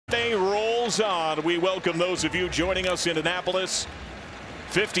rolls on. We welcome those of you joining us in Annapolis.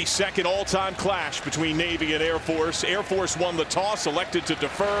 52nd all-time clash between Navy and Air Force. Air Force won the toss, elected to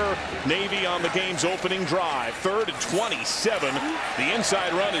defer. Navy on the game's opening drive. 3rd and 27. The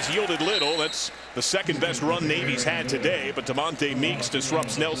inside run has yielded little. That's the second best run Navy's had today, but Devontae Meeks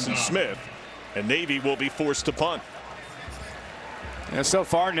disrupts Nelson Smith, and Navy will be forced to punt. And so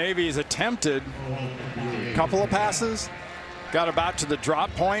far, Navy has attempted a couple of passes, got about to the drop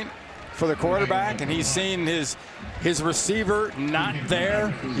point for the quarterback, and he's seen his receiver not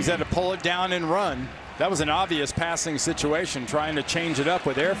there. He's had to pull it down and run. That was an obvious passing situation, trying to change it up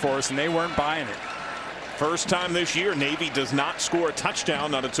with Air Force, and they weren't buying it. First time this year, Navy does not score a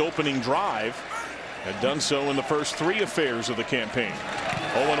touchdown on its opening drive. Had done so in the first 3 affairs of the campaign.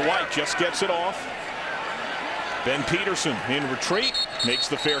 Owen White just gets it off. Ben Peterson in retreat makes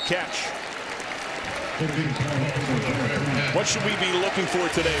the fair catch. What should we be looking for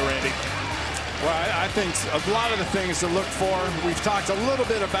today, Randy? Well, I think a lot of the things to look for, we've talked a little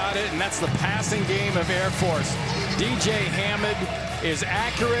bit about it, and that's the passing game of Air Force. DJ Hammond is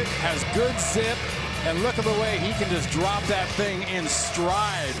accurate, has good zip, and look at the way he can just drop that thing in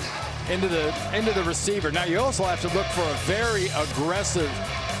stride into the receiver. Now, you also have to look for a very aggressive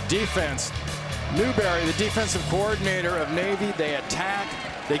defense. Newberry, the defensive coordinator of Navy, they attack.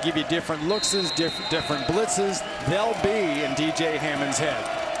 They give you different looks, different blitzes. They'll be in DJ Hammond's head.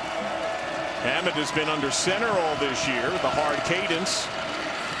 Hammond has been under center all this year. The hard cadence,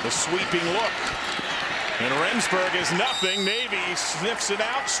 the sweeping look. And Rensburg is nothing. Navy sniffs it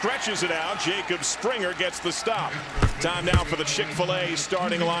out, stretches it out. Jacob Springer gets the stop. Time now for the Chick-fil-A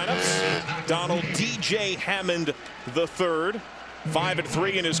starting lineups. Donald DJ Hammond III.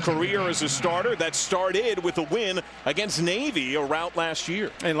 5-3 in his career as a starter. That started with a win against Navy, a rout last year.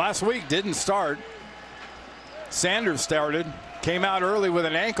 And last week didn't start. Sanders started, came out early with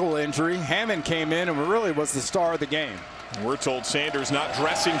an ankle injury. Hammond came in and really was the star of the game. We're told Sanders not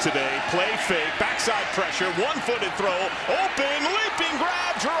dressing today. Play fake, backside pressure, one-footed throw, open, leaping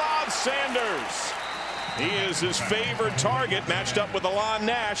grab, Gerard Sanders. He is his favorite target, matched up with Alon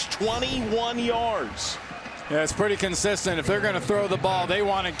Nash, 21 yards. Yeah, it's pretty consistent. If they're going to throw the ball, they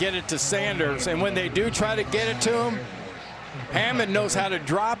want to get it to Sanders. And when they do try to get it to him, Hammond knows how to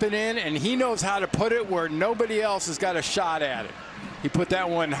drop it in, and he knows how to put it where nobody else has got a shot at it. He put that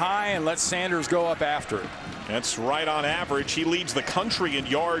one high and let Sanders go up after it. That's right on average. He leads the country in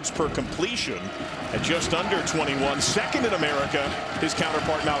yards per completion at just under 21. Second in America, his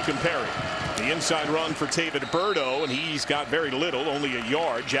counterpart Malcolm Perry. The inside run for David Burdo, and he's got very little, only a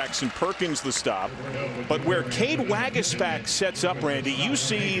yard. Jackson Perkins the stop. But where Cade Waguespack sets up, Randy, you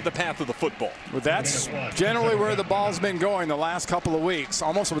see the path of the football. Well, that's generally where the ball's been going the last couple of weeks,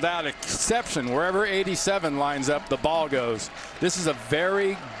 almost without exception. Wherever 87 lines up, the ball goes. This is a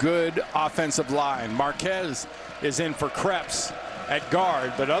very good offensive line. Marquez is in for Krebs at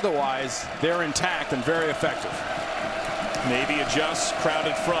guard, but otherwise they're intact and very effective. Navy adjusts,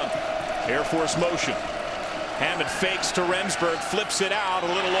 crowded front. Air Force motion. Hammond fakes to Rensburg, flips it out, a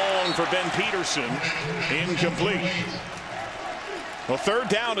little long for Ben Peterson. Incomplete. Well, third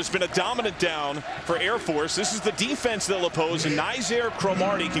down has been a dominant down for Air Force. This is the defense they'll oppose, and Nizer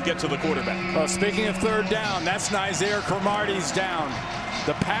Cromartie can get to the quarterback. Well, speaking of third down, that's Nizer Cromartie's down.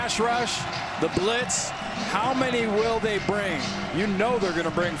 The pass rush, the blitz, how many will they bring? You know they're going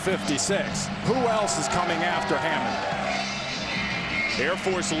to bring 56. Who else is coming after Hammond? Air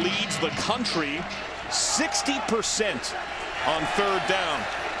Force leads the country 60% on third down.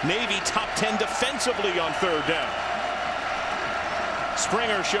 Navy top 10 defensively on third down.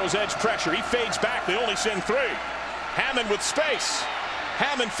 Springer shows edge pressure. He fades back. They only send 3. Hammond with space.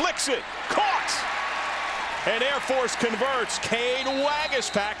 Hammond flicks it. Caught. And Air Force converts. Cade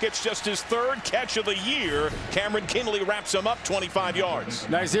Waguespack gets just his 3rd catch of the year. Cameron Kinley wraps him up 25 yards.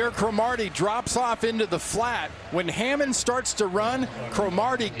 Nizer Cromartie drops off into the flat. When Hammond starts to run,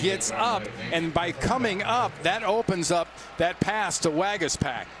 Cromartie gets up, and by coming up, that opens up that pass to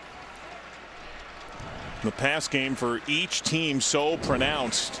Waguespack. The pass game for each team so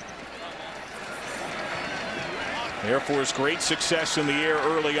pronounced. Air Force great success in the air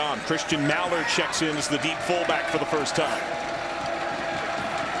early on. Christian Mallard checks in as the deep fullback for the first time.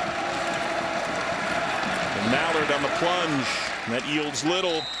 And Mallard on the plunge. That yields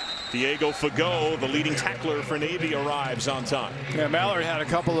little. Diego Fagot, the leading tackler for Navy, arrives on time. Yeah, Mallard had a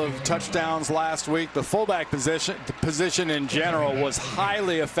couple of touchdowns last week. The fullback position in general was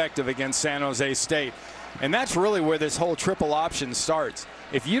highly effective against San Jose State. And that's really where this whole triple option starts.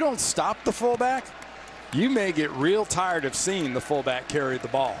 If you don't stop the fullback, you may get real tired of seeing the fullback carry the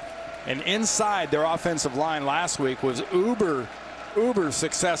ball. And inside their offensive line last week was uber uber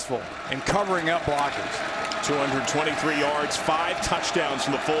successful in covering up blockers. 223 yards, 5 touchdowns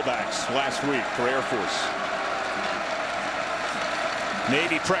from the fullbacks last week for Air Force.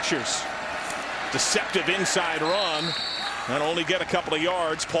 Navy pressures. Deceptive inside run. And only get a couple of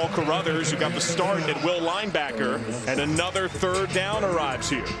yards. Paul Carruthers, who got the start at will linebacker, and another 3rd down arrives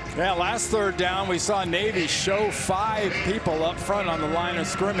here. Yeah, last 3rd down, we saw Navy show 5 people up front on the line of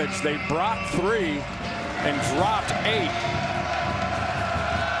scrimmage. They brought 3 and dropped 8.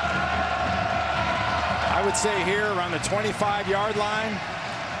 I would say here around the 25-yard line,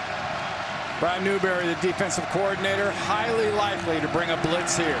 Brad Newberry, the defensive coordinator, highly likely to bring a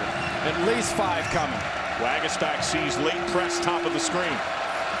blitz here. At least 5 coming. Wagasback sees late press top of the screen.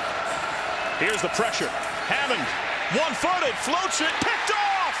 Here's the pressure. Hammond, one-footed, floats it, picked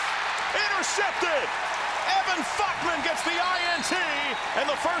off! Intercepted! Evan Falkman gets the INT, and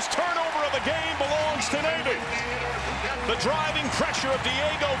the first turnover of the game belongs to Navy. The driving pressure of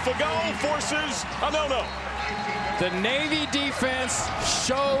Diego Fagot forces a no-no. The Navy defense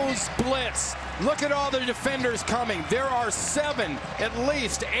shows blitz. Look at all the defenders coming. There are 7, at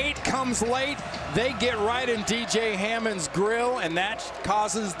least 8 comes late. They get right in DJ Hammond's grill, and that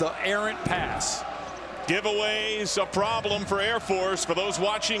causes the errant pass. Giveaways a problem for Air Force. For those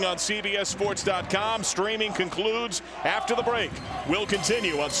watching on CBSSports.com, streaming concludes after the break. We'll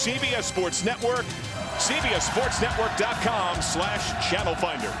continue on CBS Sports Network, CBSSportsNetwork.com/channel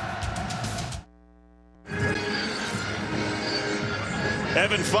finder.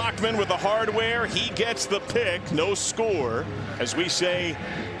 Evan Falkman with the hardware. He gets the pick. No score. As we say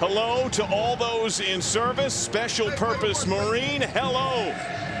hello to all those in service. Special Purpose Marine, hello.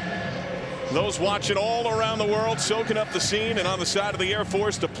 Those watching all around the world, soaking up the scene, and on the side of the Air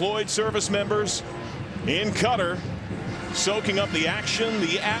Force, deployed service members in Qatar, soaking up the action,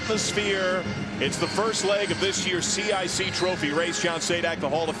 the atmosphere. It's the first leg of this year's CIC trophy race. John Sadak, the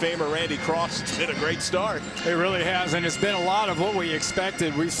Hall of Famer, Randy Cross. It's been a great start. It really has, and it's been a lot of what we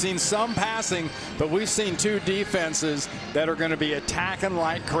expected. We've seen some passing, but we've seen 2 defenses that are going to be attacking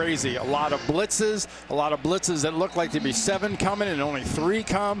like crazy. A lot of blitzes that look like there'd be 7 coming and only 3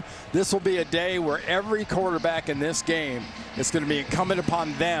 come. This will be a day where every quarterback in this game, it's going to be incumbent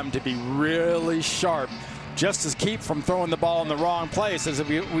upon them to be really sharp, just to keep from throwing the ball in the wrong place, as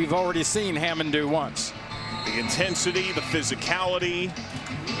we've already seen Hammond do once. The intensity, the physicality.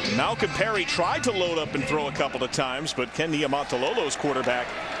 Malcolm Perry tried to load up and throw a couple of times, but Ken Niumatalolo's quarterback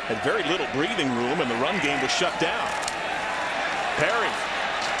had very little breathing room, and the run game was shut down. Perry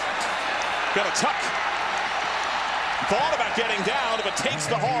got a tuck. Thought about getting down, but takes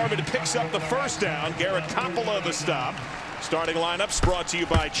the harm and picks up the first down. Garrett Coppola the stop. Starting lineups brought to you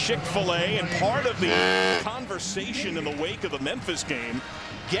by Chick-fil-A, and part of the conversation in the wake of the Memphis game,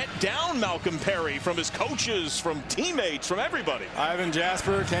 get down Malcolm Perry from his coaches, from teammates, from everybody. Ivan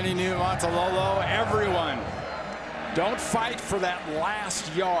Jasper, Kenny Niumatalolo, everyone. Don't fight for that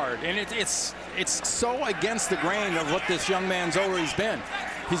last yard. And it's so against the grain of what this young man's always been.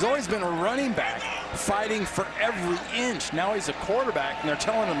 He's always been a running back, fighting for every inch. Now he's a quarterback, and they're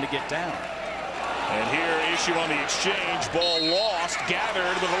telling him to get down. And here, issue on the exchange. Ball lost,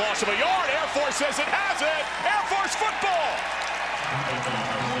 gathered with a loss of a yard. Air Force says it has it. Air Force football.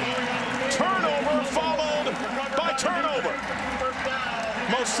 Turnover followed by turnover.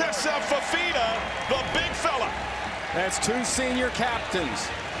 Mosesa Fafita, the big fella. That's 2 senior captains,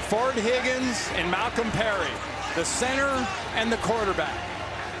 Ford Higgins and Malcolm Perry, the center and the quarterback.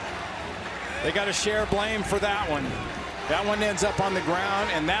 They got to share blame for that one. That one ends up on the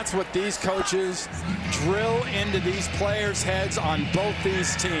ground, and that's what these coaches drill into these players' heads on both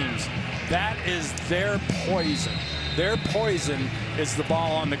these teams. That is their poison. Their poison is the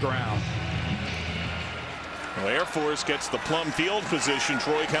ball on the ground. Well, Air Force gets the plum field position.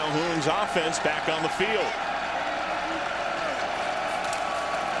 Troy Calhoun's offense back on the field.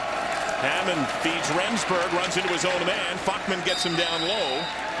 Hammond feeds Remsburg, runs into his own man. Falkman gets him down low.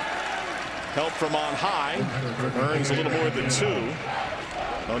 Help from on high, earns a little more than 2.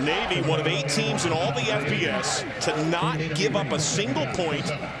 Now, Navy, one of 8 teams in all the FBS to not give up a single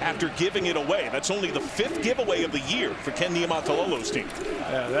point after giving it away. That's only the 5th giveaway of the year for Ken Niumatalolo's team.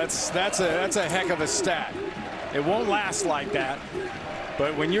 Yeah, that's a heck of a stat. It won't last like that,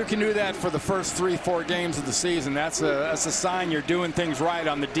 but when you can do that for the first 3-4 games of the season, that's a sign you're doing things right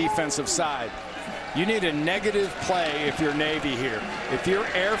on the defensive side. You need a negative play if you're Navy here. If you're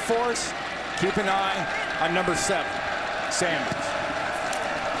Air Force, keep an eye on number 7, Sanders.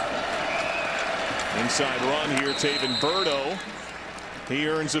 Inside run here, Taven Burdo. He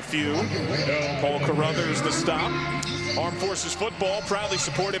earns a few. Paul Carruthers the stop. Armed Forces football proudly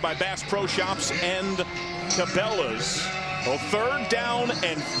supported by Bass Pro Shops and Cabela's. Well, 3rd down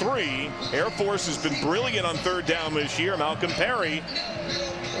and 3. Air Force has been brilliant on 3rd down this year. Malcolm Perry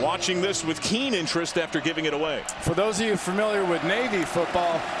watching this with keen interest after giving it away. For those of you familiar with Navy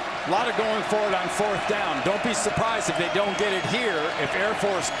football, a lot of going for it on 4th down. Don't be surprised if they don't get it here if Air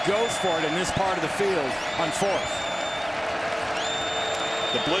Force goes for it in this part of the field on 4th.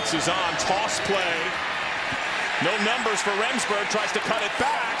 The blitz is on. Toss play. No numbers for Remsburg. Tries to cut it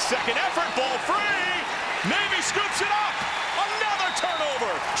back. Second effort. Ball free. Navy scoops it up. Another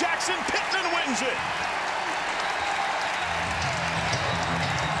turnover. Jackson Pittman wins it.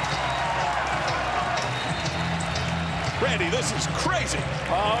 Randy, this is crazy.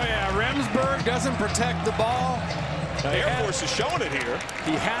 Oh, yeah. Remsburg doesn't protect the ball. Air Force is showing it here.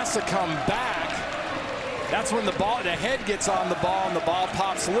 He has to come back. That's when the head gets on the ball and the ball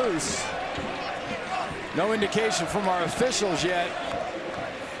pops loose. No indication from our officials yet.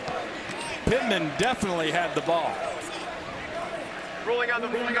 Pittman definitely had the ball. Ruling on the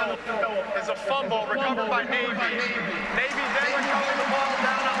field is a fumble recovered by Navy. Navy then recovering the ball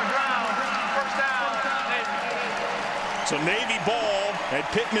down on the ground. First down, Navy. So Navy ball and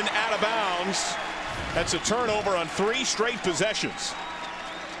Pittman out of bounds. That's a turnover on 3 straight possessions.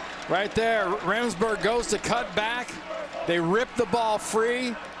 Right there, Remsburg goes to cut back. They rip the ball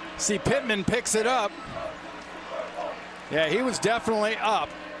free. See, Pittman picks it up. Yeah, he was definitely up.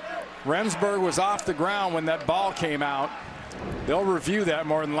 Remsburg was off the ground when that ball came out. They'll review that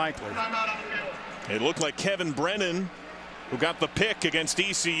more than likely. It looked like Kevin Brennan, who got the pick against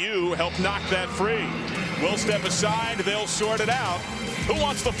ECU, helped knock that free. We'll step aside. They'll sort it out. Who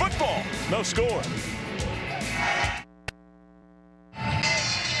wants the football? No score.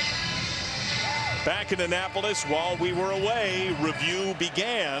 Back in Annapolis, while we were away, review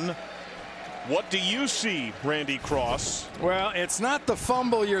began. What do you see, Randy Cross? Well, it's not the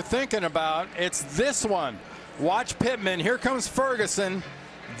fumble you're thinking about. It's this one. Watch Pittman. Here comes Ferguson.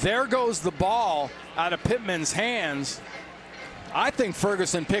 There goes the ball out of Pittman's hands. I think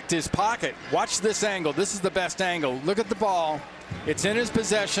Ferguson picked his pocket. Watch this angle. This is the best angle. Look at the ball. It's in his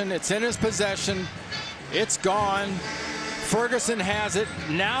possession. It's in his possession. It's gone. Ferguson has it.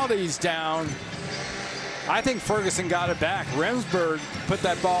 Now that he's down, I think Ferguson got it back. Remsburg put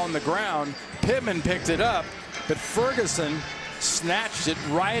that ball on the ground. Pittman picked it up, but Ferguson snatched it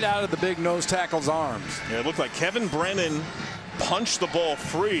right out of the big nose tackle's arms. Yeah, it looked like Kevin Brennan punched the ball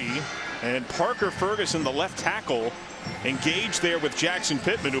free, and Parker Ferguson, the left tackle, engaged there with Jackson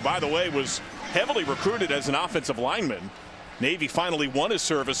Pittman, who, by the way, was heavily recruited as an offensive lineman. Navy finally won his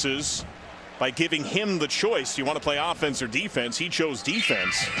services by giving him the choice. You want to play offense or defense? He chose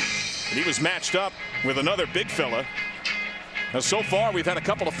defense. And he was matched up with another big fella. Now, so far, we've had a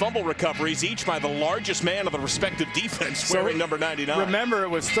couple of fumble recoveries, each by the largest man of the respective defense, wearing number 99. Remember, it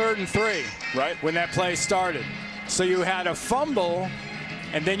was 3rd and 3, right, when that play started. So you had a fumble,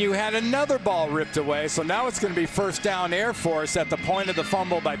 and then you had another ball ripped away. So now it's going to be 1st down Air Force at the point of the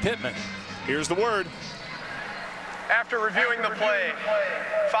fumble by Pittman. Here's the word. After reviewing the play,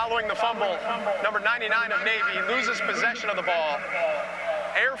 following the fumble, number 99 of Navy loses possession of the ball.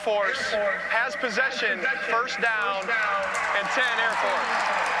 Air Force has possession, 1st down and 10 Air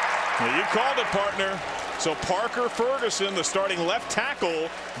Force. Well, you called it, partner. So Parker Ferguson, the starting left tackle,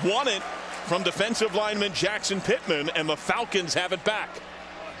 won it from defensive lineman Jackson Pittman, and the Falcons have it back.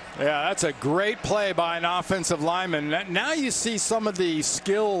 Yeah, that's a great play by an offensive lineman. Now you see some of the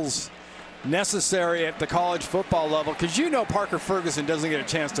skills necessary at the college football level, because you know Parker Ferguson doesn't get a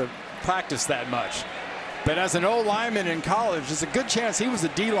chance to practice that much. But as an O lineman in college, there's a good chance he was a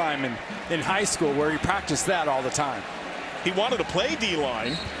D lineman in high school where he practiced that all the time. He wanted to play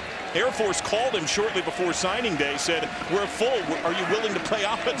D-line. Air Force called him shortly before signing day, said, we're full. Are you willing to play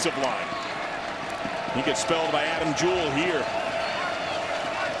offensive line? He gets spelled by Adam Jewell here.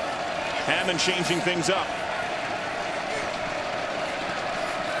 Hammond changing things up.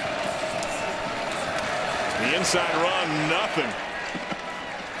 The inside run, nothing.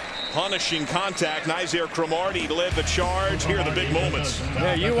 Punishing contact. Nizer Cromartie led the charge. Here are the big moments.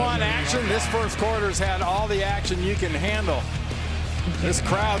 Yeah, you want action? This first quarter's had all the action you can handle. This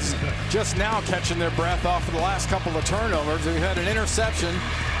crowd's just now catching their breath off of the last couple of turnovers. We've had an interception.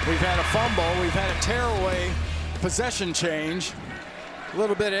 We've had a fumble. We've had a tearaway possession change. A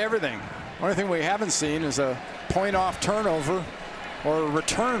little bit of everything. Only thing we haven't seen is a point-off turnover or a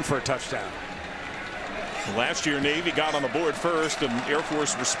return for a touchdown. Last year, Navy got on the board first, and Air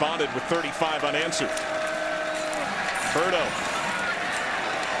Force responded with 35 unanswered. Berto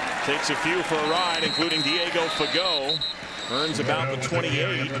takes a few for a ride, including Diego Fagot. Earns about the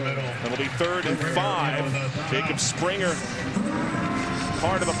 28. It'll be 3rd and 5. Jacob Springer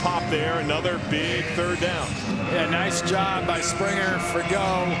part of the pop there. Another big third down. Yeah, nice job by Springer.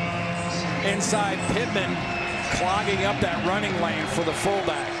 Frigo inside Pittman, clogging up that running lane for the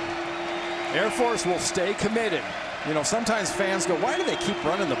fullback. Air Force will stay committed. You know, sometimes fans go, why do they keep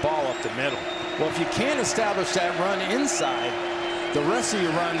running the ball up the middle? Well, if you can't establish that run inside, the rest of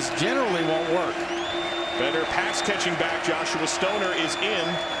your runs generally won't work. Better pass catching back. Joshua Stoner is in.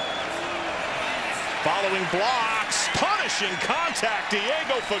 Following blocks, punishing contact.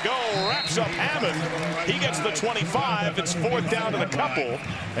 Diego Fago wraps up Hammond. He gets the 25. It's 4th down and a couple,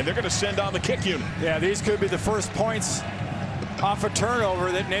 and they're going to send on the kick unit. Yeah, these could be the first points off a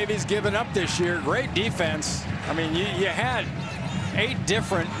turnover that Navy's given up this year. Great defense. I mean, you had 8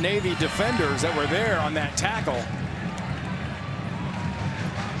 different Navy defenders that were there on that tackle.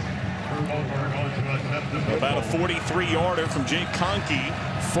 About a 43-yarder from Jake Conkey.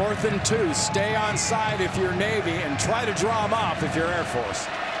 4th and 2. Stay on side if you're Navy and try to draw them off if you're Air Force.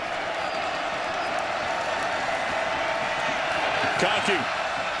 Conkey.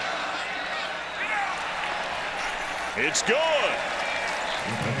 It's good.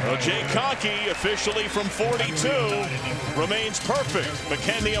 Well, Jake Conkey, officially from 42, remains perfect. But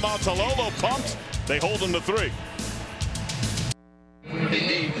Ken Niumatalolo pumped. They hold him to 3.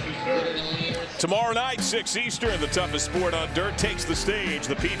 Tomorrow night, 6 Eastern, the toughest sport on dirt takes the stage.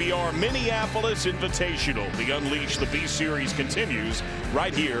 The PBR Minneapolis Invitational. The Unleash the B Series continues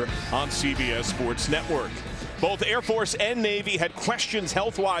right here on CBS Sports Network. Both Air Force and Navy had questions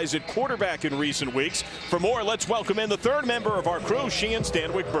health-wise at quarterback in recent weeks. For more, let's welcome in the 3rd member of our crew, Sheehan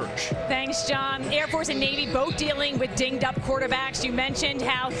Stanwyck-Birch. Thanks, John. Air Force and Navy both dealing with dinged-up quarterbacks. You mentioned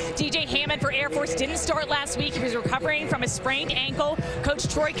how DJ Hammond for Air Force didn't start last week. He was recovering from a sprained ankle.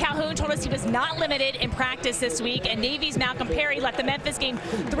 Coach Troy Calhoun told us he was not limited in practice this week. And Navy's Malcolm Perry left the Memphis game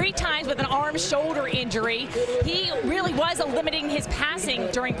 3 times with an arm-shoulder injury. He really was limiting his passing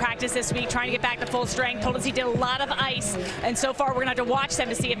during practice this week, trying to get back to full strength. Told us he did a lot of ice, and so far we're going to have to watch them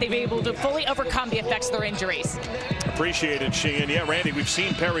to see if they'll be able to fully overcome the effects of their injuries. Appreciate it, Sheehan. Yeah, Randy, we've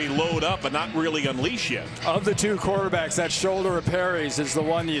seen Perry load up but not really unleash yet. Of the 2 quarterbacks, that shoulder of Perry's is the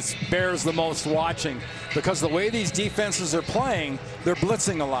one that bears the most watching, because the way these defenses are playing, they're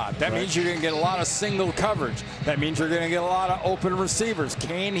blitzing a lot. That means you're going to get a lot of single coverage. That means you're going to get a lot of open receivers.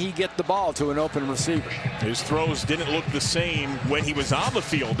 Can he get the ball to an open receiver? His throws didn't look the same when he was on the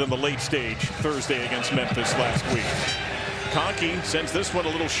field in the late stage Thursday against Memphis last week. Conkey sends this one a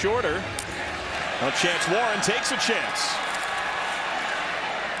little shorter. Now Chance Warren takes a chance.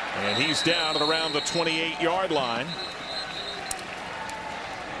 And he's down at around the 28-yard line.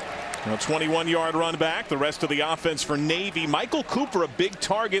 Now 21-yard run back. The rest of the offense for Navy. Michael Cooper, a big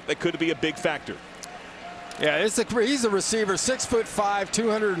target that could be a big factor. Yeah, he's a receiver, 6'5",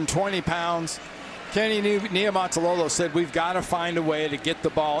 220 pounds. Kenny Niumatalolo said we've got to find a way to get the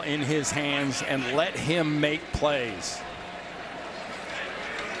ball in his hands and let him make plays.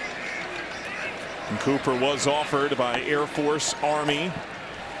 And Cooper was offered by Air Force, Army,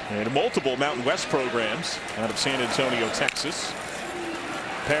 and multiple Mountain West programs out of San Antonio, Texas.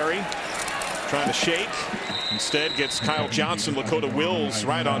 Perry trying to shake. Instead gets Kyle Johnson, Lakota Wills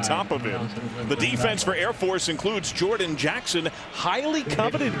right on top of him. The defense for Air Force includes Jordan Jackson, highly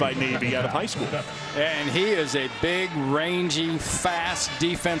coveted by Navy out of high school. And he is a big, rangy, fast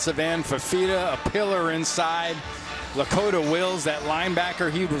defensive end. Fafita, a pillar inside. Lakota Wills, that linebacker,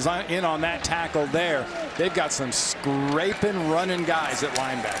 he was in on that tackle there. They've got some scraping, running guys at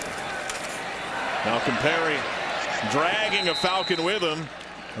linebacker. Malcolm Perry dragging a Falcon with him.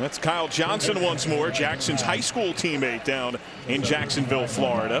 That's Kyle Johnson once more, Jackson's high school teammate down in Jacksonville,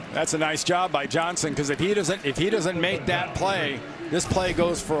 Florida. That's a nice job by Johnson, because if he doesn't make that play, this play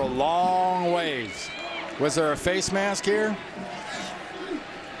goes for a long ways. Was there a face mask here?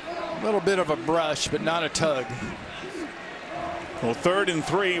 A little bit of a brush, but not a tug. Well, 3rd and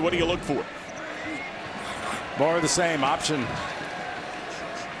 3, what do you look for? More of the same option.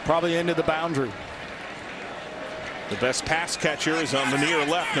 Probably into the boundary. The best pass catcher is on the near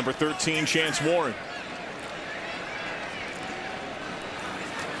left, number 13, Chance Warren.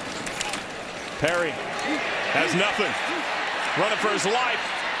 Perry has nothing. Running for his life.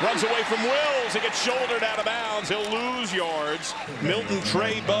 Runs away from Wills. He gets shouldered out of bounds. He'll lose yards. Milton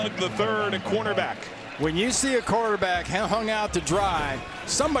Traybug III, a cornerback. When you see a quarterback hung out to dry,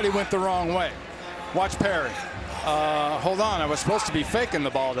 somebody went the wrong way. Watch Perry. Hold on, I was supposed to be faking the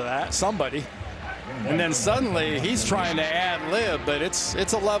ball to that. Somebody. And then suddenly he's trying to ad-lib, but it's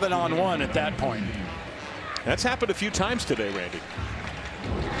 11-on-1 at that point. That's happened a few times today, Randy.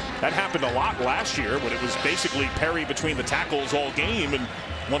 That happened a lot last year when it was basically Perry between the tackles all game, and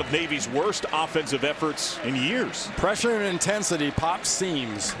one of Navy's worst offensive efforts in years. Pressure and intensity pop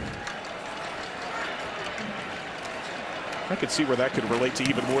seams. I could see where that could relate to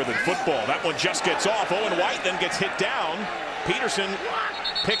even more than football. That one just gets off. Owen White then gets hit down. Peterson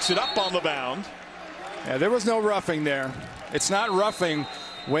picks it up on the bound. Yeah, there was no roughing there. It's not roughing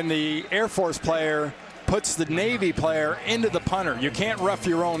when the Air Force player puts the Navy player into the punter. You can't rough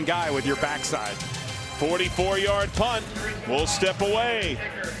your own guy with your backside. 44-yard punt will step away.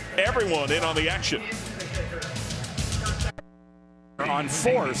 Everyone in on the action. On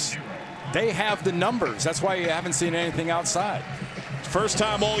force, they have the numbers. That's why you haven't seen anything outside. First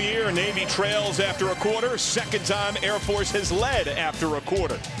time all year, Navy trails after a quarter. Second time Air Force has led after a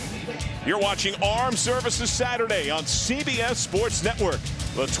quarter. You're watching Armed Services Saturday on CBS Sports Network,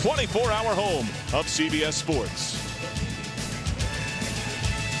 the 24-hour home of CBS Sports.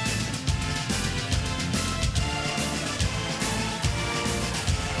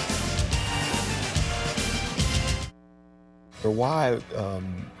 Why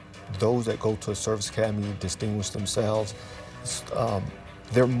those that go to a service academy distinguish themselves,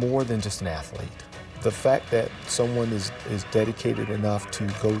 they're more than just an athlete. The fact that someone is dedicated enough to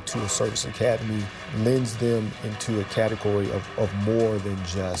go to a service academy lends them into a category of more than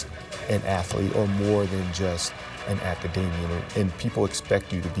just an athlete or more than just an academician. And people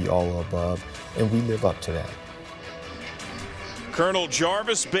expect you to be all above, and we live up to that. Colonel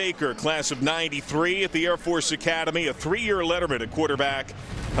Jarvis Baker, class of '93 at the Air Force Academy, a 3-year letterman at quarterback,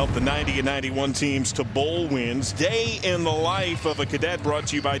 helped the 90 and 91 teams to bowl wins. Day in the life of a cadet brought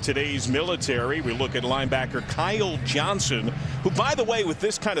to you by Today's Military. We look at linebacker Kyle Johnson, who, by the way, with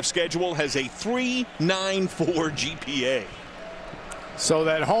this kind of schedule, has a 3.94 GPA. So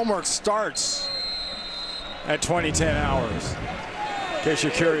that homework starts at 2010 hours. In case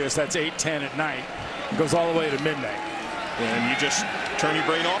you're curious, that's 8:10 at night. It goes all the way to midnight. And you just turn your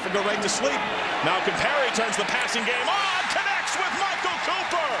brain off and go right to sleep. Malcolm Perry turns the passing game on, connects with Michael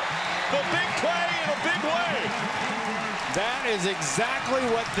Cooper. The big play in a big way. That is exactly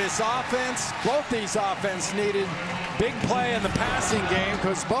what this offense, both these offenses needed. Big play in the passing game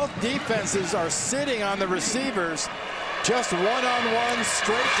because both defenses are sitting on the receivers. Just one-on-one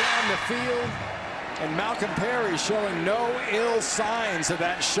straight down the field. And Malcolm Perry showing no ill signs of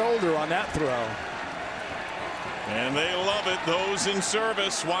that shoulder on that throw. And they love it, those in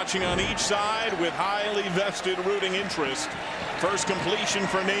service, watching on each side with highly vested rooting interest. First completion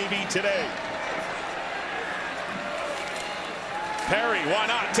for Navy today. Perry, why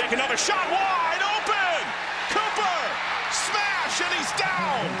not? Take another shot, wide open! Cooper, smash, and he's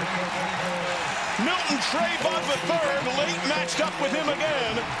down! Milton Trayvon III, late matched up with him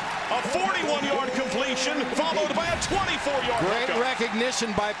again. A 41-yard completion, followed by a 24-yard Great hookup.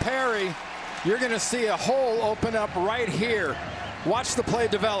 recognition by Perry. You're going to see a hole open up right here. Watch the play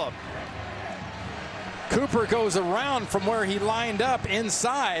develop. Cooper goes around from where he lined up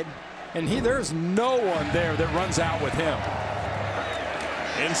inside, and there's no one there that runs out with him.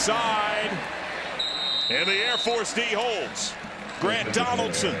 Inside, and the Air Force D holds. Grant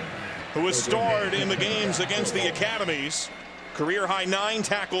Donaldson, who has starred in the games against the academies. Career-high 9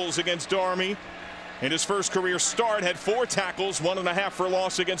 tackles against Army. In his first career start, had 4 tackles, 1.5 for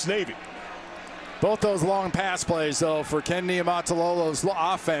loss against Navy. Both those long pass plays, though, for Ken Niumatalolo's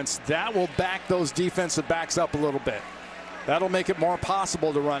offense, that will back those defensive backs up a little bit. That'll make it more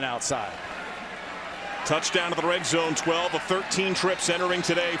possible to run outside. Touchdown to the red zone, 12 of 13 trips entering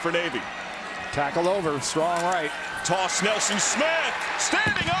today for Navy. Tackle over, strong right. Toss Nelson Smith,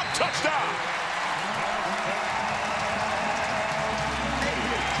 standing up, touchdown.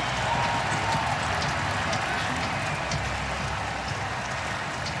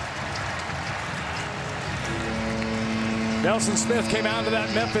 Nelson Smith came out of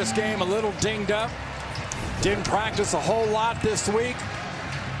that Memphis game a little dinged up. Didn't practice a whole lot this week.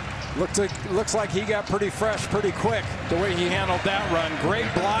 Looks like he got pretty fresh pretty quick the way he handled that run.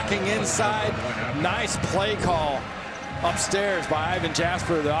 Great blocking inside. Nice play call upstairs by Ivan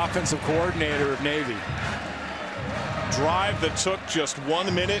Jasper, the offensive coordinator of Navy. Drive that took just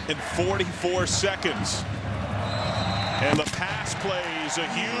 1 minute and 44 seconds. And the pass plays a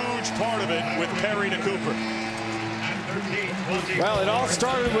huge part of it with Perry to Cooper. Well, it all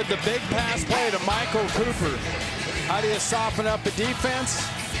started with the big pass play to Michael Cooper. How do you soften up a defense?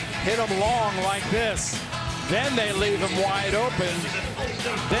 Hit them long like this. Then they leave him wide open.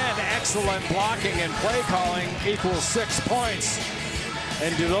 Then excellent blocking and play calling equals 6 points.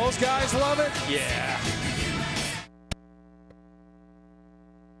 And do those guys love it? Yeah.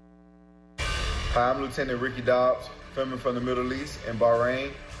 Hi, I'm Lieutenant Ricky Dobbs, filming from the Middle East in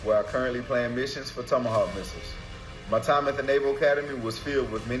Bahrain, where I'm currently playing missions for Tomahawk missiles. My time at the Naval Academy was filled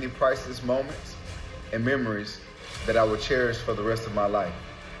with many priceless moments and memories that I will cherish for the rest of my life.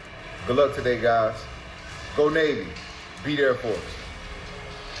 Good luck today, guys. Go Navy. Beat Air Force.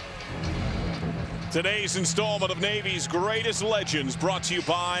 Today's installment of Navy's Greatest Legends brought to you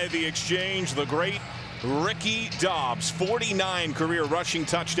by The Exchange. The great Ricky Dobbs, 49 career rushing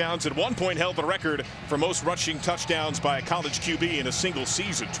touchdowns, at one point held the record for most rushing touchdowns by a college QB in a single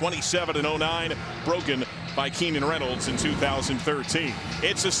season, 27 in 09, broken by Keenan Reynolds in 2013.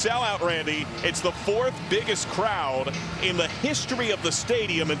 It's a sellout, Randy. It's the fourth biggest crowd in the history of the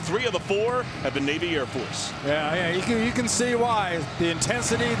stadium, and 3 of the 4 have been Navy Air Force. Yeah, you can see why. The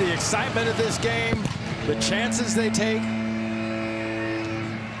intensity, the excitement of this game, the chances they take.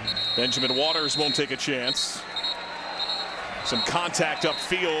 Benjamin Waters won't take a chance. Some contact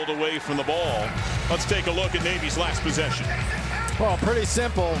upfield away from the ball. Let's take a look at Navy's last possession. Well, pretty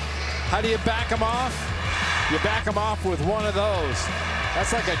simple. How do you back them off? You back them off with one of those.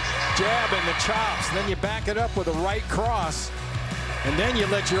 That's like a jab in the chops. Then you back it up with a right cross. And then you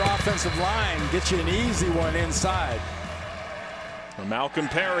let your offensive line get you an easy one inside. Malcolm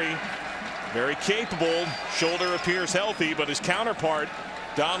Perry, very capable. Shoulder appears healthy, but his counterpart,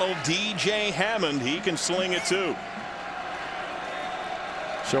 Donald D.J. Hammond, he can sling it too.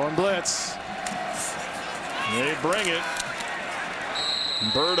 Showing blitz. They bring it.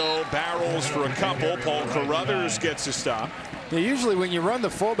 Berto barrels for a couple. Paul Carruthers gets a stop. Yeah, usually when you run the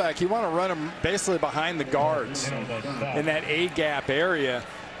fullback, you want to run them basically behind the guards in that A-gap area.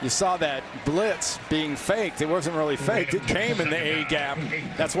 You saw that blitz being faked. It wasn't really faked. It came in the A-gap.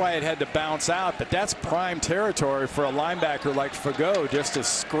 That's why it had to bounce out. But that's prime territory for a linebacker like Fagot just to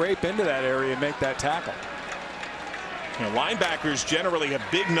scrape into that area and make that tackle. You know, linebackers generally have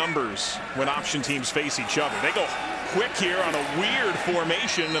big numbers when option teams face each other. They go quick here on a weird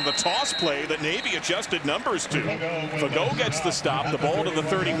formation, and the toss play that Navy adjusted numbers to. Fagot gets the stop, the ball to the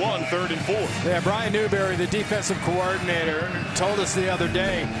 31, 3rd and 4. Yeah, Brian Newberry, the defensive coordinator, told us the other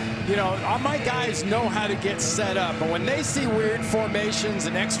day, you know, my guys know how to get set up, but when they see weird formations,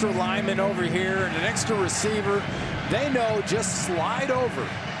 an extra lineman over here and an extra receiver, they know just slide over,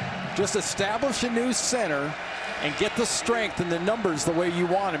 just establish a new center and get the strength and the numbers the way you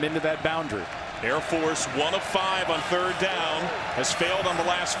want them into that boundary. Air Force 1 of 5 on 3rd down, has failed on the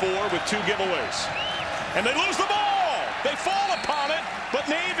last 4 with 2 giveaways. And they lose the ball. They fall upon it, but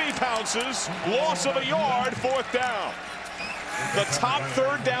Navy pounces. Loss of a yard, 4th down. The top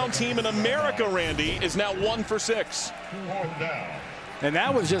 3rd down team in America, Randy, is now 1 for 6. And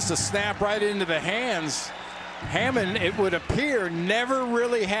that was just a snap right into the hands. Hammond, it would appear, never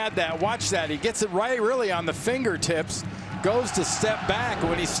really had that. Watch that. He gets it right really on the fingertips. Goes to step back.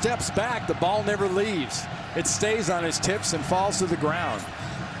 When he steps back, the ball never leaves. It stays on his tips and falls to the ground.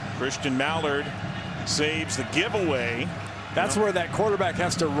 Christian Mallard saves the giveaway. That's where that quarterback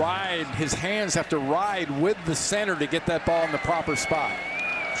has to ride. His hands have to ride with the center to get that ball in the proper spot.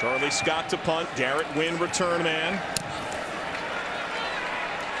 Charlie Scott to punt. Garrett Wynn, return man.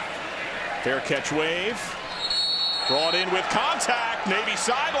 Fair catch wave. Brought in with contact. Navy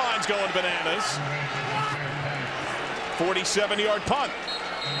sidelines going bananas. 47-yard punt.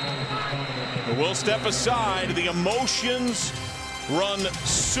 We'll step aside. The emotions run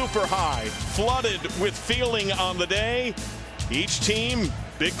super high, flooded with feeling on the day. Each team,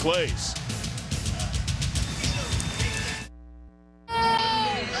 big plays.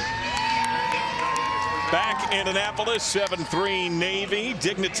 Back in Annapolis, 7-3 Navy.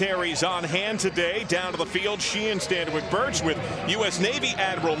 Dignitaries on hand today. Down to the field, Sheehan Standwick Birch with U.S. Navy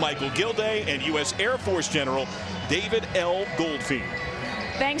Admiral Michael Gilday and U.S. Air Force General David L. Goldfein.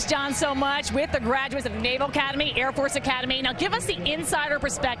 Thanks, John, so much. With the graduates of Naval Academy, Air Force Academy. Now, give us the insider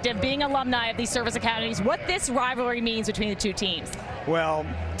perspective, being alumni of these service academies, what this rivalry means between the two teams. Well,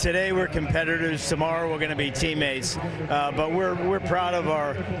 today we're competitors. Tomorrow we're going to be teammates. But we're proud of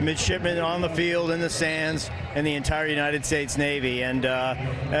our midshipmen on the field, in the stands, and the entire United States Navy. And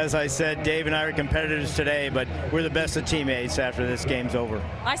as I said, Dave and I are competitors today, but we're the best of teammates after this game's over.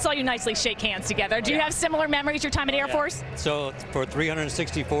 I saw you nicely shake hands together. Do you have similar memories your time at Air Force? So for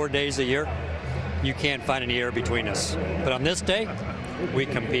 364 days a year, you can't find any air between us. But on this day, we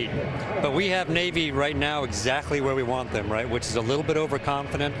compete. But we have Navy right now exactly where we want them, right? Which is a little bit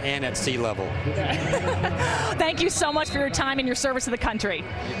overconfident and at sea level. Thank you so much for your time and your service to the country.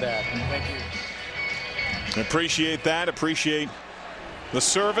 You bet. Thank you. Appreciate that. Appreciate the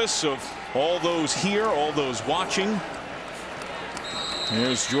service of all those here, all those watching.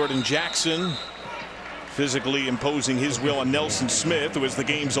 There's Jordan Jackson physically imposing his will on Nelson Smith, who is the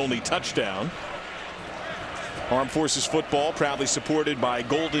game's only touchdown. Armed Forces football proudly supported by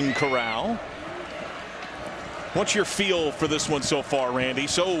Golden Corral. What's your feel for this one so far, Randy?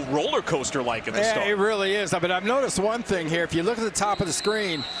 So roller coaster like at the start. It really is. But I've noticed one thing here. If you look at the top of the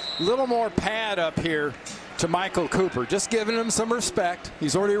screen, a little more pad up here to Michael Cooper. Just giving him some respect.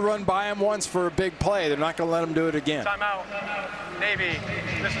 He's already run by him once for a big play. They're not going to let him do it again. Timeout. Navy,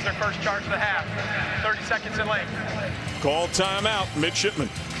 this is their first charge of the half. 30 seconds in length. Call timeout, Midshipmen.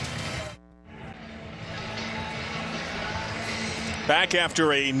 Back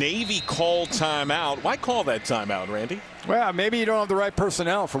after a Navy call timeout. Why call that timeout, Randy? Well, maybe you don't have the right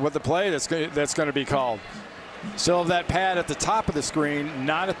personnel for what the play that's going to be called. Still have that pad at the top of the screen,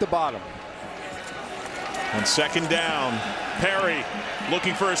 not at the bottom. On second down, Perry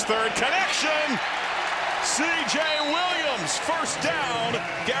looking for his third connection. C.J. Williams, first down.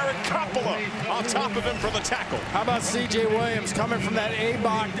 Garrett Coppola on top of him for the tackle. How about C.J. Williams coming from that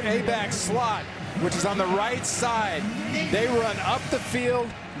A-back slot, which is on the right side. They run up the field,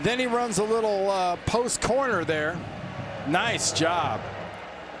 then he runs a little post corner there. Nice job.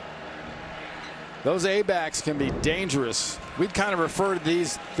 Those A-backs can be dangerous. We'd kind of refer to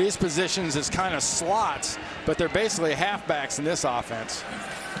these positions as kind of slots, but they're basically halfbacks in this offense.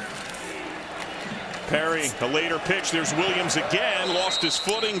 Perry, a later pitch. There's Williams again. Lost his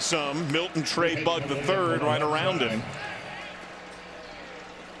footing some. Milton Trey Bug the third right around him.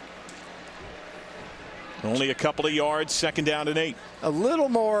 Only a couple of yards, second down and 8. A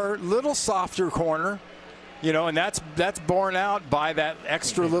little softer corner, you know, and that's borne out by that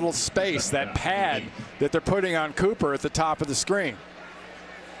extra little space, that pad that they're putting on Cooper at the top of the screen.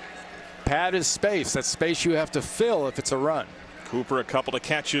 Pad is space. That's space you have to fill if it's a run. Cooper a couple of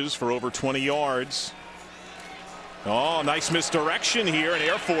catches for over 20 yards. Oh, nice misdirection here, and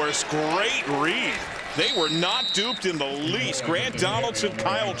Air Force, great read. They were not duped in the least. Grant Donaldson,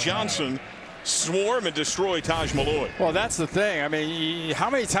 Kyle Johnson swarm and destroy Taj Malloy. Well, that's the thing. I mean,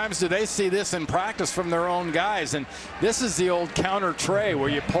 how many times do they see this in practice from their own guys? And this is the old counter tray where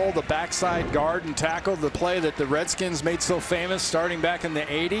you pull the backside guard and tackle, the play that the Redskins made so famous starting back in the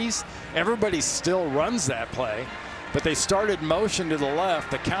 80s. Everybody still runs that play, but they started motion to the left,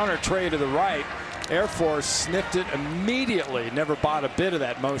 the counter tray to the right. Air Force sniffed it immediately, never bought a bit of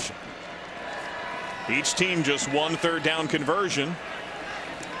that motion. Each team just one third down conversion.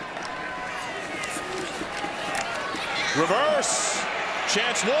 Reverse.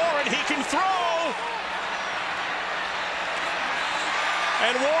 Chance Warren, he can throw.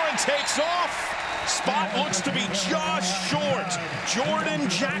 And Warren takes off. Spot looks to be just short. Jordan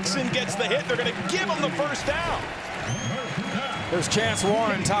Jackson gets the hit. They're going to give him the first down. There's Chance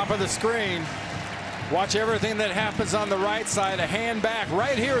Warren, top of the screen. Watch everything that happens on the right side. A hand back.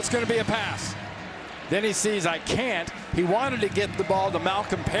 Right here, it's going to be a pass. Then he sees, I can't. He wanted to get the ball to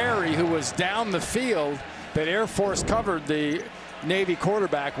Malcolm Perry, who was down the field, but Air Force covered the Navy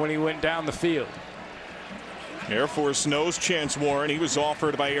quarterback when he went down the field. Air Force knows Chance Warren. He was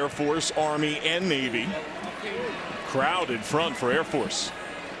offered by Air Force, Army, and Navy. Crowded front for Air Force.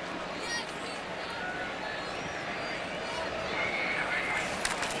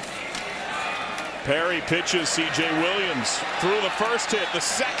 Perry pitches. C.J. Williams threw the first hit, the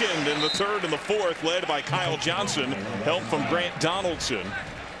second, and the third and the fourth, led by Kyle Johnson. Help from Grant Donaldson.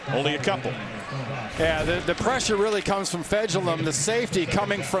 Only a couple. Yeah, the pressure really comes from Fedulum, the safety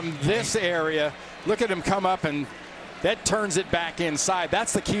coming from this area. Look at him come up, and that turns it back inside.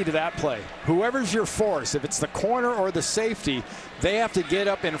 That's the key to that play. Whoever's your force, if it's the corner or the safety, they have to get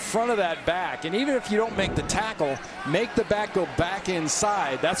up in front of that back. And even if you don't make the tackle, make the back go back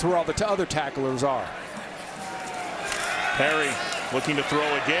inside. That's where all the other tacklers are. Perry looking to throw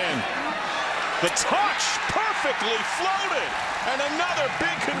again. The touch perfectly floated. And another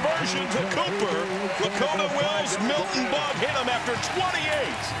big conversion to Cooper. Lakota Wills, Milton Bug hit him after 28.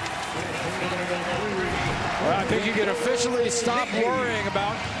 Well, I think you can officially stop worrying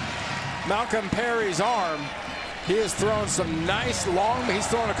about Malcolm Perry's arm. He has thrown some nice he's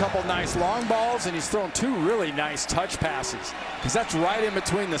thrown a couple nice long balls, and he's thrown 2 really nice touch passes, because that's right in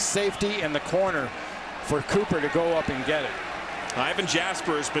between the safety and the corner for Cooper to go up and get it. Ivan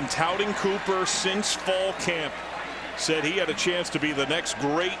Jasper has been touting Cooper since fall camp. Said he had a chance to be the next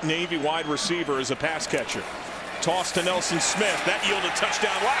great Navy wide receiver as a pass catcher. Toss to Nelson Smith. That yielded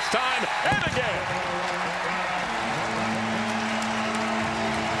touchdown last time and again.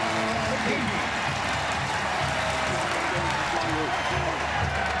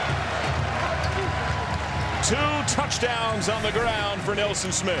 Two touchdowns on the ground for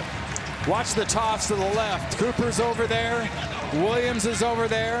Nelson Smith. Watch the toss to the left. Cooper's over there. Williams is over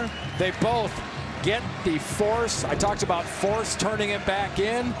there. They both get the force. I talked about force turning it back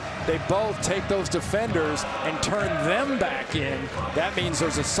in. They both take those defenders and turn them back in. That means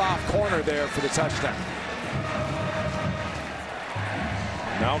there's a soft corner there for the touchdown.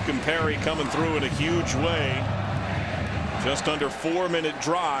 Malcolm Perry coming through in a huge way. Just under 4-minute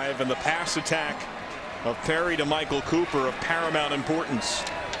drive, and the pass attack of Perry to Michael Cooper of paramount importance.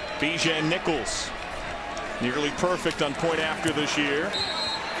 Bijan Nichols nearly perfect on point after this year.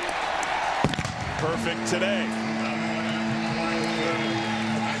 Perfect today.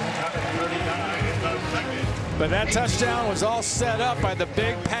 But that touchdown was all set up by the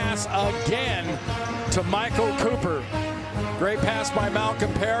big pass again to Michael Cooper. Great pass by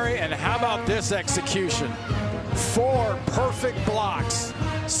Malcolm Perry, and how about this execution? 4 perfect blocks,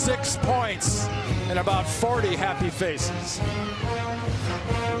 6 points, and about 40 happy faces.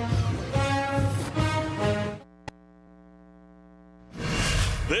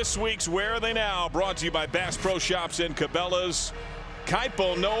 This week's Where Are They Now brought to you by Bass Pro Shops and Cabela's.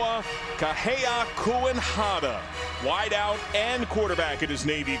 Kaipo Noah Kahea Kuenhada, wideout and quarterback in his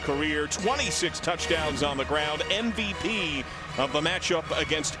Navy career, 26 touchdowns on the ground, MVP of the matchup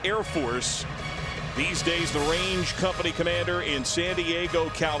against Air Force. These days, the range company commander in San Diego,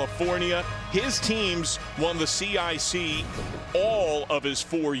 California. His teams won the CIC all of his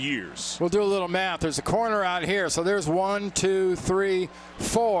 4 years. We'll do a little math. There's a corner out here, so there's 1, 2, 3,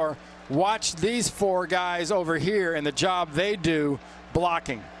 4. Watch these 4 guys over here and the job they do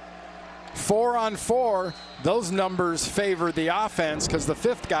blocking. 4 on 4, those numbers favor the offense because the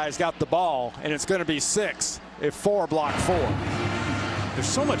 5th guy's got the ball, and it's going to be 6 if 4 block 4. There's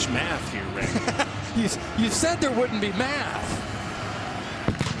so much math here, Rick. You said there wouldn't be math.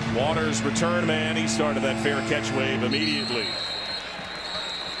 Waters return man. He started that fair catch wave immediately.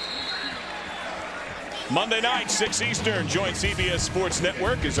 Monday night, 6 Eastern. Join CBS Sports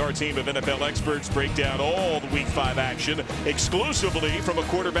Network as our team of NFL experts break down all the Week 5 action exclusively from a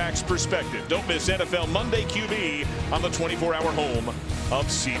quarterback's perspective. Don't miss NFL Monday QB on the 24-hour home of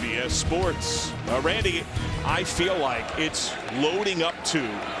CBS Sports. Randy, I feel like it's loading up to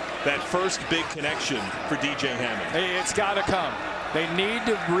that first big connection for DJ Hammond. Hey, it's got to come. They need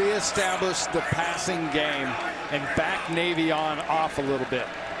to reestablish the passing game and back Navy off a little bit.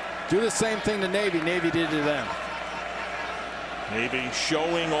 Do the same thing to Navy. Navy did to them. Navy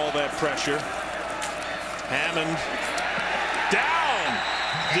showing all that pressure. Hammond down.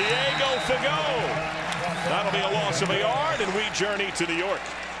 Diego Fagot. That'll be a loss of a yard, and we journey to New York.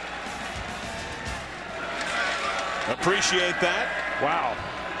 Appreciate that. Wow.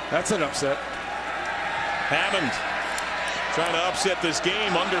 That's an upset. Hammond trying to upset this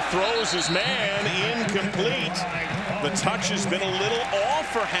game. Underthrows his man. Incomplete. The touch has been a little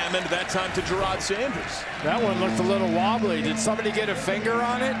off for Hammond that time to Gerard Sanders. That one looked a little wobbly. Did somebody get a finger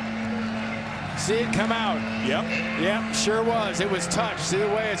on it? See it come out. Yep. Yep, sure was. It was touched. See the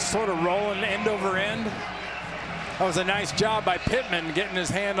way it's sort of rolling end over end? That was a nice job by Pittman getting his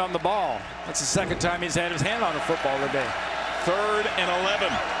hand on the ball. That's the second time he's had his hand on a football today. 3rd and 11.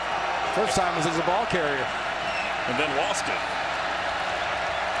 First time was as a ball carrier. And then lost it.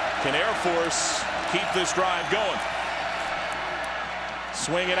 Can Air Force keep this drive going?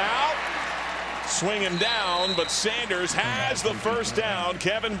 Swing it out. Swing him down, but Sanders has the first down.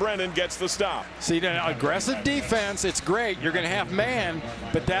 Kevin Brennan gets the stop. See, the aggressive defense, it's great. You're going to have man,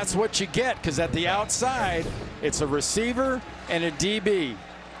 but that's what you get because at the outside, it's a receiver and a DB.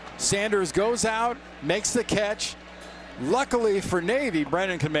 Sanders goes out, makes the catch. Luckily for Navy,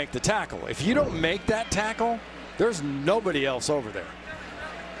 Brennan can make the tackle. If you don't make that tackle, there's nobody else over there.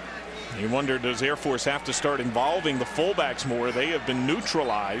 You wonder, does Air Force have to start involving the fullbacks more? They have been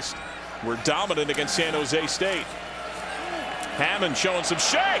neutralized. We're dominant against San Jose State. Hammond showing some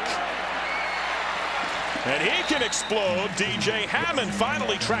shake. And he can explode. DJ Hammond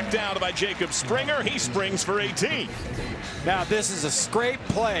finally tracked down by Jacob Springer. He springs for 18. Now this is a great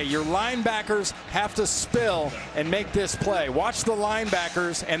play. Your linebackers have to spill and make this play. Watch the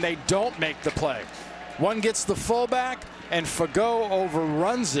linebackers and they don't make the play. One gets the fullback and Fagot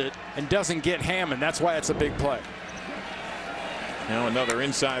overruns it and doesn't get Hammond. That's why it's a big play. Now another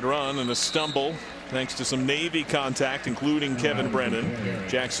inside run and a stumble thanks to some Navy contact, including Kevin Brennan.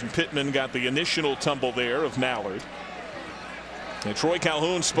 Jackson Pittman got the initial tumble there of Mallard. And Troy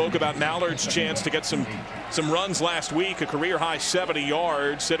Calhoun spoke about Mallard's chance to get some runs last week, a career-high 70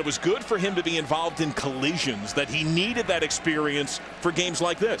 yards, said it was good for him to be involved in collisions, that he needed that experience for games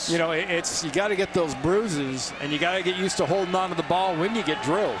like this. You know, you got to get those bruises, and you got to get used to holding on to the ball when you get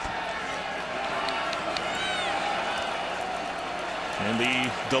drilled. And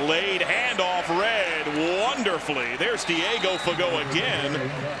the delayed handoff read wonderfully. There's Diego Fago again,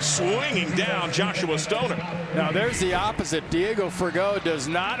 swinging down Joshua Stoner. Now there's the opposite. Diego Fago does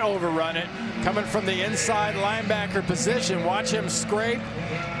not overrun it. Coming from the inside linebacker position, watch him scrape,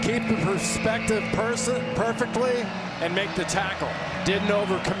 keep the perspective perfectly, and make the tackle. Didn't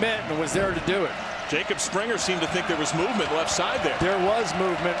overcommit and was there to do it. Jacob Springer seemed to think there was movement left side there. There was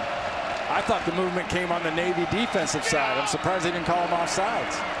movement. I thought the movement came on the Navy defensive side. I'm surprised they didn't call him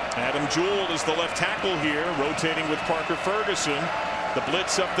offsides. Adam Jewell is the left tackle here, rotating with Parker Ferguson. The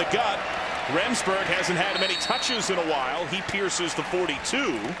blitz up the gut. Remsburg hasn't had many touches in a while. He pierces the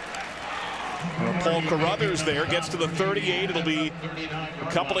 42. Paul Carruthers there gets to the 38. It'll be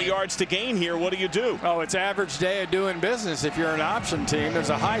a couple of yards to gain here. What do you do? Oh, it's average day of doing business. If you're an option team, there's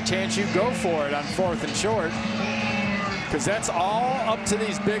a high chance you go for it on 4th and short, because that's all up to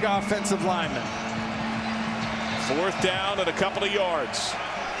these big offensive linemen. 4th down and a couple of yards.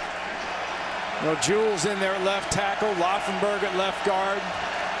 Well, Jewell's in there at left tackle, Laufenberg at left guard.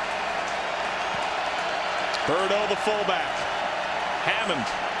 Birdo the fullback. Hammond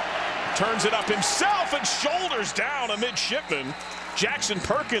turns it up himself and shoulders down a midshipman. Jackson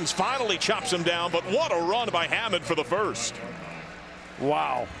Perkins finally chops him down, but what a run by Hammond for the first.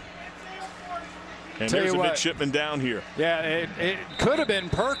 Wow. And there's a midshipman down here. Yeah, it could have been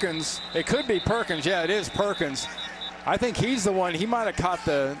Perkins. It could be Perkins. Yeah, it is Perkins. I think he's the one. He might have caught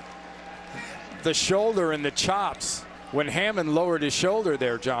the shoulder and the chops when Hammond lowered his shoulder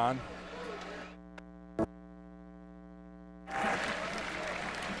there, John.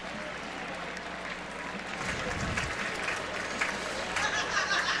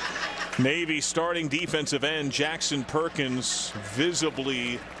 Navy starting defensive end Jackson Perkins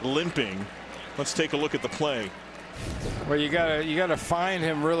visibly limping. Let's take a look at the play. Well, you gotta find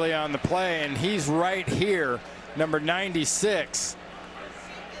him really on the play, and he's right here, number 96.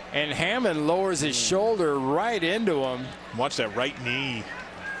 And Hammond lowers his shoulder right into him. Watch that right knee.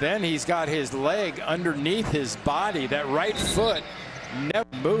 Then he's got his leg underneath his body. That right foot never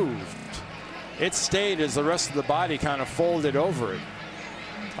moved. It stayed as the rest of the body kind of folded over it.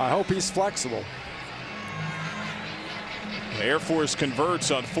 I hope he's flexible. The Air Force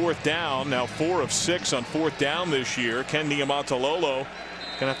converts on 4th down. Now 4 of 6 on 4th down this year. Ken Niumatalolo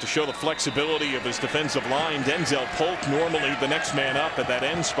gonna have to show the flexibility of his defensive line. Denzel Polk normally the next man up at that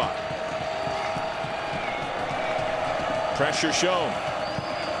end spot. Pressure shown.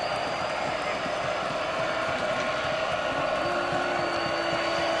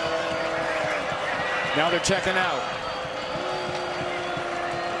 Now they're checking out.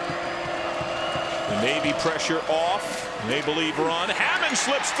 The Navy pressure off. They believe run. Hammond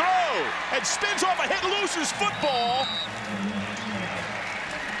slips through and spins off a hit, loses football.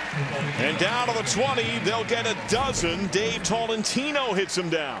 And down to the 20, they'll get a dozen. Dave Tolentino hits him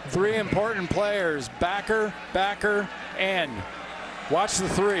down. 3 important players, backer, end. Watch the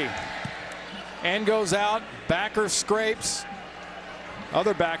 3. End goes out, backer scrapes.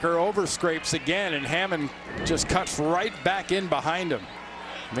 Other backer over scrapes again, and Hammond just cuts right back in behind him.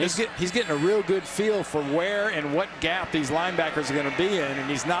 He's getting a real good feel for where and what gap these linebackers are going to be in, and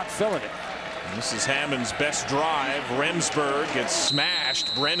he's not filling it. This is Hammond's best drive. Remsburg gets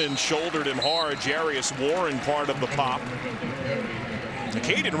smashed. Brennan shouldered him hard. Jarius Warren part of the pop.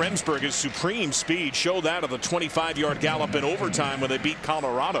 Caden Remsburg, supreme speed, showed that of the 25-yard gallop in overtime when they beat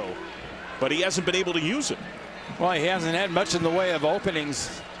Colorado, but he hasn't been able to use it. Well, he hasn't had much in the way of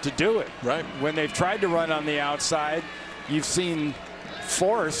openings to do it. Right. When they've tried to run on the outside, you've seen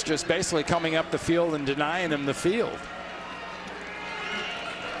Force just basically coming up the field and denying him the field.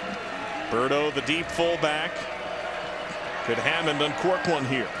 Birdo, the deep fullback. Could Hammond uncork one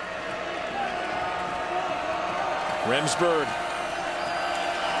here? Remsburg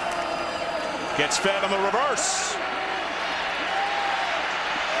gets fed on the reverse.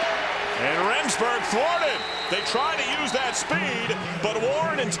 And Remsburg thwarted. They try to use that speed, but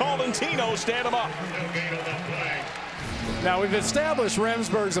Warren and Tolentino stand him up. Now we've established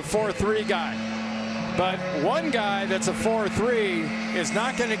Remsburg's a 4-3 guy, but one guy that's a 4-3 is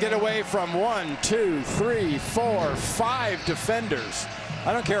not going to get away from 1, 2, 3, 4, 5 defenders.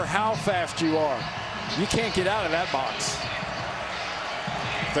 I don't care how fast you are. You can't get out of that box.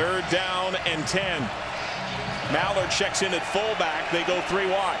 3rd down and 10. Mallard checks in at fullback. They go 3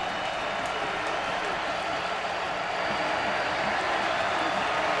 wide.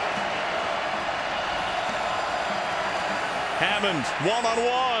 Hammond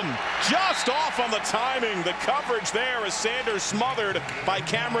one-on-one, just off on the timing. The coverage there is Sanders smothered by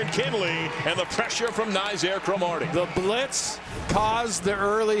Cameron Kinley, and the pressure from Nizer Cromartie. The blitz caused the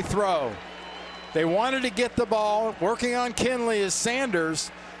early throw. They wanted to get the ball. Working on Kinley is Sanders.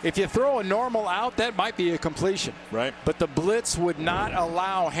 If you throw a normal out, that might be a completion. Right. But the blitz would not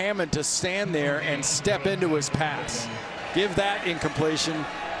allow Hammond to stand there and step into his pass. Give that incompletion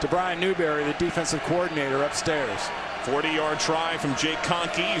to Brian Newberry, the defensive coordinator upstairs. 40-yard try from Jake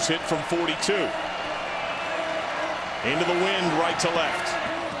Conkey. He's hit from 42. Into the wind, right to left.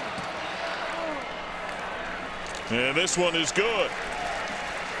 And this one is good.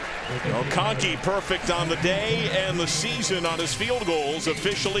 Conkey perfect on the day and the season on his field goals,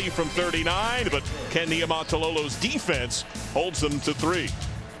 officially from 39, but Ken Niumatalolo's defense holds them to 3.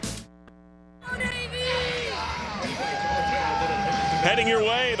 Heading your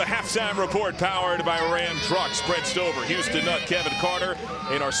way, the halftime report powered by Ram Trucks. Brent Stover, Houston Nutt, Kevin Carter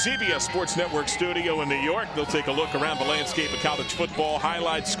in our CBS Sports Network studio in New York. They'll take a look around the landscape of college football,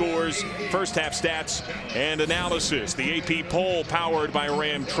 highlights, scores, first half stats, and analysis. The AP poll powered by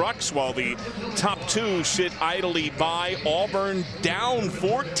Ram Trucks, while the top 2 sit idly by. Auburn down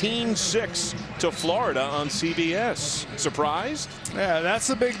 14-6 to Florida on CBS. Surprised? Yeah,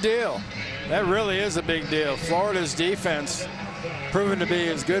 that's a big deal. That really is a big deal. Florida's defense proven to be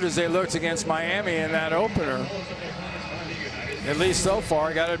as good as they looked against Miami in that opener. At least so far.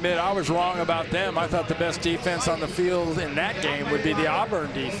 I got to admit, I was wrong about them. I thought the best defense on the field in that game would be the Auburn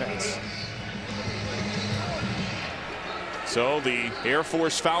defense. So the Air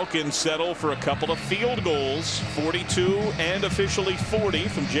Force Falcons settle for a couple of field goals, 42 and officially 40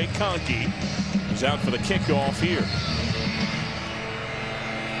 from Jake Conkey, who's out for the kickoff here.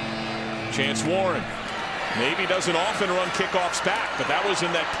 Chance Warren. Navy doesn't often run kickoffs back, but that was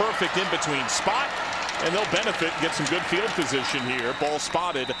in that perfect in-between spot, and they'll benefit, get some good field position here. Ball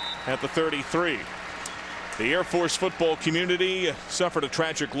spotted at the 33. The Air Force football community suffered a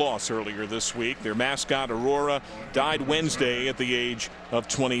tragic loss earlier this week. Their mascot, Aurora, died Wednesday at the age of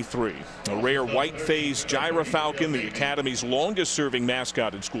 23. A rare white-faced gyrafalcon, the Academy's longest-serving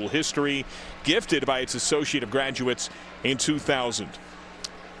mascot in school history, gifted by its Associate of Graduates in 2000.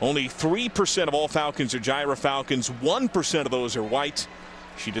 Only 3% of all Falcons are gyrafalcons. 1% of those are white.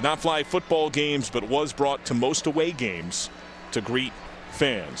 She did not fly football games, but was brought to most away games to greet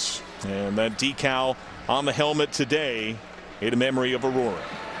fans. And that decal on the helmet today in memory of Aurora.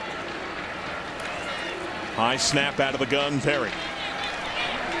 High snap out of the gun, Perry.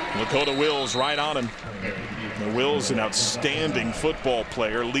 Lakota Wills right on him. Wills, an outstanding football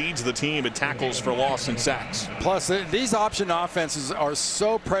player, leads the team in tackles for loss and sacks. Plus, these option offenses are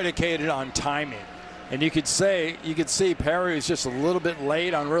so predicated on timing. And you could see Perry was just a little bit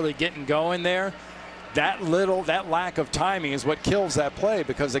late on really getting going there. That lack of timing is what kills that play,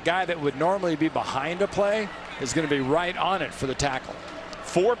 because the guy that would normally be behind a play is going to be right on it for the tackle.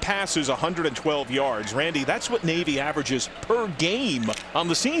 4 passes, 112 yards. Randy, that's what Navy averages per game on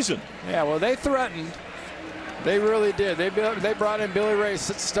the season. Yeah, well, they threatened. They really did. They brought in Billy Ray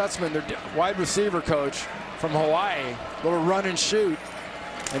Stutzman, their wide receiver coach from Hawaii. Little run and shoot,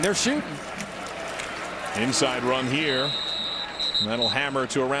 and they're shooting. Inside run here. And that'll hammer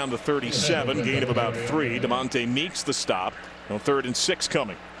to around the 37. Gain of about 3. DeMonte Meeks the stop. No, 3rd and 6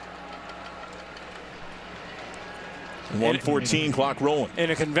 coming. 1:14 clock rolling.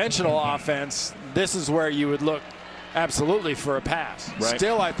 In a conventional offense, this is where you would look absolutely for a pass. Right.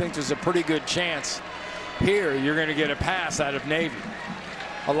 Still, I think there's a pretty good chance here you're going to get a pass out of Navy.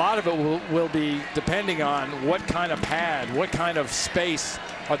 A lot of it will be depending on what kind of pad, what kind of space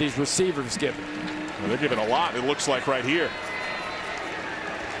are these receivers given. Well, they're given a lot, it looks like, right here.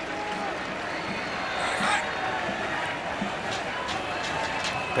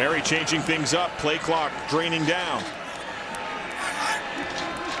 Perry changing things up. Play clock draining down.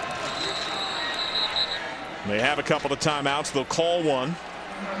 They have a couple of timeouts. They'll call one.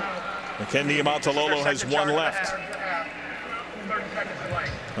 Ken Niumatalolo has 1 left.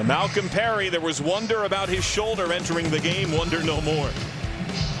 And Malcolm Perry, there was wonder about his shoulder entering the game. Wonder no more.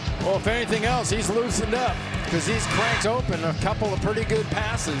 Well, if anything else, he's loosened up, because he's cranked open a couple of pretty good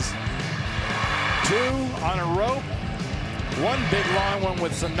passes. 2 on a rope. 1 big long one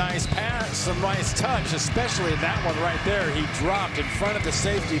with some nice pass, some nice touch, especially that one right there. He dropped in front of the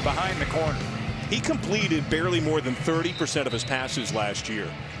safety behind the corner. He completed barely more than 30% of his passes last year.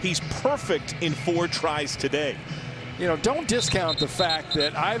 He's perfect in 4 tries today. You know, don't discount the fact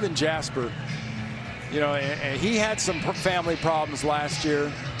that Ivan Jasper, you know, he had some family problems last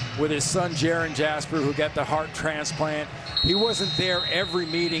year with his son Jaron Jasper, who got the heart transplant. He wasn't there every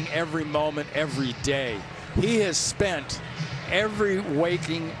meeting, every moment, every day. He has spent every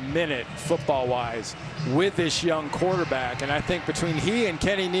waking minute, football-wise, with this young quarterback. And I think between he and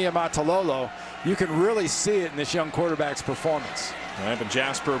Kenny Niumatalolo, you can really see it in this young quarterback's performance. But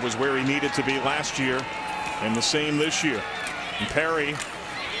Jasper was where he needed to be last year, and the same this year. And Perry,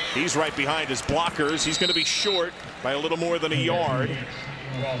 he's right behind his blockers. He's going to be short by a little more than a yard.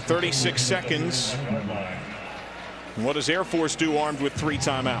 36 seconds. And what does Air Force do armed with 3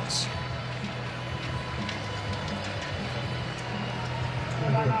 timeouts?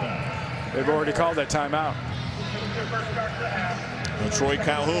 They've already called that timeout. Well, Troy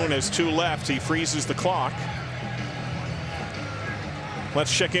Calhoun has 2 left. He freezes the clock.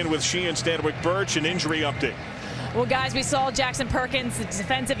 Let's check in with Sheehan Stanwick Birch, an injury update. Well, guys, we saw Jackson Perkins, the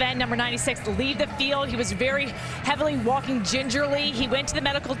defensive end, number 96, leave the field. He was very heavily walking gingerly. He went to the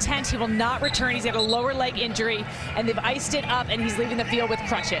medical tent. He will not return. He's got a lower leg injury, and they've iced it up, and he's leaving the field with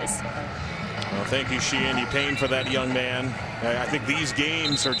crutches. Well, thank you, Sheehan. You pain for that young man. I think these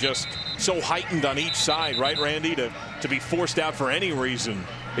games are just so heightened on each side, right, Randy, to be forced out for any reason.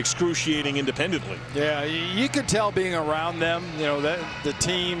 Excruciating independently. Yeah, you could tell being around them, you know, that the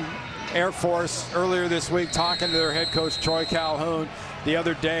team, Air Force, earlier this week talking to their head coach Troy Calhoun the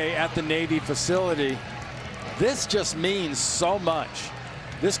other day at the Navy facility. This just means so much.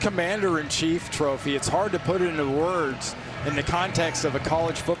 This Commander-in-Chief trophy, it's hard to put it into words in the context of a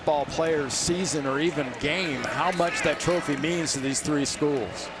college football player's season or even game, how much that trophy means to these 3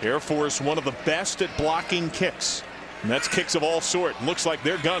 schools. Air Force, one of the best at blocking kicks. And that's kicks of all sorts. Looks like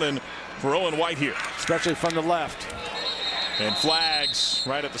they're gunning for Owen White here. Especially from the left. And flags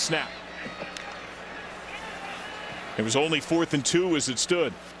right at the snap. It was only 4th and 2 as it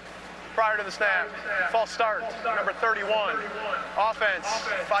stood. Prior to the snap, false start, number 31. Offense,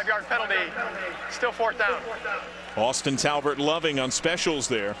 5-yard penalty, still 4th down. Austin Talbert Loving on specials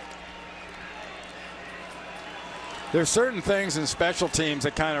there. There's certain things in special teams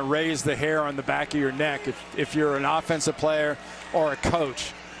that kind of raise the hair on the back of your neck if you're an offensive player or a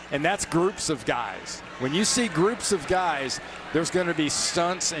coach, and that's groups of guys. When you see groups of guys, there's going to be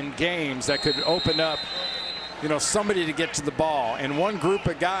stunts and games that could open up, you know, somebody to get to the ball. And one group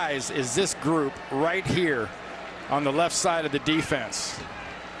of guys is this group right here on the left side of the defense.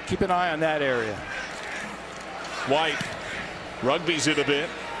 Keep an eye on that area. White rugby's it a bit.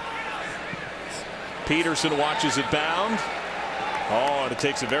 Peterson watches it bound. Oh, and it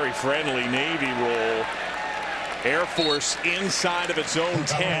takes a very friendly Navy roll. Air Force inside of its own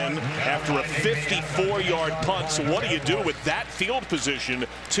 10 after a 54-yard punt. So what do you do with that field position?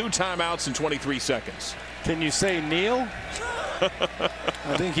 2 timeouts in 23 seconds. Can you say kneel?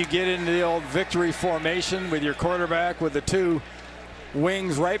 I think you get into the old victory formation with your quarterback with the 2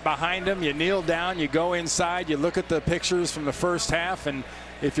 wings right behind him. You kneel down, you go inside, you look at the pictures from the first half, and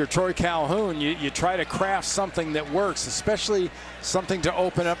if you're Troy Calhoun, you try to craft something that works, especially something to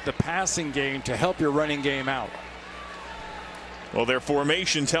open up the passing game to help your running game out. Well, their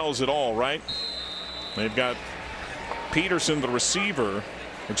formation tells it all, right? They've got Peterson, the receiver,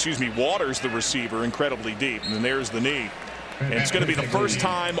 Waters, the receiver, incredibly deep, and then there's the knee. And it's going to be the first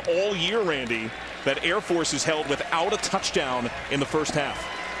time all year, Randy, that Air Force is held without a touchdown in the first half.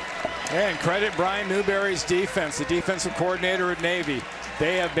 And credit Brian Newberry's defense, the defensive coordinator at Navy.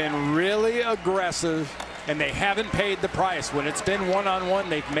 They have been really aggressive, and they haven't paid the price. When it's been one-on-one,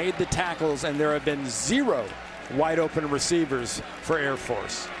 they've made the tackles, and there have been 0 wide open receivers for Air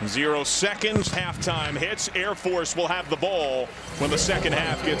Force. 0 seconds, halftime hits. Air Force will have the ball when the second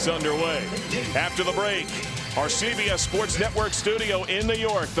half gets underway. After the break, our CBS Sports Network studio in New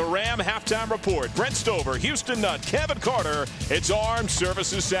York, the Ram halftime report. Brent Stover, Houston Nutt, Kevin Carter. It's Armed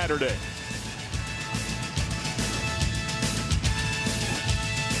Services Saturday.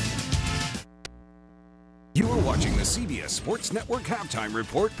 You are watching the CBS Sports Network halftime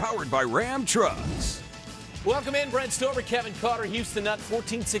report powered by Ram Trucks. Welcome in, Brent Stover, Kevin Carter, Houston Nutt,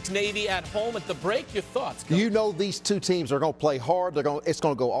 14-6 Navy at home at the break. Your thoughts, Coach? You know these 2 teams are going to play hard. It's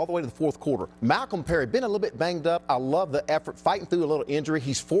going to go all the way to the 4th quarter. Malcolm Perry, been a little bit banged up. I love the effort, fighting through a little injury.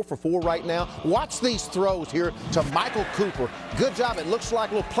 He's 4 for 4 right now. Watch these throws here to Michael Cooper. Good job. It looks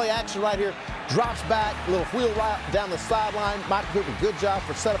like a little play action right here. Drops back, a little wheel right down the sideline. Michael Cooper, good job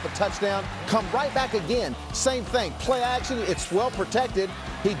for set up a touchdown. Come right back again. Same thing. Play action. It's well protected.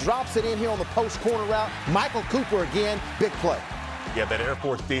 He drops it in here on the post corner route. Michael Cooper again, big play. Yeah, that Air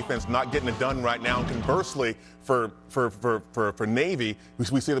Force defense not getting it done right now. And conversely, for Navy,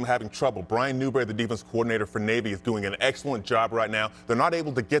 we see them having trouble. Brian Newberry, the defense coordinator for Navy, is doing an excellent job right now. They're not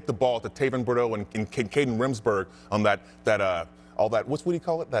able to get the ball to Taven Bordeaux and Caden Rimsberg on that what do you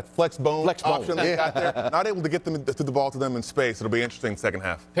call it? That flex bone option they got there. Not able to get them to the ball to them in space. It'll be interesting second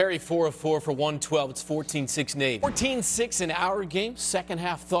half. Perry 4 of 4 for 112. It's 14-6 Navy. 14-6 in our game. Second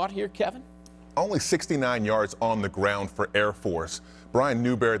half thought here, Kevin? Only 69 yards on the ground for Air Force. Brian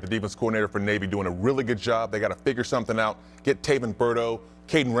Newberry, the defense coordinator for Navy, doing a really good job. They got to figure something out, get Taven Burdo,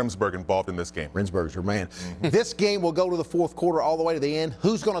 Caden Remsburg involved in this game. Remsburg's your man. This game will go to the fourth quarter all the way to the end.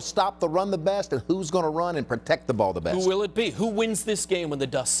 Who's going to stop the run the best and who's going to run and protect the ball the best? Who will it be? Who wins this game when the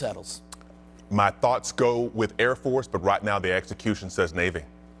dust settles? My thoughts go with Air Force, but right now the execution says Navy.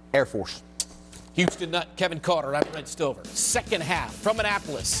 Air Force. Houston Nutt, Kevin Carter, I'm Brent Stover. Second half from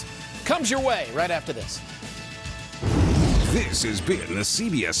Annapolis comes your way right after this. This has been the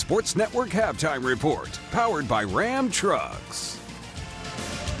CBS Sports Network Halftime Report, powered by Ram Trucks.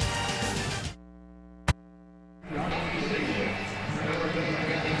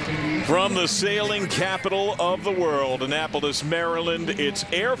 From the sailing capital of the world, Annapolis, Maryland, it's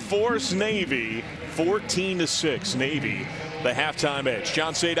Air Force Navy, 14-6. Navy, the halftime edge.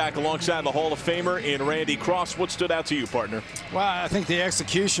 John Sadak alongside the Hall of Famer in Randy Cross. What stood out to you, partner? Well, I think the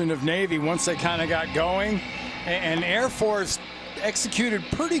execution of Navy once they kind of got going, and Air Force executed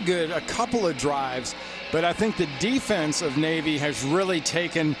pretty good a couple of drives, but I think the defense of Navy has really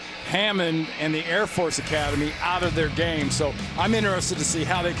taken Hammond and the Air Force Academy out of their game. So I'm interested to see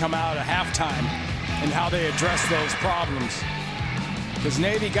how they come out at halftime and how they address those problems. Because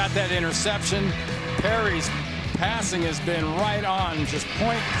Navy got that interception. Perry's passing has been right on, just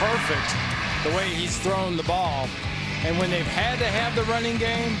point perfect, the way he's thrown the ball. And when they've had to have the running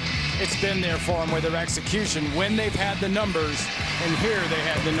game, it's been there for them with their execution when they've had the numbers, and here they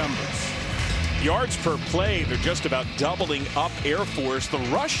had the numbers. Yards per play, they're just about doubling up Air Force. The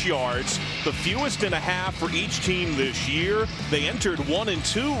rush yards, the fewest in a half for each team this year. They entered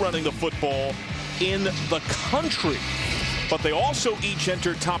 1-2 running the football in the country. But they also each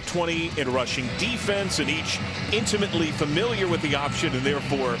entered top 20 in rushing defense, and each intimately familiar with the option and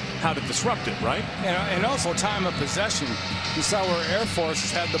therefore how to disrupt it, right? And also time of possession. You saw where Air Force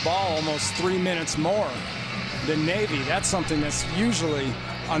has had the ball almost 3 minutes more than Navy. That's something that's usually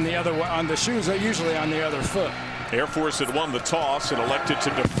on the other, on the shoes are usually on the other foot. Air Force had won the toss and elected to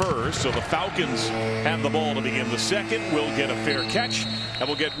defer, so the Falcons have the ball to begin the second. Will get a fair catch, and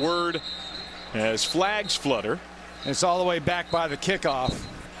we'll get word as flags flutter. It's all the way back by the kickoff.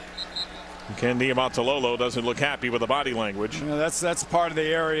 Ken Niumatalolo doesn't look happy with the body language. You know, that's part of the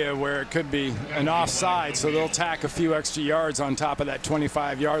area where it could be an offside, so they'll tack a few extra yards on top of that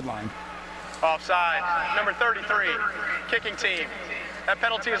 25-yard line. Offside, number 33, kicking team. That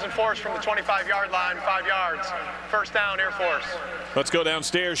penalty is enforced from the 25-yard line, 5 yards. First down, Air Force. Let's go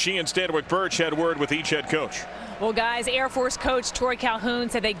downstairs. She and Stanwick Birch had word with each head coach. Well, guys, Air Force coach Troy Calhoun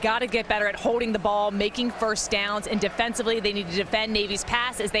said they got to get better at holding the ball, making first downs, and defensively they need to defend Navy's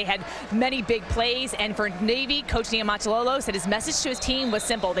pass as they had many big plays. And for Navy, Coach Niumatalolo said his message to his team was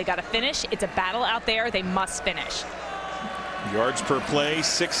simple. They got to finish. It's a battle out there. They must finish. Yards per play,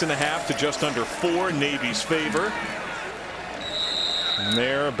 6.5 to just under 4, Navy's favor. And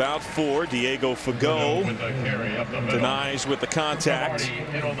they're about 4. Diego Fago denies with the contact.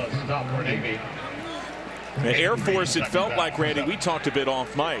 The Air Force, it felt like, Randy, we talked a bit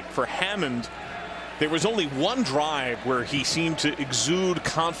off mic, for Hammond, there was only one drive where he seemed to exude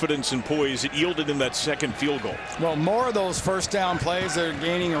confidence and poise. It yielded him that second field goal. Well, more of those first down plays that are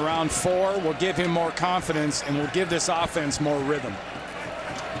gaining around 4 will give him more confidence and will give this offense more rhythm.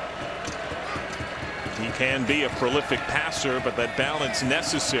 He can be a prolific passer, but that balance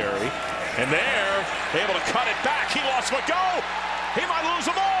necessary. And there, able to cut it back. He lost Fago. He might lose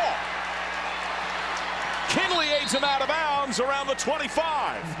them all. Kinley aids him out of bounds around the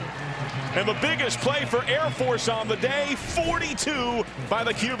 25. And the biggest play for Air Force on the day, 42 by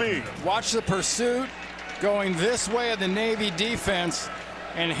the QB. Watch the pursuit going this way of the Navy defense,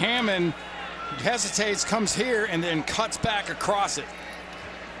 and Hammond hesitates, comes here, and then cuts back across it.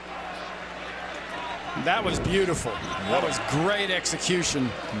 That was beautiful. That was great execution.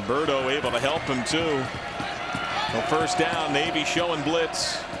 Birdo able to help him too. The first down, Navy showing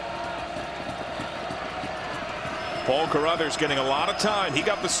blitz. Paul Carruthers getting a lot of time. He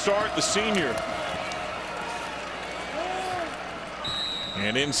got the start, the senior.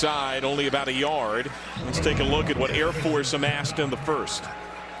 And inside, only about a yard. Let's take a look at what Air Force amassed in the first.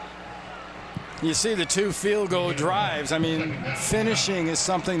 You see the 2 field goal drives. I mean, finishing is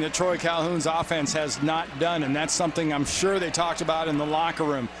something that Troy Calhoun's offense has not done, and that's something I'm sure they talked about in the locker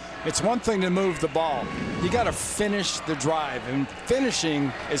room. It's one thing to move the ball. You got to finish the drive, and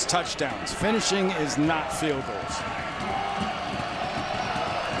finishing is touchdowns. Finishing is not field goals.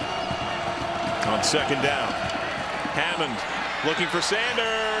 On second down, Hammond looking for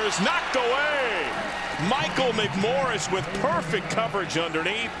Sanders, knocked away. Michael McMorris with perfect coverage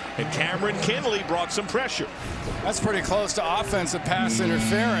underneath, and Cameron Kinley brought some pressure. That's pretty close to offensive pass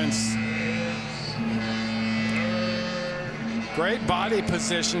interference. Great body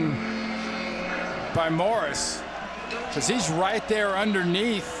position by Morris, because he's right there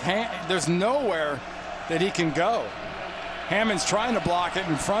underneath. There's nowhere that he can go. Hammond's trying to block it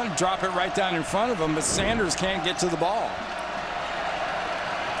in front, drop it right down in front of him, but Sanders can't get to the ball.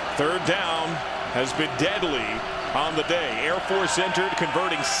 Third down has been deadly on the day. Air Force entered,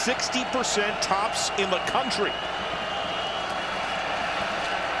 converting 60% tops in the country.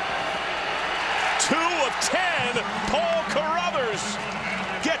 2 of 10. Paul Carruthers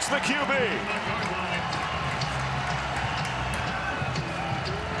gets the QB.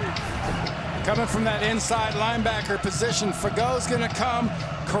 Coming from that inside linebacker position, Fago's going to come.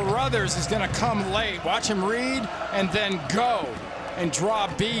 Carruthers is going to come late. Watch him read and then go and draw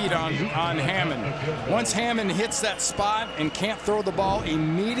a bead on Hammond. Once Hammond hits that spot and can't throw the ball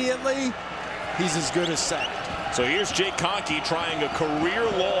immediately, he's as good as set. So here's Jake Conkey trying a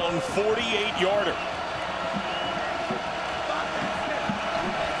career-long 48-yarder.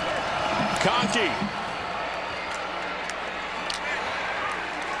 Conkey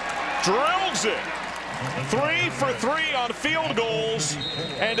drills it. 3 for 3 on field goals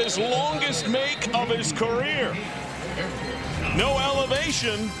and his longest make of his career. No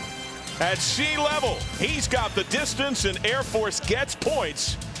elevation at sea level. He's got the distance, and Air Force gets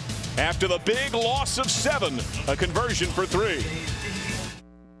points after the big loss of 7, a conversion for 3.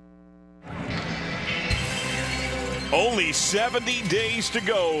 Only 70 days to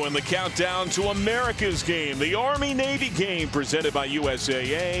go in the countdown to America's game, the Army-Navy game presented by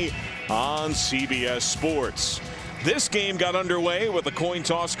USAA on CBS Sports. This game got underway with a coin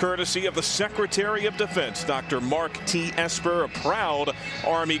toss courtesy of the Secretary of Defense, Dr. Mark T. Esper, a proud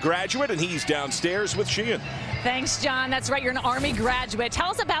Army graduate, and he's downstairs with Sheehan. Thanks, John. That's right. You're an Army graduate.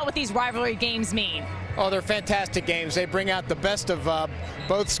 Tell us about what these rivalry games mean. Oh, they're fantastic games. They bring out the best of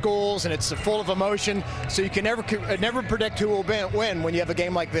both schools, and it's full of emotion. So you can never predict who will win when you have a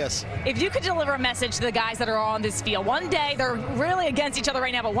game like this. If you could deliver a message to the guys that are on this field, one day they're really against each other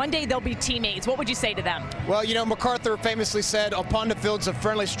right now, but one day they'll be teammates. What would you say to them? Well, you know, MacArthur famously said, upon the fields of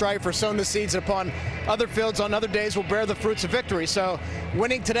friendly strife are sown the seeds, and upon other fields on other days will bear the fruits of victory. So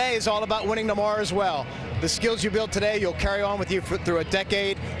winning today is all about winning tomorrow as well. The skills you build today, you'll carry on with you through a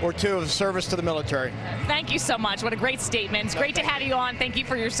decade or 2 of service to the military. Thank you so much. What a great statement. It's great to have you on. Thank you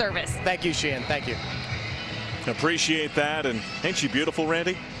for your service. Thank you, Sheehan. Thank you. Appreciate that. And ain't she beautiful,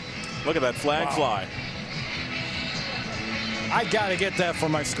 Randy? Look at that flag fly. I got to get that for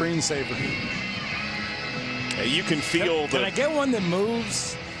my screensaver. You can feel Can I get one that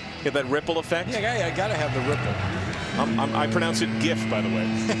moves? Get that ripple effect? Yeah, I got to have the ripple. I pronounce it GIF, by the way.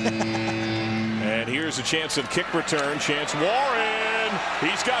 And here's a chance of kick return. Chance Warren.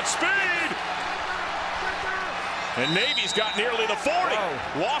 He's got speed. And Navy's got nearly the 40.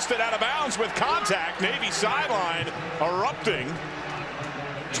 Oh. Lost it out of bounds with contact. Navy sideline erupting.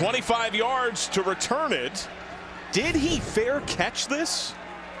 25 yards to return it. Did he fair catch this?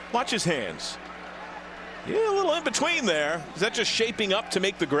 Watch his hands. Yeah, a little in between there. Is that just shaping up to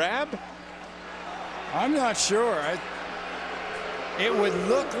make the grab? I'm not sure. It would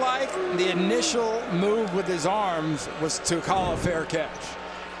look like the initial move with his arms was to call a fair catch.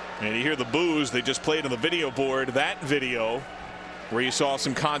 And you hear the boos. They just played on the video board. That video where you saw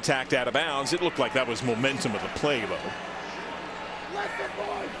some contact out of bounds. It looked like that was momentum of the play, though.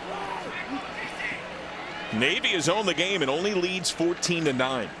 Navy has owned the game and only leads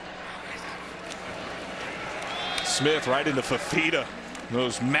 14-9. Smith right into Fafita.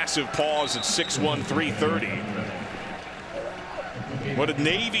 Those massive paws at 6'1", 330. What did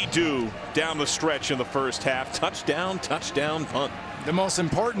Navy do down the stretch in the first half? Touchdown, touchdown, punt. The most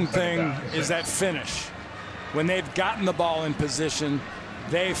important thing is that finish. When they've gotten the ball in position,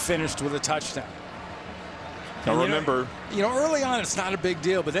 they finished with a touchdown. Now remember, you know, early on it's not a big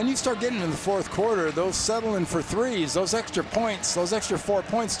deal, but then you start getting in the fourth quarter, those settling for threes, those extra points, those extra 4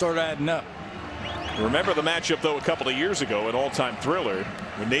 points start adding up. Remember the matchup, though, a couple of years ago, an all-time thriller,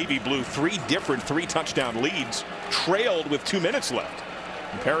 when Navy blew 3 different 3-touchdown leads, trailed with 2 minutes left.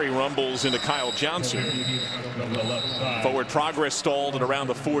 Perry rumbles into Kyle Johnson. Forward progress stalled at around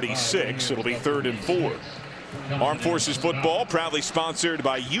the 46. It'll be 3rd and 4. Armed Forces football proudly sponsored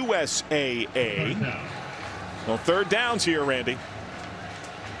by USAA. Well, 3rd downs here, Randy.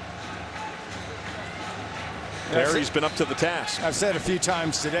 Perry's been up to the task. I've said a few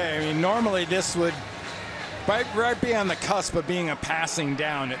times today, I mean, normally this would right be on the cusp of being a passing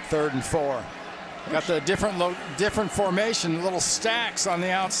down at 3rd and 4. Got the different formation, little stacks on the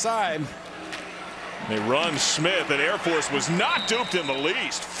outside. They run Smith, and Air Force was not duped in the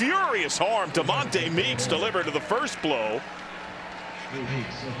least. Furious harm. Devontae Meeks delivered to the first blow.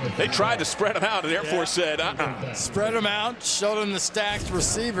 They tried to spread them out, and Air Force said, Spread them out, showed them the stacked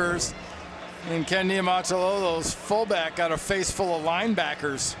receivers, and Ken Niumatalolo's fullback got a face full of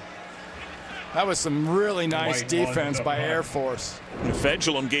linebackers. That was some really nice defense by Air Force.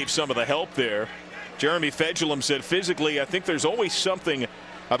 Fedulum gave some of the help there. Jeremy Fedulum said, physically, I think there's always something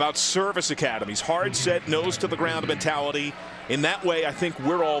about service academies. Hard set, nose to the ground mentality. In that way, I think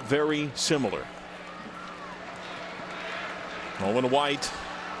we're all very similar. Owen White,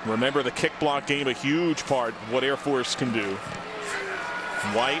 remember the kick block game, a huge part of what Air Force can do.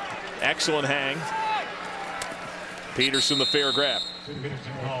 White, excellent hang. Peterson, the fair grab.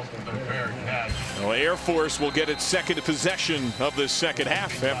 Well, Air Force will get its second possession of this second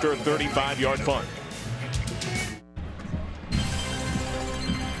half after a 35-yard punt.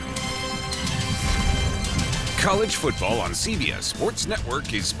 College football on CBS Sports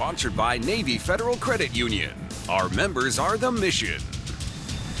Network is sponsored by Navy Federal Credit Union. Our members are the mission.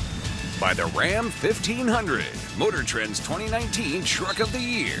 By the Ram 1500, Motor Trend's 2019 Truck of the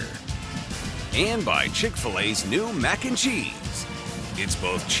Year. And by Chick-fil-A's new mac and cheese. It's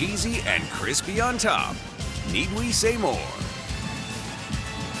both cheesy and crispy on top. Need we say more?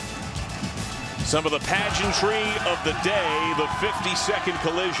 Some of the pageantry of the day, the 50-second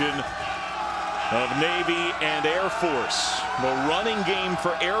collision of Navy and Air Force. The running game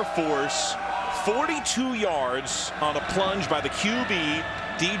for Air Force, 42 yards on a plunge by the QB,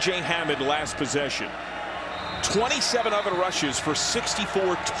 DJ Hammond, last possession. 27 other rushes for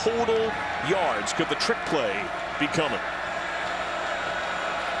 64 total yards. Could the trick play be coming?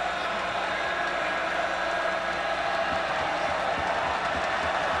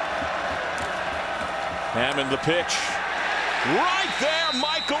 Hammond the pitch. Right there,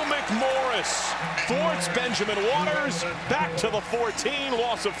 Michael McMorris thwarts Benjamin Waters. Back to the 14,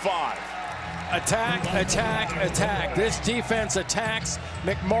 loss of 5. Attack, attack, attack. This defense attacks.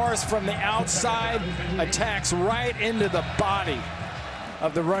 McMorris from the outside attacks right into the body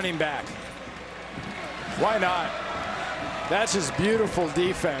of the running back. Why not? That's just beautiful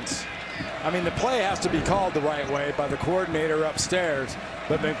defense. I mean, the play has to be called the right way by the coordinator upstairs,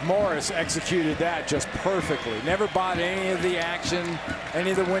 but McMorris executed that just perfectly. Never bought any of the action,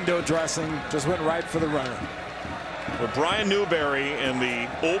 any of the window dressing, just went right for the runner. What Brian Newberry and the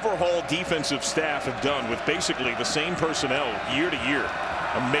overhaul defensive staff have done with basically the same personnel year to year.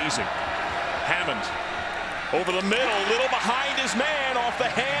 Amazing. Hammond over the middle, little behind his man, off the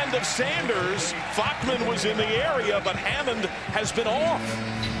hand of Sanders. Fachman was in the area, but Hammond has been off.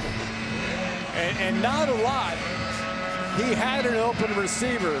 And not a lot. He had an open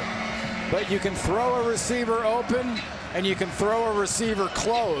receiver, but you can throw a receiver open and you can throw a receiver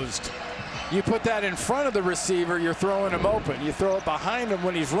closed. You put that in front of the receiver, you're throwing him open. You throw it behind him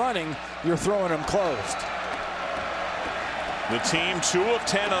when he's running, you're throwing him closed. The team 2 of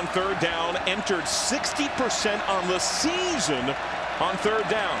 10 on third down, entered 60% on the season on third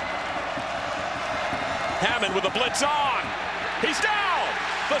down. Hammond with a blitz on. He's down.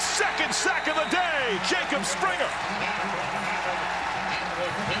 The second sack of the day, Jacob Springer.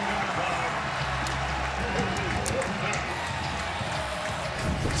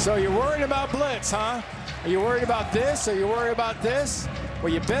 So you're worried about blitz, huh? Are you worried about this? Are you worried about this?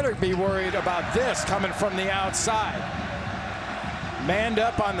 Well, you better be worried about this coming from the outside. Manned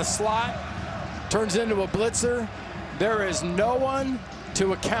up on the slot, turns into a blitzer. There is no one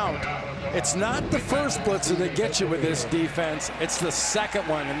to account. It's not the first blitzer that gets you with this defense. It's the second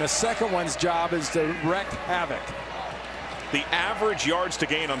one, and the second one's job is to wreak havoc. The average yards to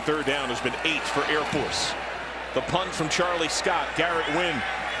gain on third down has been 8 for Air Force. The punt from Charlie Scott. Garrett Wynn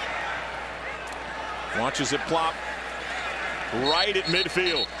watches it plop right at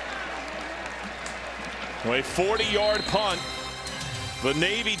midfield. A 40-yard punt. The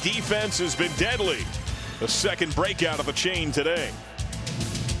Navy defense has been deadly. The second breakout of the chain today.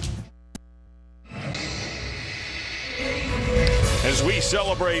 As we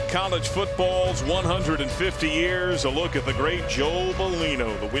celebrate college football's 150 years, a look at the great Joe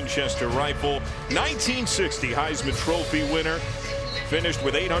Bellino, the Winchester rifle, 1960 Heisman Trophy winner. Finished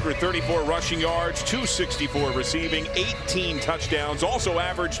with 834 rushing yards, 264 receiving, 18 touchdowns. Also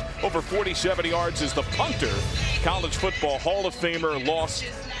averaged over 47 yards as the punter. College football Hall of Famer lost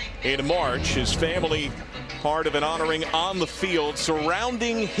in March. His family part of an honoring on the field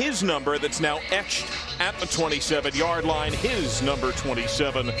surrounding his number that's now etched at the 27-yard line. His number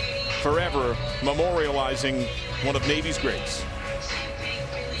 27, forever memorializing one of Navy's greats.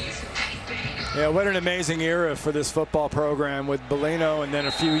 Yeah, what an amazing era for this football program with Bellino, and then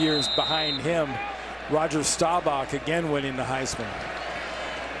a few years behind him, Roger Staubach again winning the Heisman.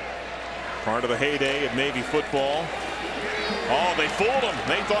 Part of the heyday of Navy football. Oh, they fooled him.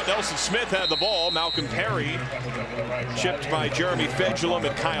 They thought Nelson Smith had the ball. Malcolm Perry, chipped by Jeremy Fedulum,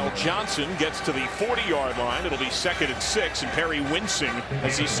 and Kyle Johnson gets to the 40-yard line. It'll be 2nd and 6, and Perry wincing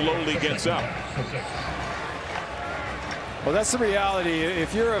as he slowly gets up. Well, that's the reality.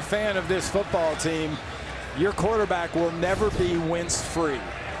 If you're a fan of this football team, your quarterback will never be wince-free.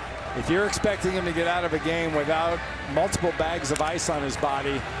 If you're expecting him to get out of a game without multiple bags of ice on his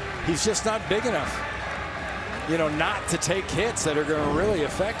body, he's just not big enough, you know, not to take hits that are going to really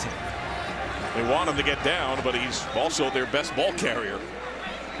affect him. They want him to get down, but he's also their best ball carrier.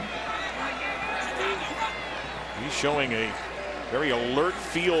 He's showing a very alert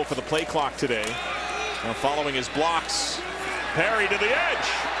feel for the play clock today. Now following his blocks, Perry to the edge.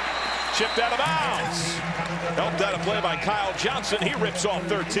 Chipped out of bounds. Helped out of play by Kyle Johnson. He rips off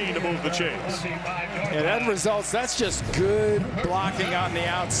 13 to move the chains. And that results, that's just good blocking on the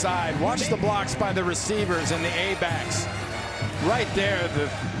outside. Watch the blocks by the receivers and the A-backs. Right there,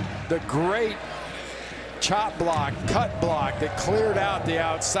 the great chop block, cut block that cleared out the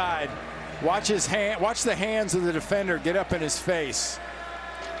outside. Watch his hand, watch the hands of the defender get up in his face.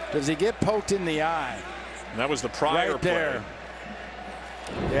 Does he get poked in the eye? And that was the prior right there. play.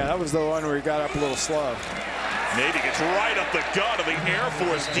 Yeah, that was the one where he got up a little slow. Navy gets right up the gut of the Air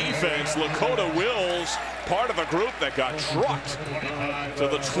Force defense. Lakota Wills, part of a group that got trucked to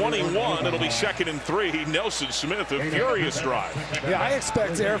the 21. It'll be 2nd and 3. Nelson Smith, a furious drive. Yeah, I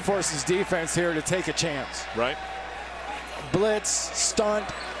expect Air Force's defense here to take a chance. Right. Blitz, stunt,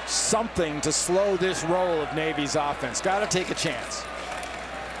 something to slow this roll of Navy's offense. Got to take a chance.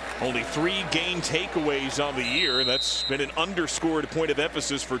 Only 3 game takeaways on the year. That's been an underscored point of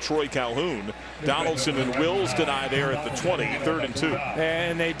emphasis for Troy Calhoun. Donaldson and Wills deny there at the 20, 3rd and 2.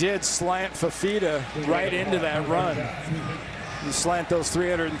 And they did slant Fafita right into that run. You slant those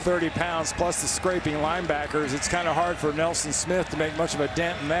 330 pounds plus the scraping linebackers. It's kind of hard for Nelson Smith to make much of a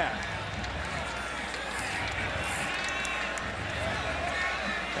dent in that.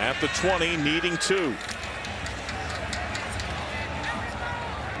 At the 20, needing 2.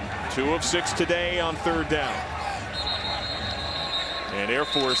 2 of 6 today on 3rd down. And Air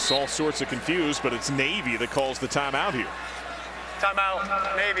Force all sorts of confused, but it's Navy that calls the timeout here.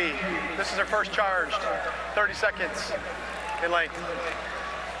 Timeout, Navy. This is their first charged. 30 seconds in length.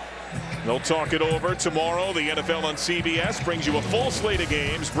 They'll talk it over tomorrow. The NFL on CBS brings you a full slate of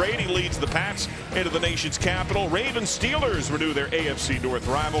games. Brady leads the Pats into the nation's capital. Ravens Steelers renew their AFC North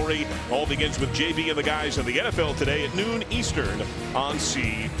rivalry. All begins with JB and the guys in the NFL today at noon Eastern on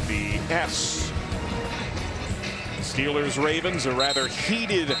CBS. Steelers-Ravens, a rather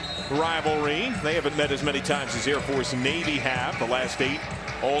heated rivalry. They haven't met as many times as Air Force and Navy have. The last 8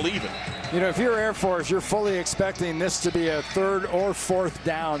 all even. You know, if you're Air Force, you're fully expecting this to be a 3rd or 4th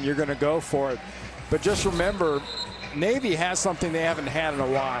down. You're going to go for it. But just remember, Navy has something they haven't had in a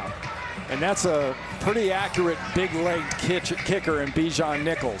while. And that's a pretty accurate big-legged kicker in Bijan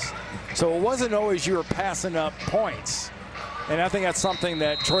Nichols. So it wasn't always you were passing up points. And I think that's something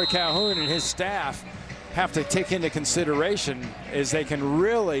that Troy Calhoun and his staff have to take into consideration, is they can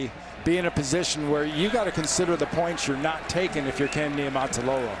really be in a position where you got to consider the points you're not taking if you're Ken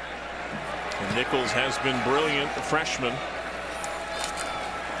Niumatalolo. And Nichols has been brilliant, the freshman.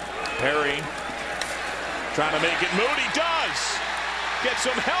 Perry trying to make it. Moody does. Get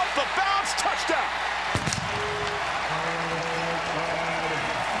some help. The bounce. Touchdown.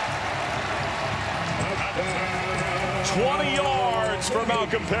 $20 yards for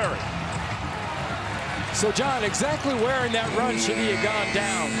Malcolm Perry. So, John, exactly where in that run should he have gone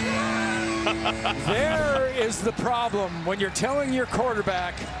down? There is the problem when you're telling your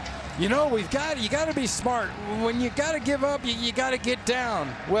quarterback, you know, you got to be smart. When you got to give up, you got to get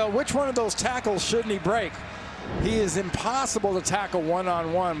down. Well, which one of those tackles shouldn't he break? He is impossible to tackle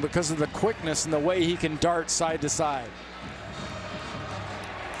one-on-one because of the quickness and the way he can dart side to side.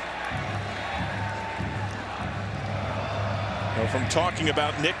 Well, from talking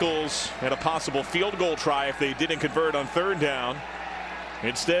about Nichols and a possible field goal try if they didn't convert on 3rd down,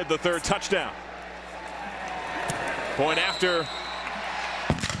 instead the 3rd touchdown. Point after.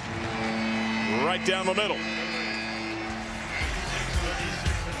 Right down the middle.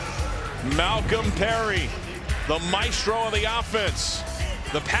 Malcolm Perry, the maestro of the offense.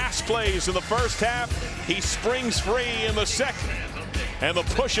 The pass plays in the first half. He springs free in the second. And the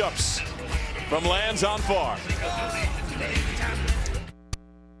push-ups from Lands on Far.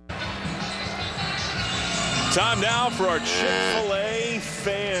 Time now for our Chick-fil-A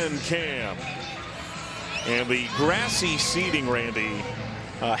fan cam. And the grassy seating, Randy,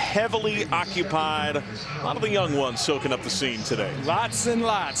 heavily occupied. A lot of the young ones soaking up the scene today. Lots and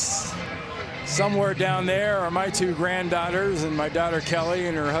lots. Somewhere down there are my two granddaughters and my daughter Kelly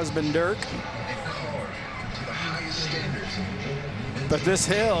and her husband Dirk. But this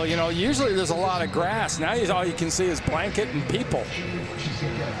hill, you know, usually there's a lot of grass. Now all you can see is blanket and people.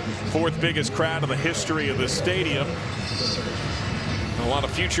 Fourth biggest crowd in the history of this stadium. A lot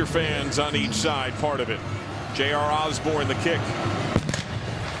of future fans on each side, part of it. J.R. Osborne, the kick.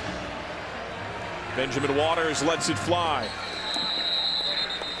 Benjamin Waters lets it fly.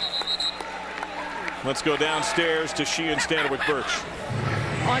 Let's go downstairs to Sheehan Stanowich Birch.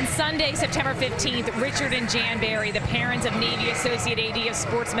 On Sunday, September 15th, Richard and Jan Barry, the parents of Navy Associate AD of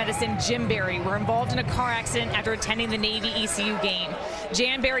Sports Medicine Jim Barry, were involved in a car accident after attending the Navy ECU game.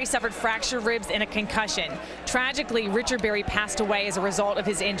 Jan Barry suffered fractured ribs and a concussion. Tragically, Richard Barry passed away as a result of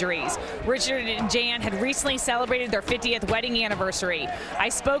his injuries. Richard and Jan had recently celebrated their 50th wedding anniversary. I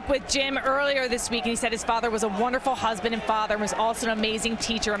spoke with Jim earlier this week, and he said his father was a wonderful husband and father and was also an amazing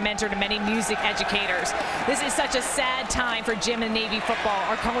teacher and mentor to many music educators. This is such a sad time for Jim and Navy football.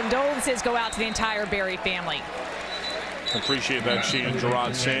 Our condolences go out to the entire Barry family. Appreciate that, Sheehan.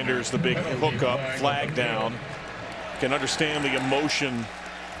 Gerard Sanders, the big hookup, flag down. Can understand the emotion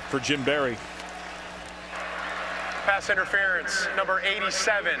for Jim Barry. Pass interference, number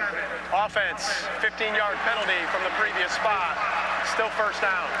 87. Offense, 15-yard penalty from the previous spot. Still first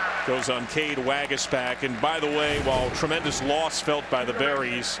down. Goes on Cade Wagaspack. And by the way, while tremendous loss felt by the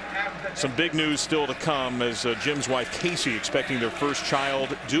Barrys, some big news still to come as Jim's wife Casey expecting their first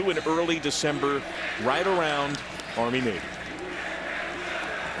child due in early December, right around Army-Navy.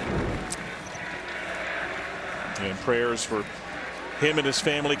 And prayers for him and his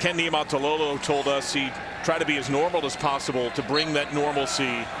family. Ken Niumatalolo told us he tried to be as normal as possible to bring that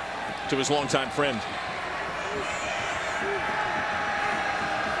normalcy to his longtime friend.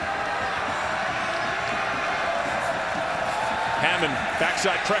 Hammond,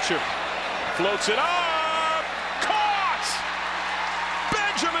 backside pressure, floats it up, caught!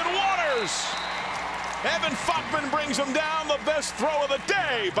 Benjamin Waters! Evan Falkman brings him down. The best throw of the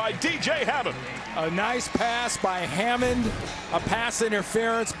day by DJ Hammond. A nice pass by Hammond. A pass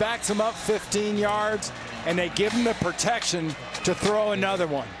interference backs him up 15 yards, and they give him the protection to throw another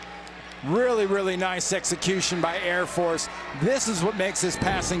one. Really, really nice execution by Air Force. This is what makes this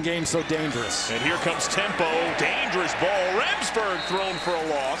passing game so dangerous. And here comes tempo. Dangerous ball. Remsburg thrown for a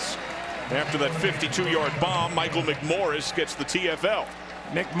loss. After that 52-yard bomb, Michael McMorris gets the TFL.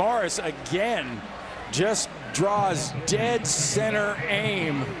 McMorris again just draws dead center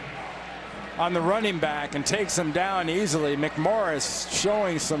aim on the running back and takes him down easily. McMorris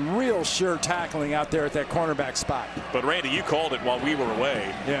showing some real sure tackling out there at that cornerback spot. But Randy, you called it while we were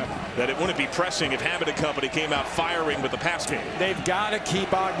away. Yeah. That it wouldn't be pressing if Hammond and company came out firing with the pass game. They've got to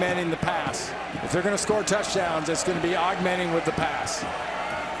keep augmenting the pass. If they're going to score touchdowns, it's going to be augmenting with the pass.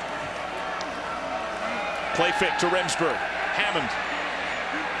 Play fake to Remsburg. Hammond.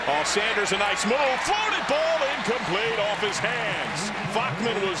 Oh, Sanders, a nice move. Floated ball incomplete off his hands.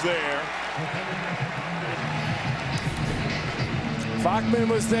 Falkman was there. Falkman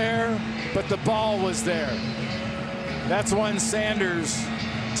was there, but the ball was there. That's one Sanders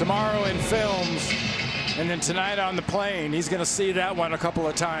tomorrow in films, and then tonight on the plane. He's going to see that one a couple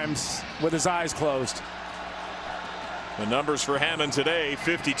of times with his eyes closed. The numbers for Hammond today,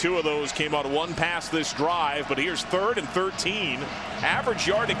 52 of those came on one pass this drive, but here's 3rd and 13. Average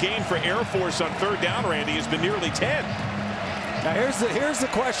yard a gain for Air Force on 3rd down, Randy, has been nearly 10. Now here's the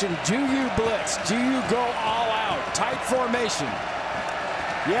question. Do you blitz? Do you go all out? Tight formation.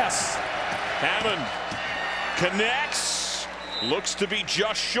 Yes. Hammond connects. Looks to be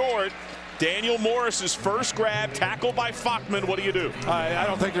just short. Daniel Morris's first grab, tackled by Falkman. What do you do? I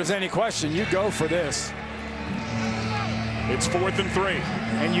don't think there's any question. You go for this. It's 4th and 3.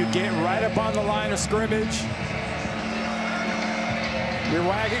 And you get right up on the line of scrimmage. You're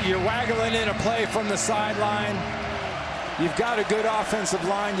waggling in a play from the sideline. You've got a good offensive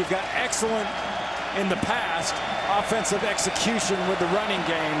line. You've got excellent, in the past, offensive execution with the running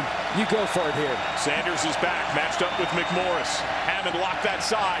game. You go for it here. Sanders is back, matched up with McMorris. Hammond locked that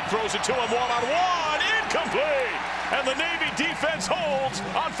side, throws it to him one-on-one. Incomplete! And the Navy defense holds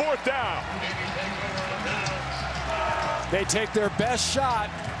on 4th down. They take their best shot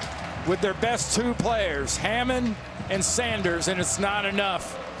with their best 2 players, Hammond and Sanders, and it's not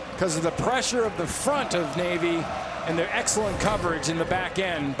enough because of the pressure of the front of Navy and their excellent coverage in the back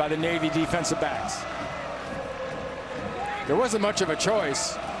end by the Navy defensive backs. There wasn't much of a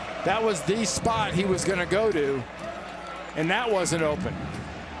choice. That was the spot he was going to go to, and that wasn't open.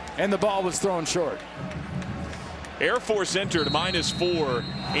 And the ball was thrown short. Air Force entered -4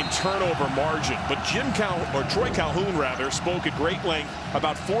 in turnover margin, but Troy Calhoun rather spoke at great length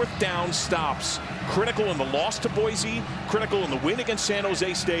about 4th down stops, critical in the loss to Boise, critical in the win against San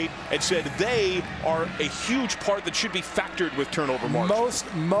Jose State, and said they are a huge part that should be factored with turnover margin.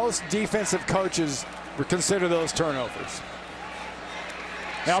 Most defensive coaches would consider those turnovers.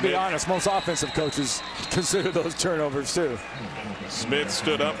 And I'll be honest, most offensive coaches consider those turnovers too. Smith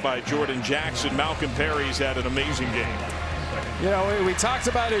stood up by Jordan Jackson. Malcolm Perry's had an amazing game. You know, we talked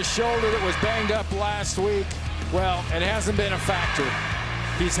about his shoulder that was banged up last week. Well, it hasn't been a factor.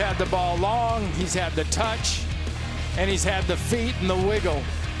 He's had the ball long, he's had the touch, and he's had the feet and the wiggle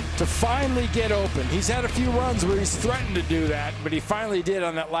to finally get open. He's had a few runs where he's threatened to do that, but he finally did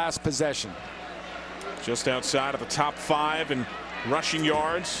on that last possession. Just outside of the top 5 in rushing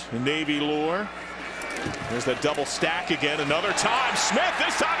yards in Navy lore. There's that double stack again. Another time. Smith,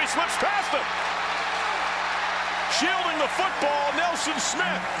 this time he slips past him. Shielding the football, Nelson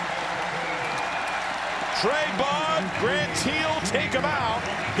Smith. Trey Budd, Grant Teal take him out.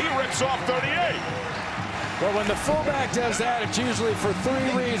 He rips off 38. Well, when the fullback does that, it's usually for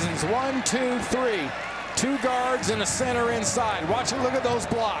 3 reasons. 1, 2, 3. 2 guards and a center inside. Watch it, look at those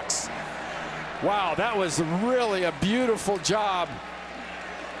blocks. Wow, that was really a beautiful job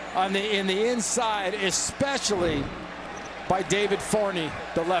in the inside, especially by David Forney,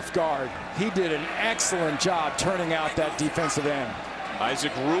 the left guard. He did an excellent job turning out that defensive end.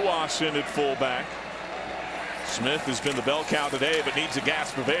 Isaac Ruasin at fullback. Smith has been the bell cow today, but needs a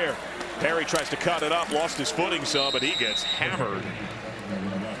gasp of air. Perry tries to cut it up, lost his footing some, but he gets hammered.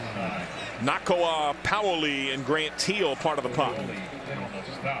 Nakoa Paoli and Grant Teal part of the punt.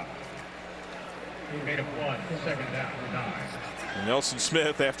 And Nelson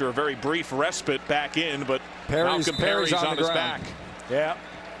Smith, after a very brief respite, back in, but Malcolm Perry's on his back. Yeah.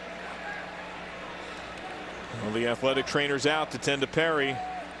 Well, the athletic trainer's out to tend to Perry.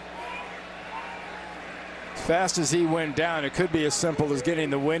 As fast as he went down, it could be as simple as getting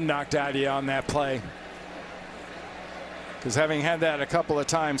the wind knocked out of you on that play. Because having had that a couple of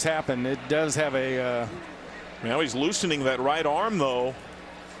times happen, it does have a... Now he's loosening that right arm, though.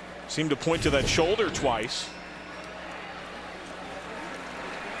 Seemed to point to that shoulder twice.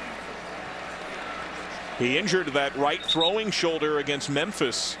 He injured that right throwing shoulder against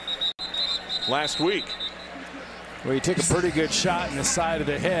Memphis last week. Well, he took a pretty good shot in the side of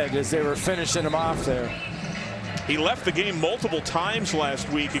the head as they were finishing him off there. He left the game multiple times last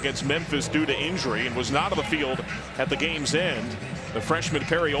week against Memphis due to injury and was not on the field at the game's end. The freshman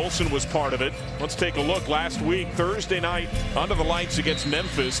Perry Olson was part of it. Let's take a look. Last week, Thursday night, under the lights against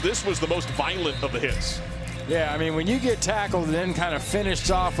Memphis, this was the most violent of the hits. Yeah, I mean, when you get tackled and then kind of finished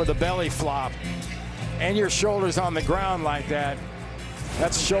off with a belly flop and your shoulder's on the ground like that,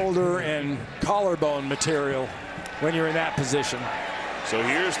 that's shoulder and collarbone material when you're in that position. So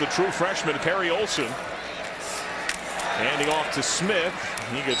here's the true freshman, Perry Olson. Handing off to Smith.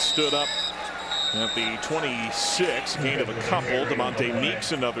 He gets stood up at the 26, gain of a couple. DeMonte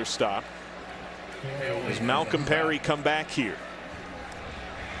Meeks another stop. Does Malcolm Perry come back here?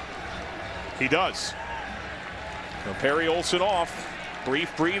 He does. Now Perry Olson off.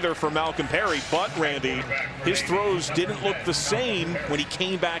 Brief breather for Malcolm Perry, but Randy, his throws didn't look the same when he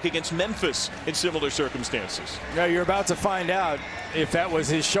came back against Memphis in similar circumstances. Yeah, you're about to find out if that was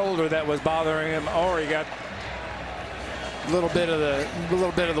his shoulder that was bothering him, or he got a little bit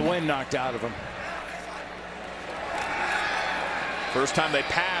of the wind knocked out of him. First time they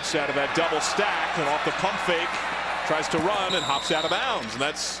pass out of that double stack, and off the pump fake, tries to run and hops out of bounds. And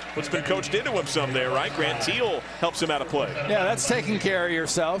that's what's been coached into him some there, right? Grant Teal helps him out of play. Yeah, that's taking care of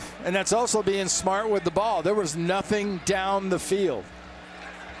yourself, and that's also being smart with the ball. There was nothing down the field.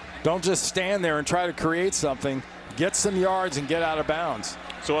 Don't just stand there and try to create something. Get some yards and get out of bounds.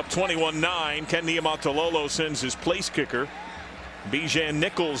 So up 21-9, Ken Niumatalolo sends his place kicker. Bijan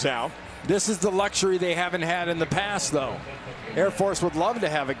Nichols out. This is the luxury they haven't had in the past, though. Air Force would love to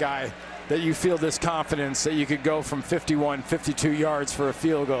have a guy that you feel this confidence that you could go from 51, 52 yards for a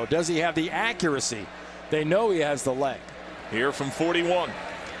field goal. Does he have the accuracy? They know he has the leg. Here from 41.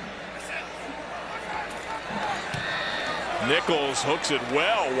 Nichols hooks it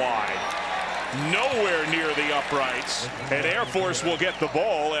well wide. Nowhere near the uprights, and Air Force will get the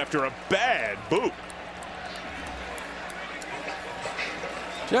ball after a bad boot.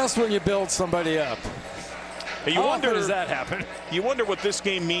 Just when you build somebody up. You wonder, how often does that happen? You wonder what this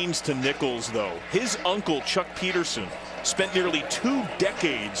game means to Nichols, though. His uncle, Chuck Peterson, spent nearly 2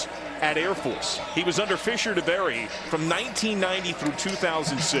 decades at Air Force. He was under Fisher DeBerry from 1990 through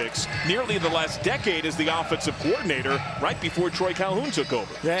 2006, nearly the last decade as the offensive coordinator, right before Troy Calhoun took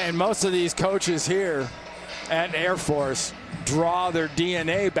over. Yeah, and most of these coaches here and Air Force draw their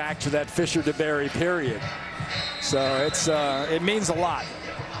DNA back to that Fisher DeBerry period. So it means a lot.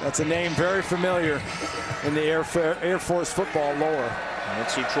 That's a name very familiar in the Air Force football lore.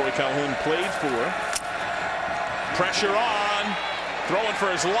 That's who Troy Calhoun played for. Pressure on, throwing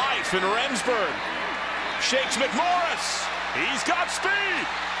for his life, and Remsburg shakes McMorris. He's got speed.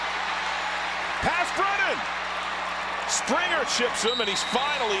 Pass Brennan. Springer chips him, and he's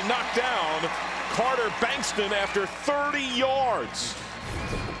finally knocked down. Carter Bankston after 30 yards.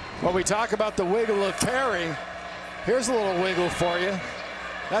 When we talk about the wiggle of Perry, here's a little wiggle for you.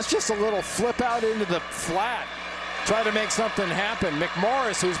 That's just a little flip out into the flat. Try to make something happen.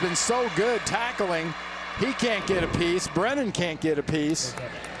 McMorris, who's been so good tackling, he can't get a piece. Brennan can't get a piece.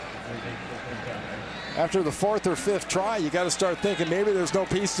 After the 4th or 5th try, you got to start thinking maybe there's no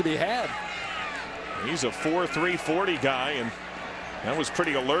piece to be had. He's a 4.3 40 guy, and that was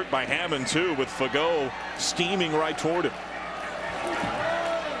pretty alert by Hammond too, with Fagot steaming right toward him.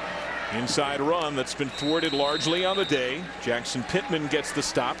 Inside run that's been thwarted largely on the day. Jackson Pittman gets the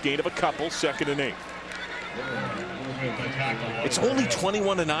stop, gain of a couple, 2nd and 8. It's only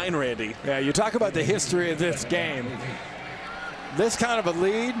 21-9, Randy. Yeah, you talk about the history of this game. This kind of a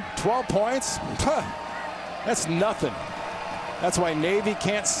lead, 12 points, that's nothing. That's why Navy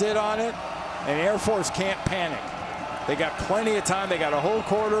can't sit on it and Air Force can't panic. They got plenty of time. They got a whole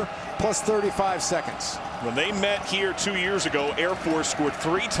quarter plus 35 seconds. When they met here 2 years ago, Air Force scored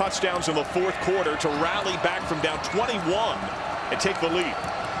 3 touchdowns in the 4th quarter to rally back from down 21 and take the lead.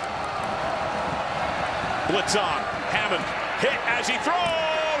 Blitz on. Hammond hit as he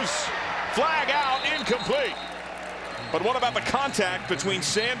throws. Flag out, incomplete. But what about the contact between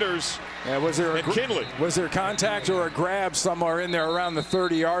Sanders and Kinley? Was there contact or a grab somewhere in there around the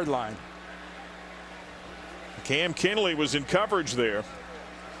 30-yard line? Cam Kinley was in coverage there.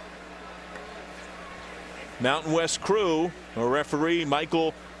 Mountain West crew, a referee,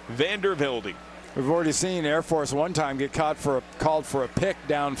 Michael Vandervelde. We've already seen Air Force one time get called for a pick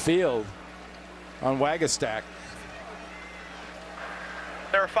downfield on Wagestack.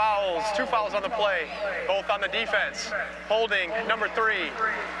 There are fouls, 2 fouls on the play, both on the defense. Holding, number 3,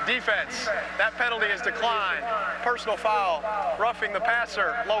 defense. That penalty is declined. Personal foul, roughing the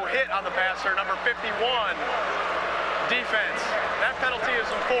passer, low hit on the passer, number 51. Defense. That penalty is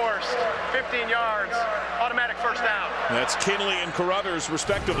enforced, 15 yards, automatic first down. That's Kinley and Carruthers,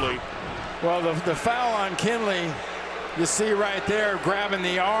 respectively. Well, the foul on Kinley, you see right there, grabbing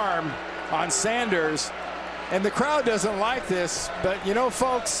the arm on Sanders. And the crowd doesn't like this, but you know,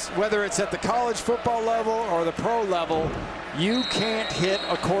 folks, whether it's at the college football level or the pro level, you can't hit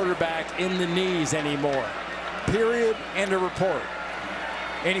a quarterback in the knees anymore. Period. End of report.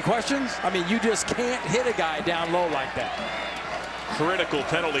 Any questions? I mean, you just can't hit a guy down low like that. Critical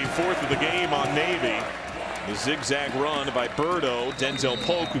penalty, 4th of the game on Navy. The zigzag run by Birdo. Denzel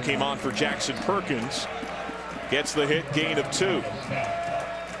Polk, who came on for Jackson Perkins, gets the hit, gain of 2.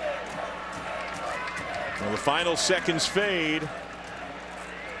 Well, the final seconds fade.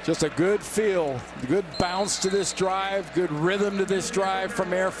 Just a good feel, good bounce to this drive, good rhythm to this drive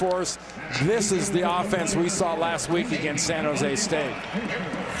from Air Force. This is the offense we saw last week against San Jose State.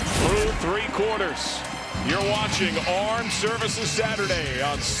 Through 3 quarters. You're watching Armed Services Saturday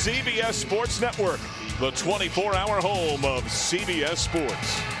on CBS Sports Network, the 24-hour home of CBS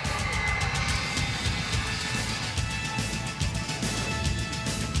Sports.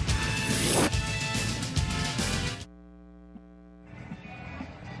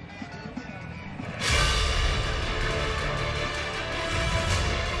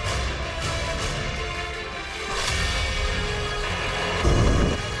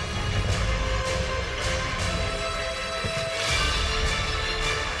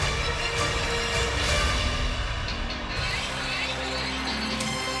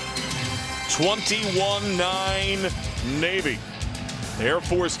 (21-9) Navy. The Air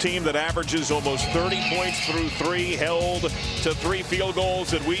Force team that averages almost 30 points through 3, held to 3 field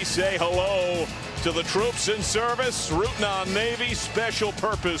goals, and we say hello to the troops in service, rooting on Navy, Special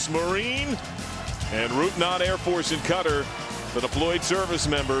Purpose Marine, and rooting on Air Force and Qatar, the deployed service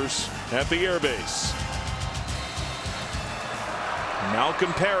members at the airbase.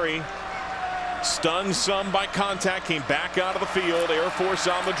 Malcolm Perry, stunned some by contact, came back out of the field. Air Force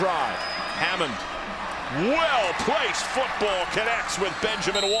on the drive. Hammond, well-placed football, connects with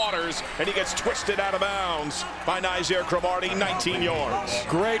Benjamin Waters, and he gets twisted out of bounds by Nizer Cromartie, 19 yards.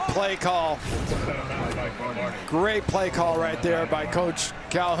 Great play call. Great play call right there by Coach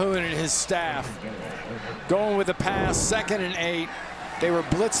Calhoun and his staff. Going with the pass, 2nd and 8. They were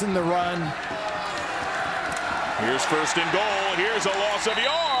blitzing the run. Here's first and goal. Here's a loss of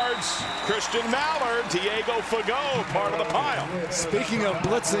yards. Christian Mallard, Diego Fagot, part of the pile. Speaking of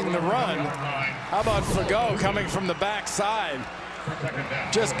blitzing the run, how about Fagot coming from the backside?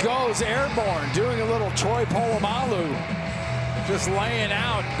 Just goes airborne, doing a little Troy Polamalu. Just laying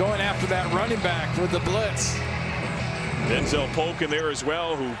out, going after that running back with the blitz. Denzel Polk in there as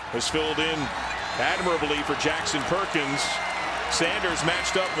well, who has filled in admirably for Jackson Perkins. Sanders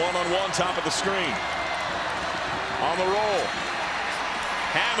matched up one-on-one, top of the screen. On the roll.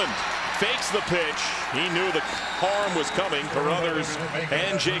 Hammond fakes the pitch. He knew the harm was coming. Carruthers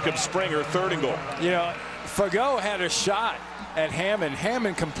and Jacob Springer, third and goal. You know, Fagot had a shot at Hammond.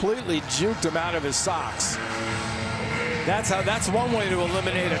 Hammond completely juked him out of his socks. That's one way to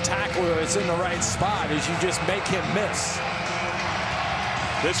eliminate a tackler that's in the right spot, is you just make him miss.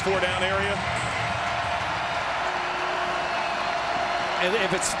 This four-down area. And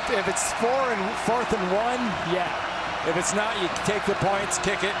if it's fourth and one, yeah. If it's not, you take the points,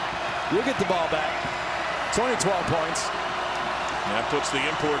 kick it. You'll get the ball back. It's only 12 points. And that puts the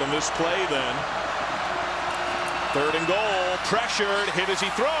import on this play then. Third and goal. Pressured. Hit as he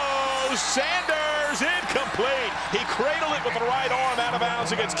throws. Sanders incomplete. He cradled it with the right arm out of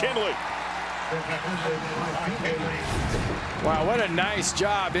bounds against Kinley. Wow, what a nice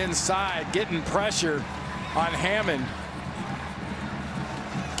job inside, getting pressure on Hammond.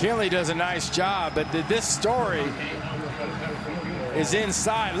 Kinley does a nice job, but this story is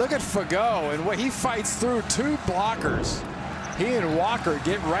inside. Look at Fagot and what he fights through two blockers. He and Walker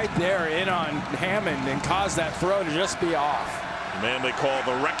get right there in on Hammond and cause that throw to just be off. The man they call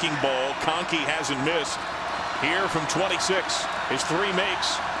the wrecking ball. Conkey hasn't missed. Here from 26. His three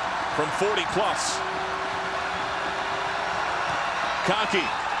makes from 40 plus. Conkey.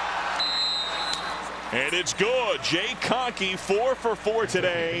 And it's good. Jay Conkey, 4 for 4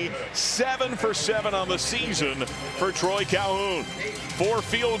 today, 7 for 7 on the season for Troy Calhoun. 4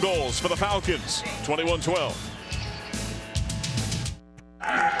 field goals for the Falcons, 21-12.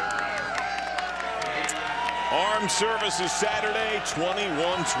 Armed Services Saturday,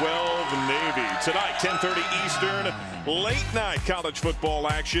 21-12 Navy. Tonight, 10:30 Eastern, late night college football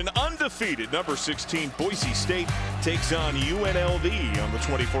action. Undefeated number 16 Boise State takes on UNLV on the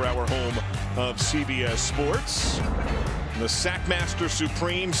 24-hour home of CBS Sports. The Sackmaster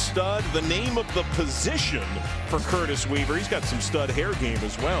Supreme stud, the name of the position for Curtis Weaver. He's got some stud hair game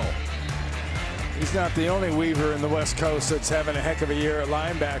as well. He's not the only Weaver in the West Coast that's having a heck of a year at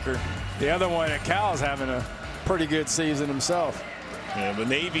linebacker. The other one at Cal's having a pretty good season himself. And the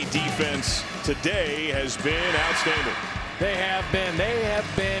Navy defense today has been outstanding. They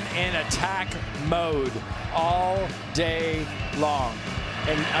have been in attack mode all day long.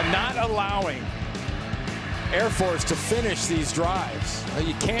 And not allowing Air Force to finish these drives.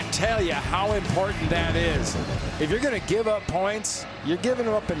 You can't tell you how important that is. If you're going to give up points, you're giving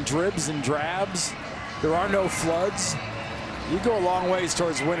them up in dribs and drabs. There are no floods. You go a long ways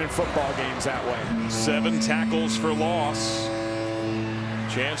towards winning football games that way. 7 tackles for loss.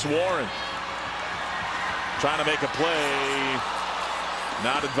 Chance Warren trying to make a play.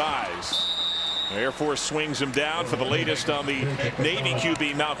 Not advised. Air Force swings him down for the latest on the Navy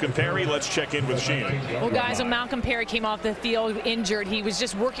QB, Malcolm Perry. Let's check in with Sheehan. Well, guys, when Malcolm Perry came off the field injured, he was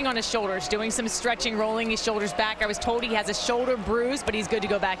just working on his shoulders, doing some stretching, rolling his shoulders back. I was told he has a shoulder bruise, but he's good to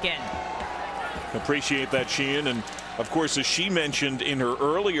go back in. Appreciate that, Sheehan. And of course, as she mentioned in her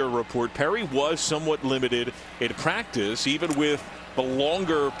earlier report, Perry was somewhat limited in practice, even with the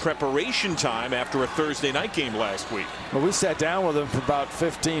longer preparation time after a Thursday night game last week. Well, we sat down with him for about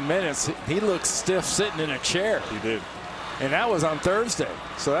 15 minutes. He looked stiff sitting in a chair. He did. And that was on Thursday.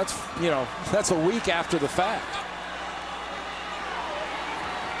 So that's, that's a week after the fact.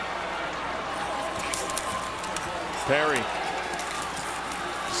 Perry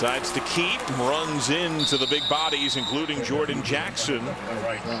decides to keep, runs into the big bodies, including Jordan Jackson,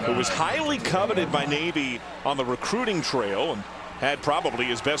 who was highly coveted by Navy on the recruiting trail and had probably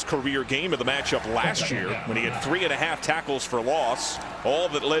his best career game of the matchup last year when he had 3.5 tackles for loss, all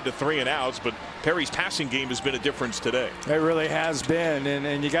that led to 3 and outs. But Perry's passing game has been a difference today. It really has been,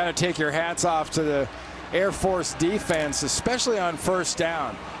 and you got to take your hats off to the Air Force defense, especially on first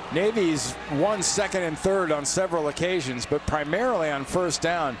down. Navy's won second and third on several occasions, but primarily on first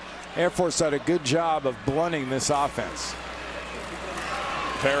down, Air Force did a good job of blunting this offense.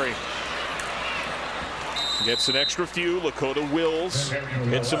 Perry gets an extra few. Lakota Wills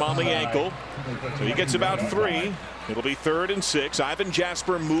hits him on the ankle. So he gets about 3. It'll be 3rd and 6. Ivan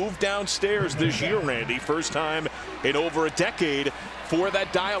Jasper moved downstairs this year, Randy. First time in over a decade for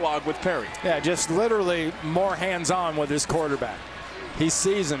that dialogue with Perry. Yeah, just literally more hands-on with his quarterback. He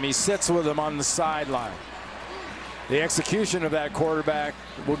sees him. He sits with him on the sideline. The execution of that quarterback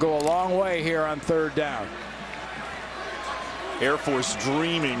will go a long way here on 3rd down. Air Force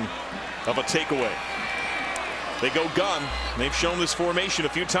dreaming of a takeaway. They go gun. They've shown this formation a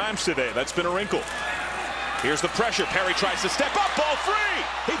few times today. That's been a wrinkle. Here's the pressure. Perry tries to step up. Ball free.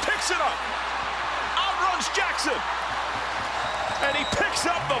 He picks it up. Outruns Jackson. And he picks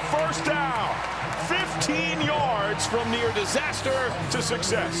up the 1st down. 15 yards from near disaster to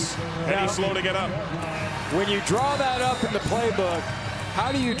success. And he's slow to get up. When you draw that up in the playbook,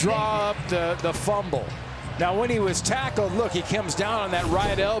 how do you draw up the fumble? Now, when he was tackled, look, he comes down on that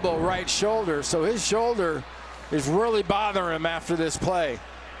right elbow, right shoulder. So his shoulder is really bothering him after this play.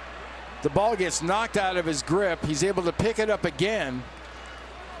 The ball gets knocked out of his grip. He's able to pick it up again.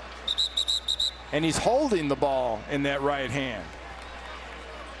 And he's holding the ball in that right hand.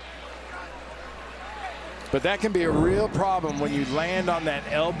 But that can be a real problem when you land on that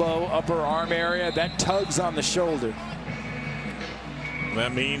elbow, upper arm area. That tugs on the shoulder.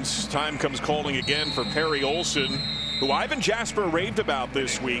 That means time comes calling again for Perry Olsen, who Ivan Jasper raved about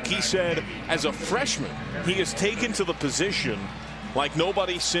this week. He said, as a freshman, he has taken to the position like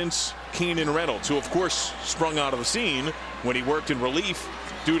nobody since Keenan Reynolds, who, of course, sprung out of the scene when he worked in relief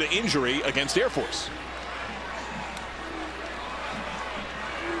due to injury against Air Force.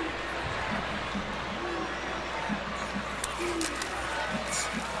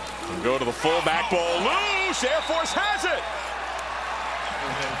 Go to the fullback, ball loose. Air Force has it.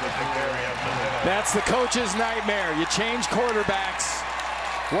 That's the coach's nightmare. You change quarterbacks.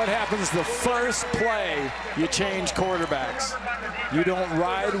 What happens the first play? You change quarterbacks. You don't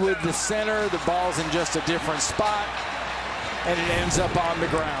ride with the center. The ball's in just a different spot, and it ends up on the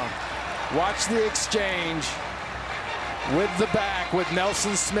ground. Watch the exchange with the back with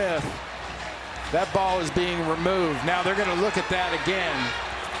Nelson Smith. That ball is being removed. Now they're going to look at that again.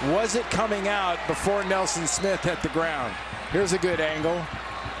 Was it coming out before Nelson Smith hit the ground? Here's a good angle.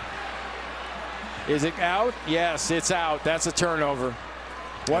 Is it out? Yes, it's out. That's a turnover.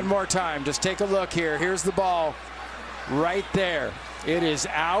 One more time. Just take a look here. Here's the ball right there. It is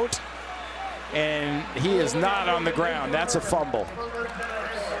out, and he is not on the ground. That's a fumble.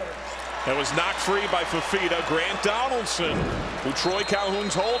 That was knocked free by Fafita. Grant Donaldson, who Troy Calhoun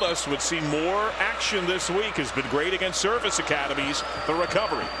told us would see more action this week, has been great against service academies. The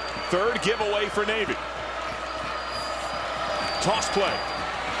recovery. 3rd giveaway for Navy. Toss play.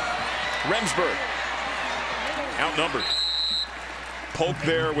 Remsburg. Outnumbered. Poke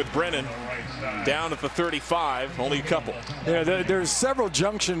there with Brennan. Down at the 35. Only a couple. Yeah, there's several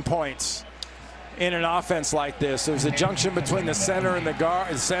junction points in an offense like this. There's a junction between the center and the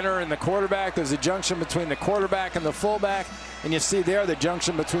guard, center and the quarterback. There's a junction between the quarterback and the fullback, and you see there the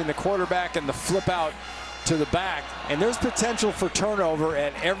junction between the quarterback and the flip out to the back. And there's potential for turnover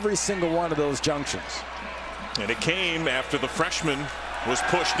at every single one of those junctions. And it came after the freshman was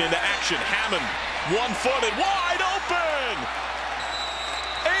pushed into action. Hammond, one-footed, wide open,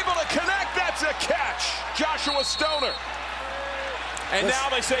 able to connect. That's a catch. Joshua Stoner. And now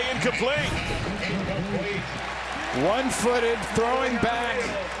they say incomplete. One-footed, throwing back.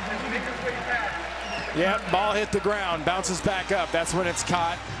 Yep, ball hit the ground, bounces back up. That's when it's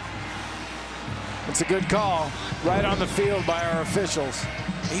caught. It's a good call, right on the field by our officials.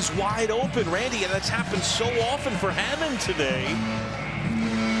 He's wide open, Randy, and that's happened so often for Hammond today.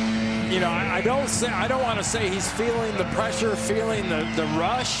 You know, I don't want to say he's feeling the pressure, feeling the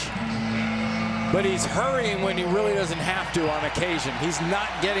rush. But he's hurrying when he really doesn't have to on occasion. He's not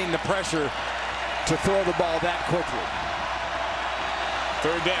getting the pressure to throw the ball that quickly.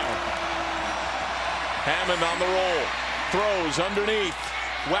 3rd down. Hammond on the roll. Throws underneath.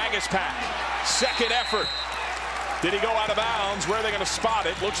 Wagaspack. 2nd effort. Did he go out of bounds? Where are they going to spot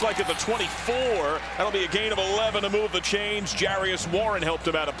it? Looks like at the 24. That'll be a gain of 11 to move the chains. Jarius Warren helped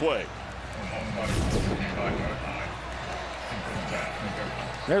him out of play.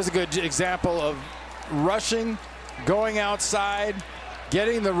 There's a good example of rushing, going outside,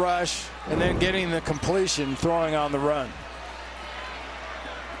 getting the rush, and then getting the completion, throwing on the run.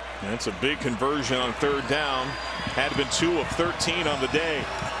 That's a big conversion on 3rd down. Had been 2 of 13 on the day.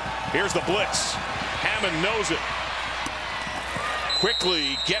 Here's the blitz. Hammond knows it.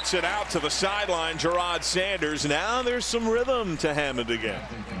 Quickly gets it out to the sideline. Gerard Sanders. Now there's some rhythm to Hammond again.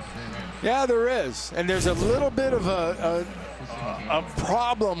 Yeah, there is. And there's a little bit of a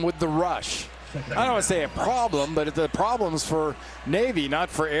problem with the rush. I don't want to say a problem, but the problem's for Navy, not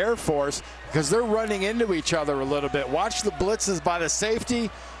for Air Force, because they're running into each other a little bit. Watch the blitzes by the safety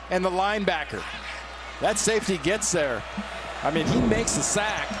and the linebacker. That safety gets there. I mean, he makes the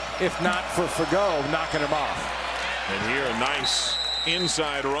sack, if not for Fago knocking him off. And here a nice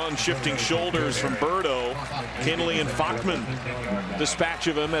inside run, shifting shoulders from Birdo. Kinley and Falcons dispatch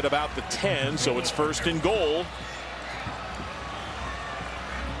of him at about the 10, so it's 1st and goal.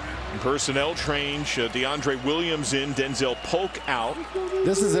 Personnel change, DeAndre Williams in, Denzel Polk out.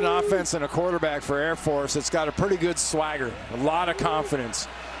 This is an offense and a quarterback for Air Force. It's got a pretty good swagger, a lot of confidence.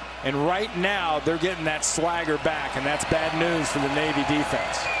 And right now, they're getting that swagger back, and that's bad news for the Navy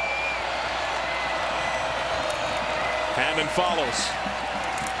defense. Hammond follows.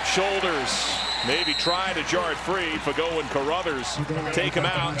 Shoulders. Navy try to jar it free. Fago and Carruthers take him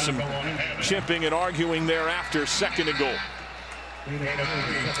out. Some chipping and arguing thereafter. 2nd and goal.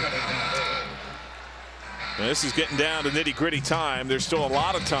 Now this is getting down to nitty-gritty time. There's still a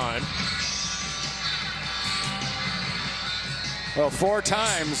lot of time. Well, 4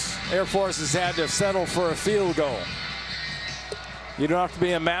 times Air Force has had to settle for a field goal. You don't have to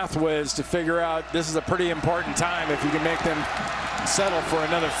be a math whiz to figure out this is a pretty important time if you can make them settle for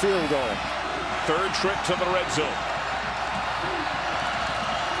another field goal. 3rd trip to the red zone.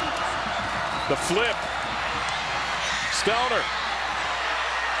 The flip. Stelner.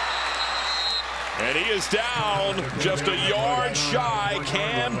 And he is down just a yard shy.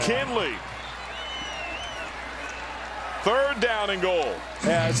 Cam Kinley. 3rd down and goal.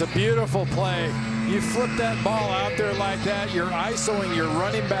 Yeah, it's a beautiful play. You flip that ball out there like that, you're isoing your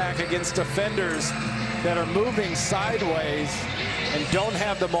running back against defenders that are moving sideways and don't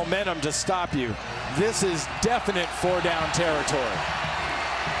have the momentum to stop you. This is definite 4-down territory.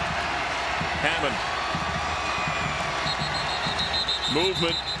 Hammond.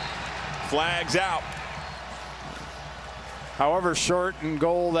 Movement. Flags out. However short and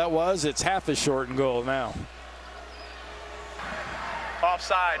goal that was, it's half as short and goal now.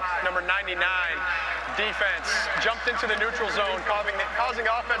 Offside, number 99. Defense jumped into the neutral zone, causing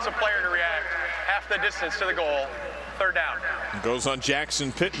the offensive player to react half the distance to the goal. 3rd down. Goes on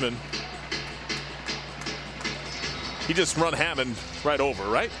Jackson Pittman. He just run Hammond right over,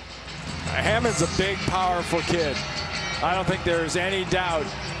 right? Hammond's a big, powerful kid. I don't think there's any doubt.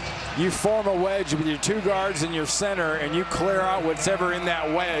 You form a wedge with your 2 guards and your center, and you clear out whatever in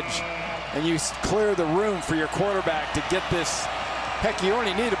that wedge, and you clear the room for your quarterback to get this. Heck, you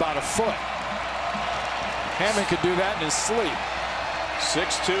only need about a foot. Hammond could do that in his sleep.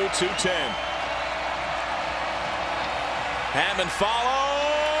 6'2", 210. Hammond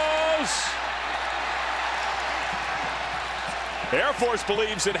follows. Air Force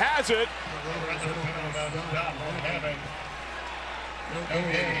believes it has it.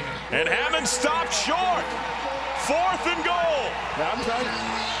 And Hammond stopped short. 4th and goal.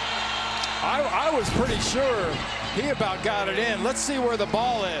 I was pretty sure he about got it in. Let's see where the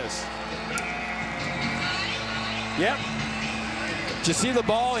ball is. Yep. Did you see the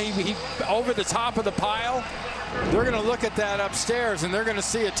ball? He over the top of the pile. They're going to look at that upstairs, and they're going to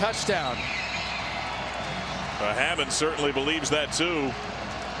see a touchdown. Hammond certainly believes that too.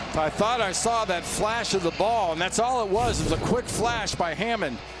 I thought I saw that flash of the ball, and that's all it was. It was a quick flash by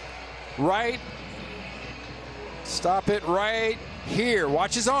Hammond. Right. Stop it right here.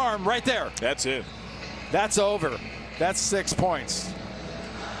 Watch his arm right there. That's it. That's over. That's 6 points.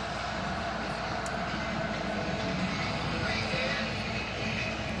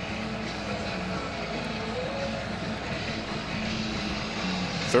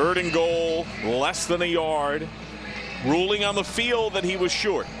 Third and goal, less than a yard. Ruling on the field that he was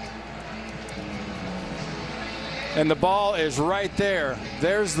short. And the ball is right there.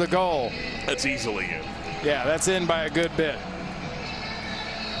 There's the goal. That's easily in. Yeah, that's in by a good bit.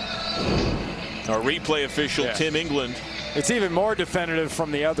 Our replay official, Tim England. It's even more definitive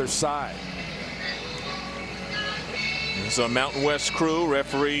from the other side. It's a Mountain West crew.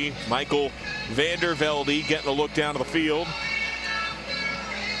 Referee Michael Vandervelde getting a look down to the field.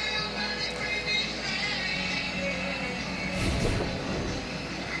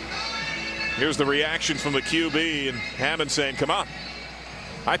 Here's the reaction from the QB, and Hammond saying, come on.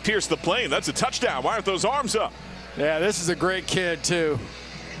 I pierced the plane. That's a touchdown. Why aren't those arms up? Yeah, this is a great kid, too.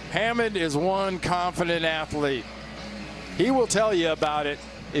 Hammond is one confident athlete. He will tell you about it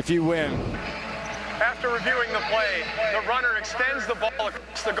if you win. After reviewing the play, the runner extends the ball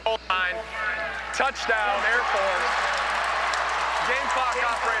across the goal line. Touchdown, Air Force. Game clock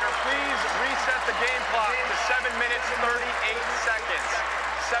operator, please reset the game clock to 7 minutes, 38 seconds.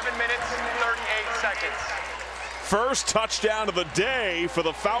 7 minutes, 38 seconds. First touchdown of the day for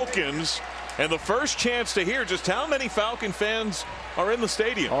the Falcons, and the first chance to hear just how many Falcon fans are in the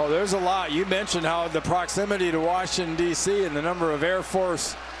stadium. Oh, there's a lot. You mentioned how the proximity to Washington, D.C. and the number of Air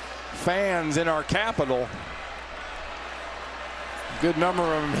Force fans in our capital. Good number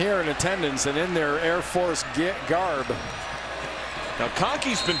of them here in attendance and in their Air Force garb. Now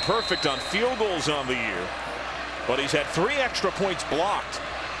Conkey's been perfect on field goals on the year, but he's had 3 extra points blocked.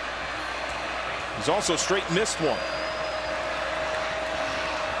 He's also straight missed one.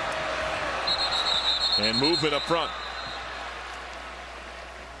 And movement up front.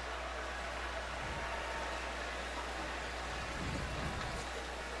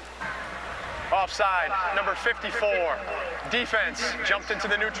 Offside, number 54. Defense jumped into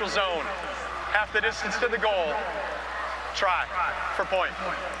the neutral zone. Half the distance to the goal. Try for point.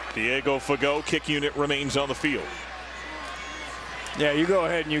 Diego Fagot, kick unit, remains on the field. Yeah, you go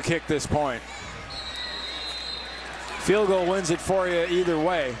ahead and you kick this point. Field goal wins it for you either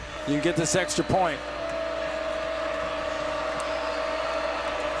way. You get this extra point.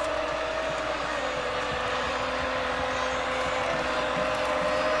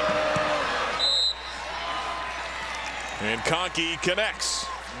 And Conkey connects.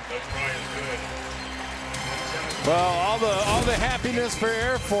 Well, all the happiness for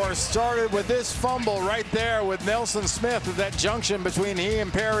Air Force started with this fumble right there with Nelson Smith at that junction between he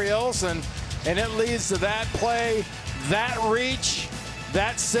and Perry Olsen, and it leads to that play, that reach,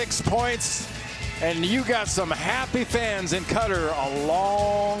 that 6 points, and you got some happy fans in Qatar a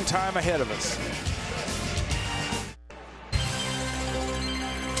long time ahead of us.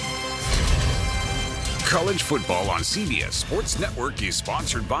 College football on CBS Sports Network is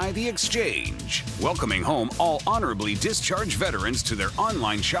sponsored by The Exchange, welcoming home all honorably discharged veterans to their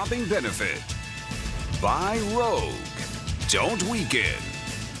online shopping benefit. By Rogue, Don't Weaken.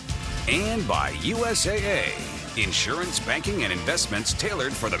 And by USAA, insurance, banking, and investments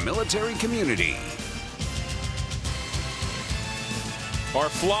tailored for the military community. Our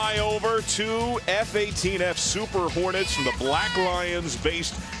flyover to F-18F Super Hornets from the Black Lions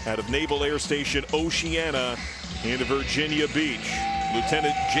based out of Naval Air Station Oceana in Virginia Beach.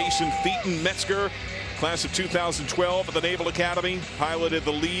 Lieutenant Jason Theaton Metzger, class of 2012 at the Naval Academy, piloted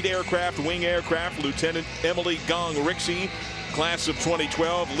the lead aircraft, wing aircraft. Lieutenant Emily Gong Rixey, class of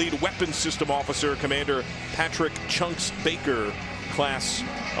 2012, lead weapons system officer, Commander Patrick Chunks Baker, class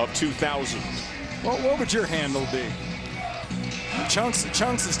of 2000. What would your handle be? Chunks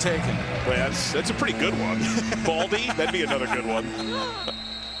is taken. Well, that's a pretty good one. Baldy, that'd be another good one.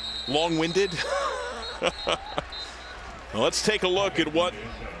 Long-winded. Well, let's take a look at what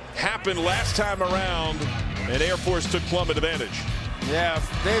happened last time around, and Air Force took plumb advantage. Yeah,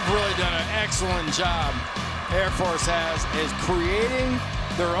 they've really done an excellent job. Air Force is creating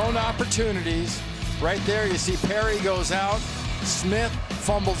their own opportunities. Right there, you see Perry goes out, Smith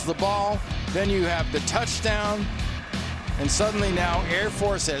fumbles the ball, then you have the touchdown. And suddenly now Air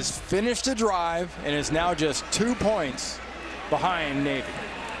Force has finished a drive and is now just 2 points behind Navy.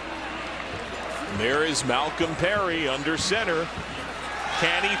 There is Malcolm Perry under center.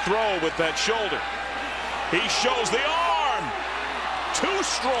 Can he throw with that shoulder? He shows the arm. Too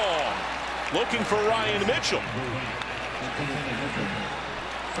strong. Looking for Ryan Mitchell.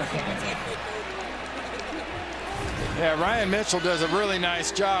 Yeah, Ryan Mitchell does a really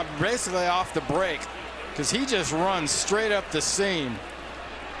nice job basically off the break, because he just runs straight up the seam.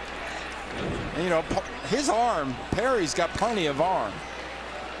 And, you know, his arm, Perry's got plenty of arm.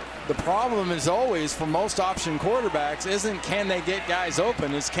 The problem is always for most option quarterbacks isn't can they get guys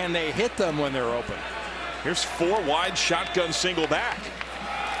open, it's can they hit them when they're open. Here's 4 wide shotgun single back.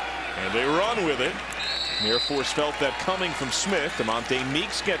 And they run with it. Air Force felt that coming from Smith. DeMonte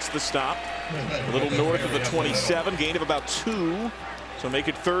Meeks gets the stop. A little north of the 27, gain of about 2. So make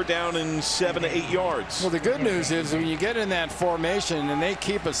it 3rd down and 7 to 8 yards. Well, the good news is when you get in that formation and they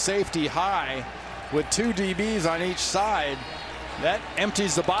keep a safety high with 2 DBs on each side, that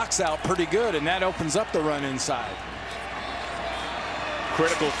empties the box out pretty good, and that opens up the run inside.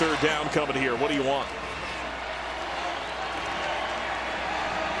 Critical 3rd down coming here. What do you want?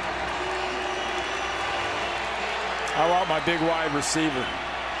 I want my big wide receiver.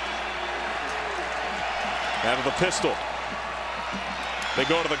 Out of the pistol. They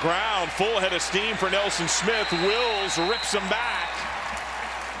go to the ground. Full head of steam for Nelson Smith. Wills rips him back.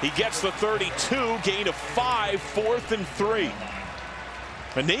 He gets the 32. Gain of 5. 4th and 3.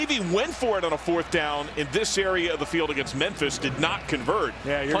 The Navy went for it on a 4th down in this area of the field against Memphis. Did not convert.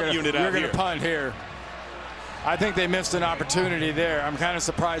 Yeah, you're going to punt here. I think they missed an opportunity there. I'm kind of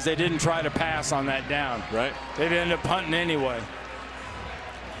surprised they didn't try to pass on that down. Right. They'd end up punting anyway.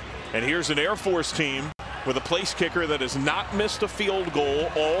 And here's an Air Force team with a place kicker that has not missed a field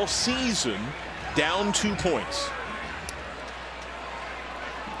goal all season, down 2 points.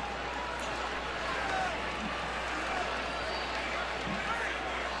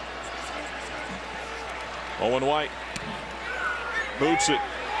 Owen White boots it.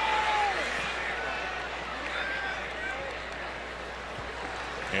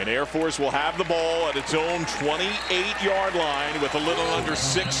 And Air Force will have the ball at its own 28-yard line with a little under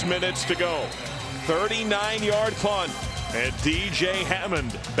 6 minutes to go. 39-yard punt, and DJ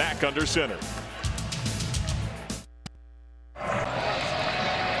Hammond back under center.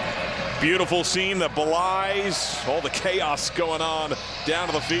 Beautiful scene that belies all the chaos going on down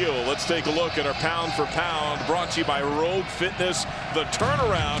to the field. Let's take a look at our pound for pound, brought to you by Rogue Fitness, the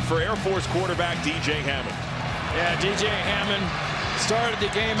turnaround for Air Force quarterback DJ Hammond. Yeah, DJ Hammond started the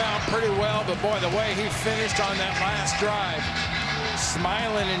game out pretty well, but boy, the way he finished on that last drive,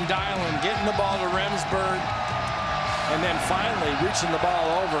 smiling and dialing, getting the ball to Remsburg, and then finally reaching the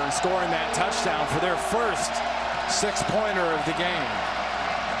ball over and scoring that touchdown for their first 6-pointer of the game.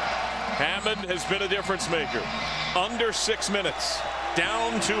 Hammond has been a difference maker. Under 6 minutes,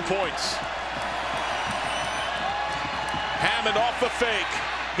 down 2 points. Hammond off the fake.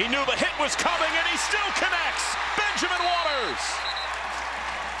 He knew the hit was coming, and he still connects. Benjamin Waters.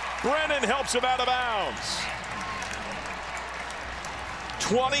 Brennan helps him out of bounds.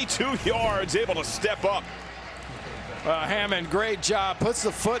 22 yards, able to step up. Hammond, great job. Puts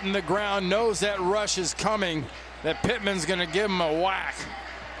the foot in the ground, knows that rush is coming, that Pittman's going to give him a whack.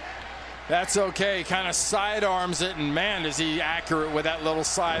 That's okay. Kind of sidearms it, and man, is he accurate with that little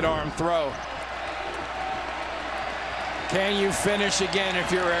sidearm throw. Can you finish again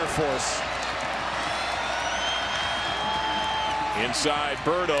if you're Air Force? Inside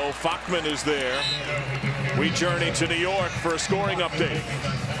Berto, Fachman is there. We journey to New York for a scoring update.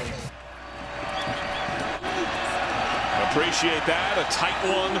 Appreciate that. A tight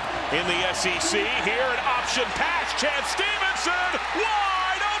one in the SEC. Here an option pass. Chance Stevenson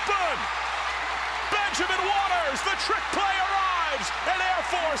wide open. Benjamin Waters, the trick play arrives, and Air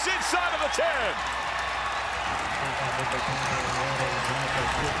Force inside of the 10.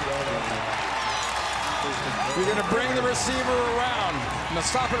 You're going to bring the receiver around. I'm going to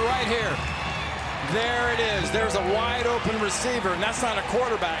stop it right here. There it is. There's a wide open receiver, and that's not a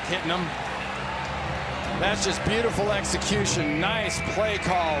quarterback hitting him. That's just beautiful execution. Nice play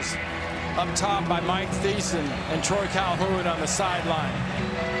calls up top by Mike Thiessen and Troy Calhoun on the sideline.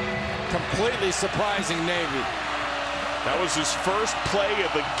 Completely surprising Navy. That was his first play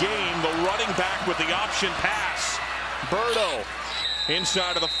of the game, the running back with the option pass. Berto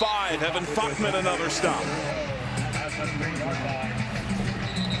inside of the 5, Evan Fachman another stop.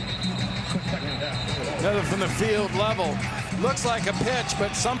 Another from the field level. Looks like a pitch,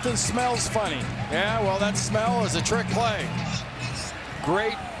 but something smells funny. Yeah, well, that smell is a trick play.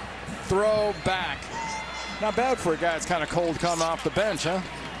 Great throw back. Not bad for a guy that's kind of cold coming off the bench, huh?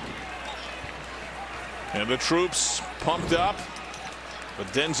 And the troops pumped up. But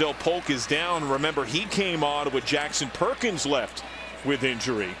Denzel Polk is down. Remember, he came on with Jackson Perkins left with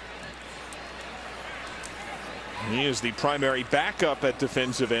injury. He is the primary backup at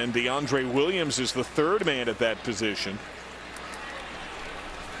defensive end. DeAndre Williams is the third man at that position.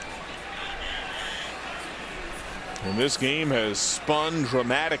 And this game has spun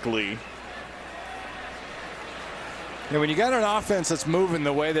dramatically. Yeah, when you got an offense that's moving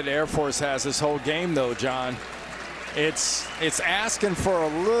the way that Air Force has this whole game, though, John, it's asking for a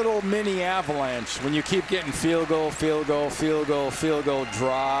little mini avalanche when you keep getting field goal, field goal, field goal, field goal,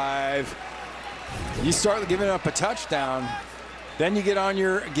 drive. You start giving up a touchdown, then you get on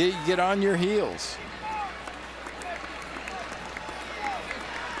your heels.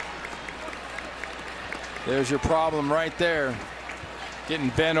 There's your problem right there, getting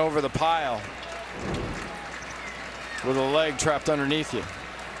bent over the pile with a leg trapped underneath you.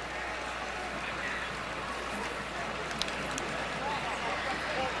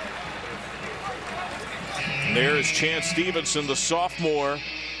 And there is Chance Stevenson, the sophomore,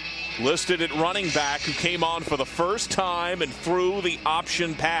 listed at running back, who came on for the first time and threw the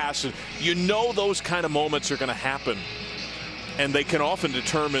option pass. You know those kind of moments are going to happen, and they can often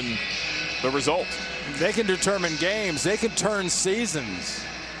determine the result. They can determine games. They can turn seasons.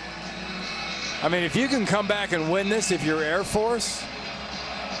 I mean, if you can come back and win this, if you're Air Force,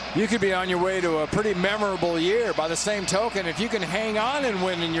 you could be on your way to a pretty memorable year. By the same token, if you can hang on and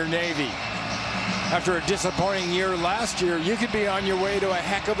win in your Navy after a disappointing year last year, you could be on your way to a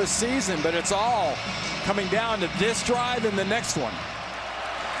heck of a season. But it's all coming down to this drive and the next one.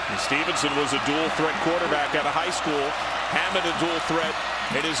 And Stevenson was a dual threat quarterback out of high school. Hammond a dual threat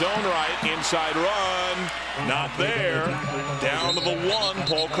in his own right. Inside run, not there. Down to the 1.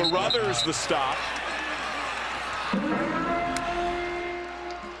 Paul Carruthers the stop.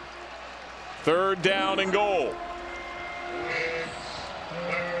 Third down and goal.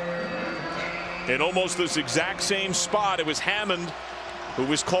 In almost this exact same spot, it was Hammond who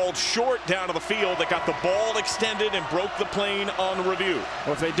was called short down to the field that got the ball extended and broke the plane on review.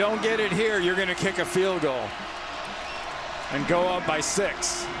 Well, if they don't get it here, you're going to kick a field goal and go up by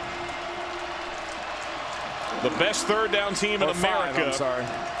 6. The best third down team in America, I'm sorry,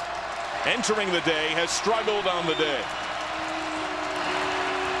 entering the day, has struggled on the day.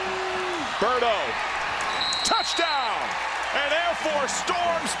 Birdo, touchdown! And Air Force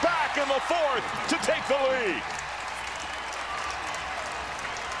storms back in the 4th to take the lead.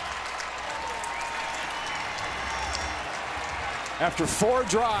 After 4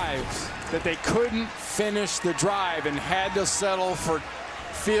 drives that they couldn't finish the drive and had to settle for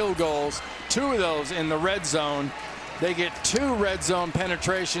field goals, 2 of those in the red zone. They get 2 red zone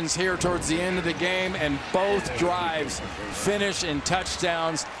penetrations here towards the end of the game, and both drives finish in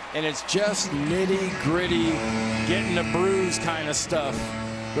touchdowns, and it's just nitty-gritty, getting a bruise kind of stuff.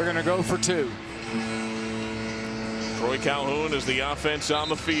 They're going to go for 2. Troy Calhoun is the offense on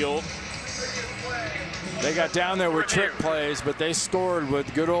the field. They got down there with trick plays, but they scored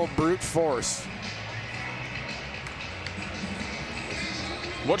with good old brute force.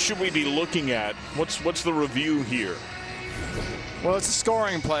 What should we be looking at? What's the review here? Well, it's a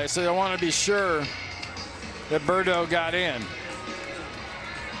scoring play, so they want to be sure that Birdo got in.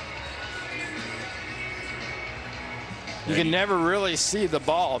 You can never really see the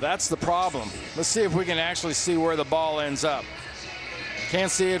ball. That's the problem. Let's see if we can actually see where the ball ends up.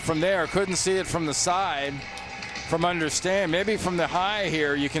 Can't see it from there. Couldn't see it from the side, from understand. Maybe from the high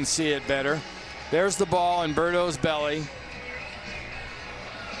here you can see it better. There's the ball in Birdo's belly.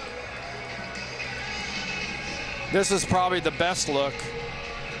 This is probably the best look.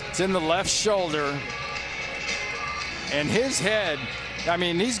 It's in the left shoulder. And his head, I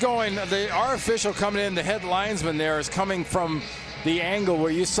mean, he's going, our official coming in, the head linesman there is coming from the angle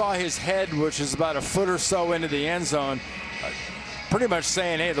where you saw his head, which is about a foot or so into the end zone, pretty much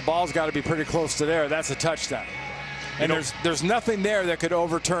saying, hey, the ball's got to be pretty close to there. That's a touchdown. And there's nothing there that could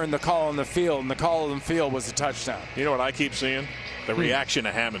overturn the call on the field, and the call on the field was a touchdown. You know what I keep seeing? The reaction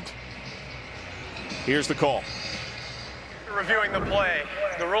to Hammond. Here's the call. Reviewing the play,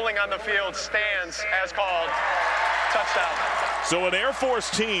 the ruling on the field stands as called. Touchdown. So an Air Force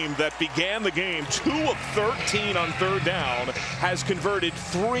team that began the game 2 of 13 on 3rd down has converted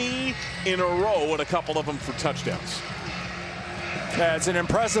 3 in a row, and a couple of them for touchdowns. Yeah, it's an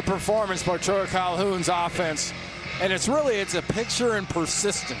impressive performance by Troy Calhoun's offense, and it's a picture in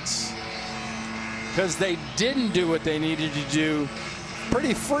persistence, because they didn't do what they needed to do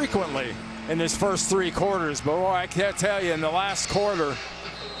pretty frequently in this first 3 quarters. But boy, I can't tell you, in the last quarter,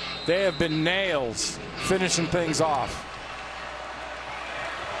 they have been nails finishing things off.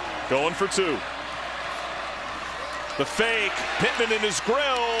 Going for 2. The fake, Pittman in his grill,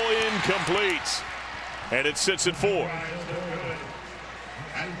 incomplete. And it sits at 4.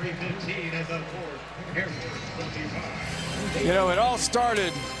 You know, it all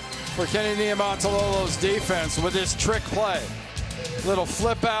started for Kenny Niumatalolo's defense with this trick play. Little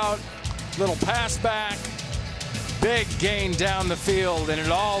flip out, little pass back, big gain down the field, and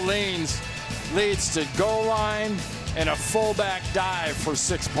it all leads to goal line and a fullback dive for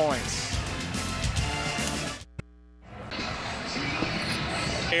 6 points.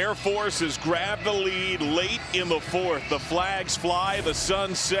 Air Force has grabbed the lead late in the 4th. The flags fly, the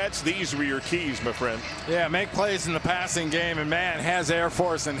sun sets. These were your keys, my friend. Yeah, make plays in the passing game, and man, has Air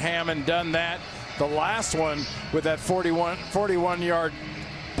Force and Hammond done that. The last one with that 41-yard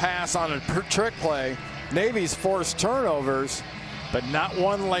pass on a trick play. Navy's forced turnovers, but not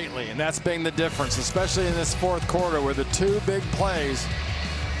one lately, and that's been the difference, especially in this 4th quarter, where the 2 big plays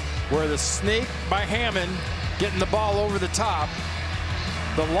where the sneak by Hammond getting the ball over the top,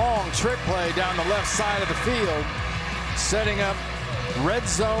 the long trick play down the left side of the field, setting up red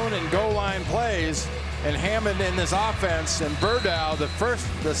zone and goal line plays, and Hammond in this offense, and Birdo, the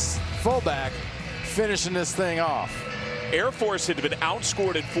fullback, finishing this thing off. Air Force had been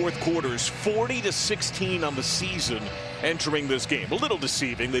outscored in 4th quarters 40-16 on the season entering this game. A little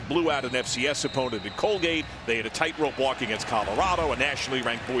deceiving. They blew out an FCS opponent in Colgate. They had a tightrope walk against Colorado, a nationally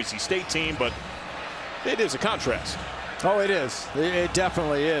ranked Boise State team, but it is a contrast. Oh, it is. It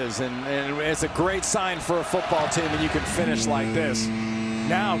definitely is, and it's a great sign for a football team when you can finish like this.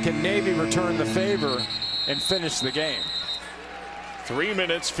 Now, can Navy return the favor and finish the game? 3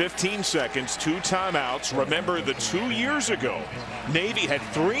 minutes, 15 seconds, 2 timeouts. Remember that 2 years ago, Navy had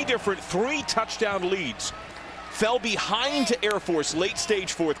 3 touchdown leads. Fell behind to Air Force late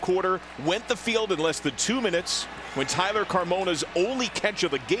stage 4th quarter, went the field in less than 2 minutes, when Tyler Carmona's only catch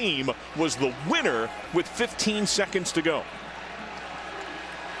of the game was the winner with 15 seconds to go.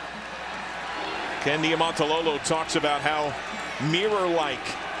 Ken Niumatalolo talks about how mirror-like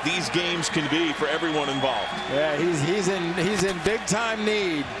these games can be for everyone involved. Yeah, he's in big-time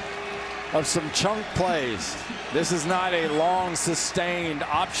need of some chunk plays. This is not a long, sustained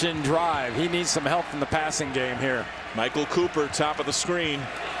option drive. He needs some help from the passing game here. Michael Cooper, top of the screen.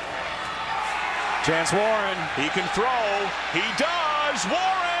 Chance Warren. He can throw. He does.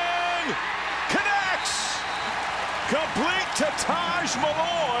 Warren connects. Complete to Taj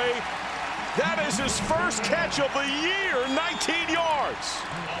Malloy. That is his first catch of the year, 19 yards.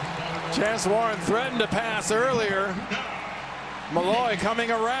 Chance Warren threatened to pass earlier. Malloy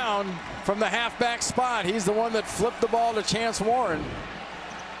coming around from the halfback spot. He's the one that flipped the ball to Chance Warren.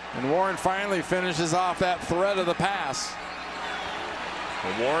 And Warren finally finishes off that threat of the pass.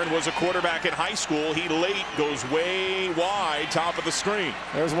 And Warren was a quarterback in high school. He late goes way wide, top of the screen.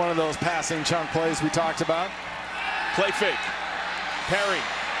 There's one of those passing chunk plays we talked about. Play fake. Perry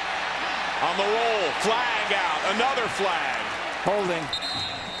on the roll. Flag out. Another flag. Holding.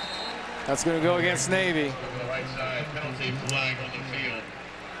 That's going to go against Navy. On the right side, penalty flag on the field.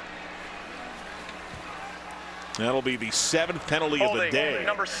 That'll be the 7th penalty Holding, of the day.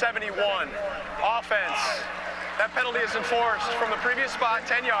 Number 71, offense. That penalty is enforced from the previous spot,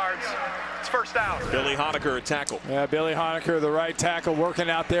 10 yards. It's first down. Billy Honecker at tackle. Yeah, Billy Honecker, the right tackle, working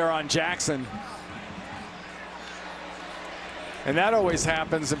out there on Jackson. And that always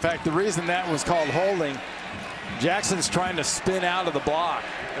happens. In fact, the reason that was called holding, Jackson's trying to spin out of the block.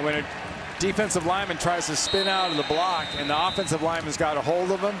 And when a defensive lineman tries to spin out of the block and the offensive lineman's got a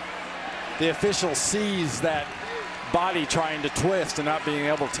hold of him, the official sees that body trying to twist and not being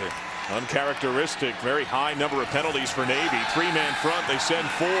able to. Uncharacteristic, very high number of penalties for Navy. 3-man front, they send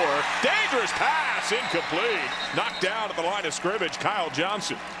 4. Dangerous pass, incomplete. Knocked down at the line of scrimmage, Kyle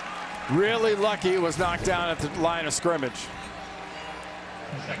Johnson. Really lucky it was knocked down at the line of scrimmage.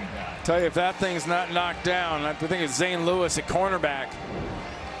 Tell you, if that thing's not knocked down, I think it's Zane Lewis at cornerback.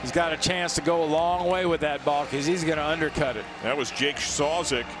 He's got a chance to go a long way with that ball because he's going to undercut it. That was Jake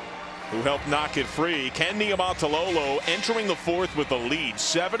Sawzik who helped knock it free. Ken Niumatalolo entering the 4th with the lead,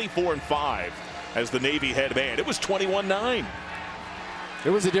 74-5 as the Navy head man. It was 21-9. It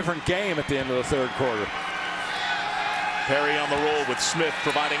was a different game at the end of the 3rd quarter. Perry on the roll with Smith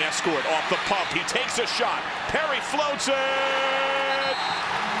providing escort off the pump. He takes a shot. Perry floats it.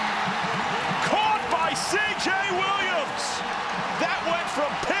 Caught by C.J. Williams. That went from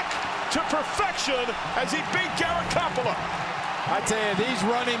pick to perfection as he beat Garrett Coppola. I tell you, these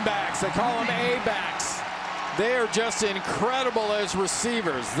running backs, they call them A-backs. They are just incredible as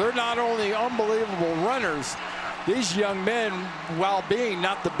receivers. They're not only unbelievable runners, these young men, while being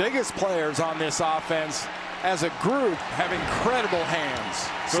not the biggest players on this offense, as a group, have incredible hands.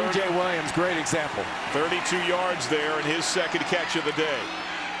 C.J. Williams, great example. 32 yards there in his 2nd catch of the day.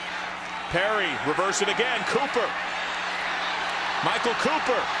 Perry, reverse it again. Cooper. Michael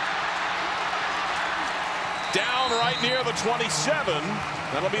Cooper. Down right near the 27.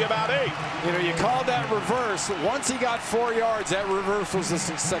 That'll be about 8. You know, you called that reverse. Once he got 4 yards, that reverse was a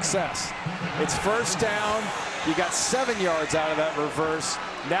success. It's first down. You got 7 yards out of that reverse.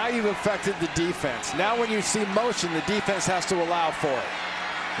 Now you've affected the defense. Now when you see motion, the defense has to allow for it.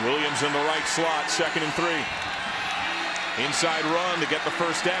 Williams in the right slot, 2nd and 3. Inside run to get the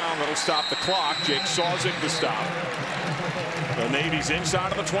first down. That'll stop the clock. Jake Sawzik to stop. The Navy's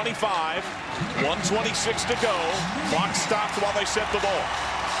inside of the 25. 1:26 to go. Clock stopped while they set the ball.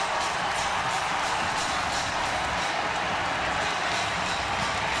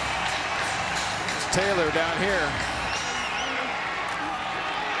 It's Taylor down here.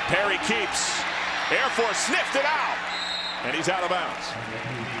 Perry keeps. Air Force sniffed it out. And he's out of bounds.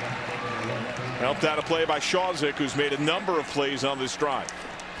 Helped out a play by Sawzik, who's made a number of plays on this drive.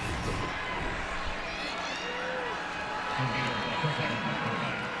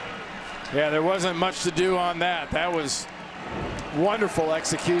 Yeah, there wasn't much to do on that. That was wonderful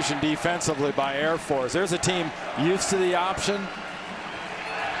execution defensively by Air Force. There's a team used to the option.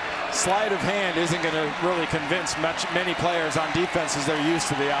 Sleight of hand isn't going to really convince many players on defenses they're used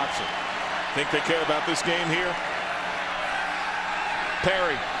to the option. Think they care about this game here?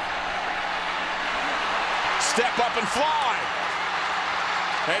 Perry. Step up and fly.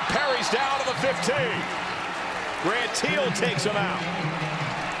 And Perry's down to the 15. Grant Teal takes him out.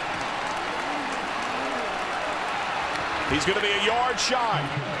 He's going to be a yard shy.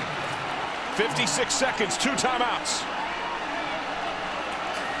 56 seconds, 2 timeouts.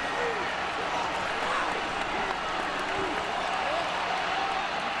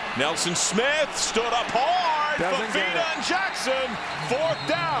 Nelson Smith stood up hard. Fafita and Jackson, 4th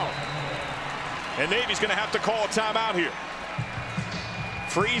down. And Navy's going to have to call a timeout here.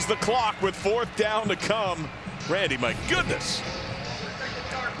 Freeze the clock with 4th down to come Randy, my goodness.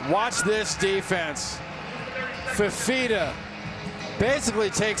 Watch this defense. Fifita basically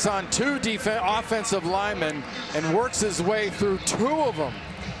takes on two offensive linemen and works his way through two of them.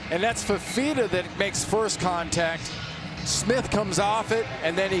 And that's Fifita that makes first contact. Smith comes off it,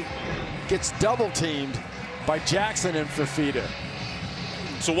 and then he gets double teamed by Jackson and Fifita.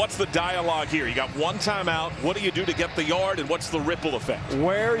 So what's the dialogue here? You got one timeout. What do you do to get the yard, and what's the ripple effect?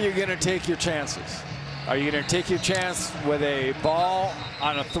 Where are you going to take your chances? Are you going to take your chance with a ball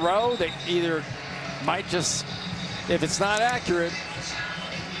on a throw that either might just, if it's not accurate,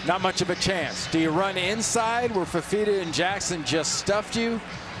 not much of a chance? Do you run inside where Fifita and Jackson just stuffed you?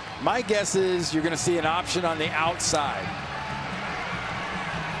 My guess is you're going to see an option on the outside.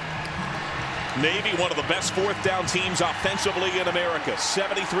 Navy, one of the best fourth down teams offensively in America,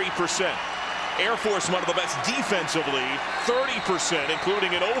 73%. Air Force, one of the best defensively, 30%,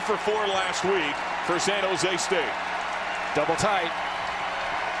 including an 0 for 4 last week for San Jose State. Double tight.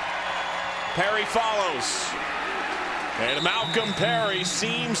 Perry follows. And Malcolm Perry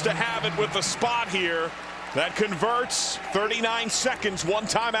seems to have it with the spot here. That converts. 39 seconds, one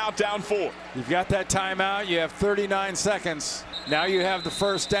timeout, down 4. You've got that timeout. You have 39 seconds. Now you have the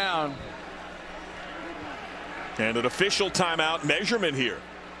first down. And an official timeout measurement here.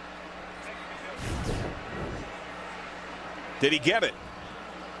 Did he get it?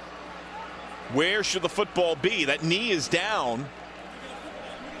 Where should the football be? That knee is down.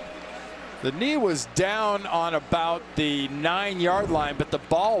 The knee was down on about the 9-yard line, but the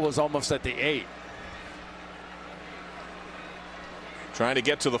ball was almost at the 8. Trying to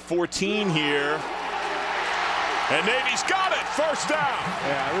get to the 14 here. And Navy's got it. First down.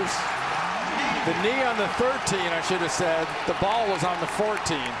 Yeah, it was the knee on the 13, I should have said. The ball was on the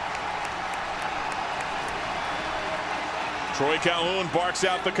 14. Troy Calhoun barks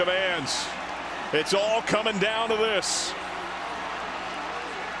out the commands. It's all coming down to this.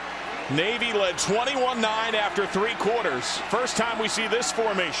 Navy led 21-9 after 3 quarters. First time we see this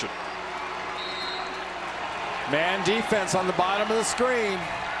formation. Man defense on the bottom of the screen.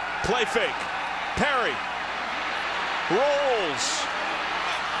 Play fake. Perry rolls.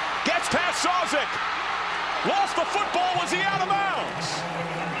 Gets past Sawzik. Lost the football. Was he out of bounds?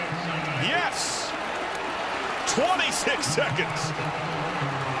 Yes. 26 seconds.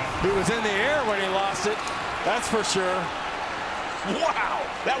 He was in the air when he lost it. That's for sure. Wow.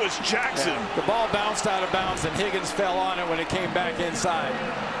 That was Jackson. Yeah, the ball bounced out of bounds and Higgins fell on it when it came back inside.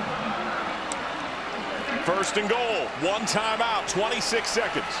 First and goal. One timeout. 26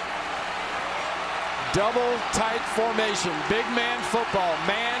 seconds. Double tight formation. Big man football.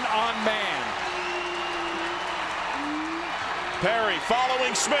 Man on man. Perry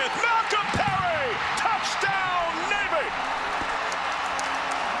following Smith. Malcolm Perry. Touchdown, Navy.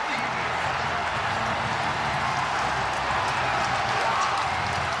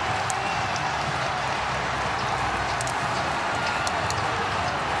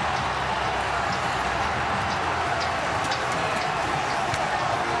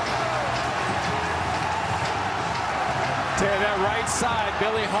 That right side,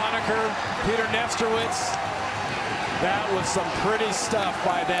 Billy Honecker, Peter Nefstrowitz. That was some pretty stuff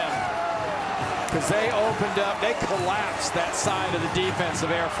by them. Because they opened up, they collapsed that side of the defense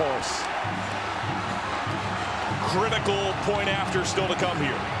of Air Force. Critical point after still to come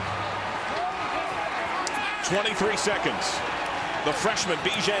here. 23 seconds. The freshman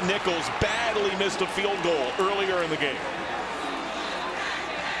Bijan Nichols badly missed a field goal earlier in the game.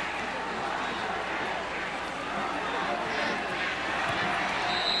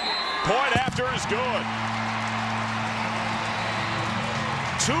 Point after is good.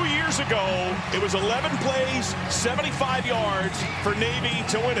 2 years ago, it was 11 plays, 75 yards for Navy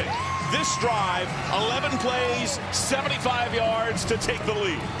to win it. This drive, 11 plays, 75 yards to take the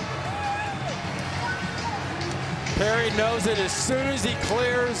lead. Perry knows it as soon as he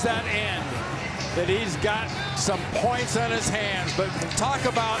clears that end, that he's got some points on his hands. But talk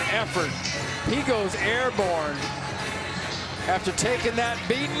about effort. He goes airborne. After taking that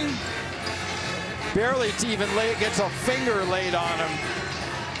beating, barely even gets a finger laid on him.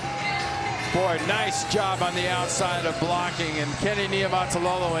 Boy, nice job on the outside of blocking, and Kenny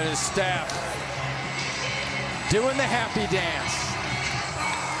Niumatalolo and his staff doing the happy dance.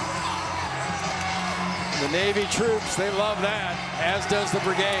 The Navy troops, they love that, as does the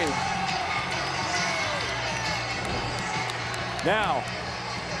brigade. Now,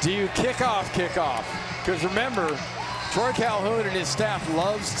 do you kick off? Because remember, Troy Calhoun and his staff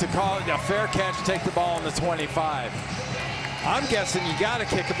loves to call it a fair catch, take the ball on the 25. I'm guessing you got to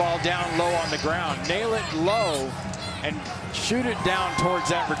kick the ball down low on the ground, nail it low, and shoot it down towards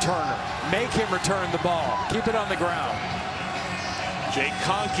that returner. Make him return the ball. Keep it on the ground. Jake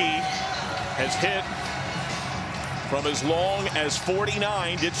Conkey has hit from as long as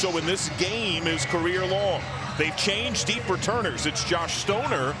 49, did so in this game, his career long. They've changed deep returners. It's Josh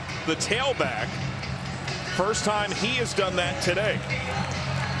Stoner, the tailback. First time he has done that today.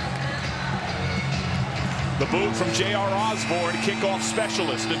 The boot from J.R. Osborne, kickoff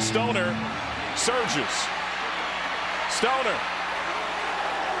specialist, and Stoner surges. Stoner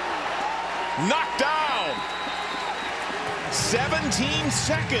knocked down. 17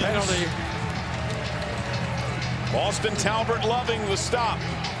 seconds. Penalty. Austin Talbert loving the stop.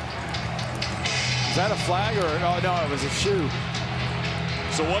 Is that a flag or oh no, it was a shoe.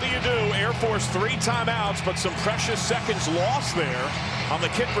 So what do? Air Force 3 timeouts, but some precious seconds lost there on the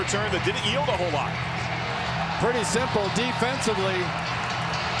kick return that didn't yield a whole lot. Pretty simple defensively.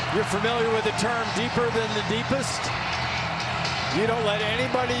 You're familiar with the term deeper than the deepest. You don't let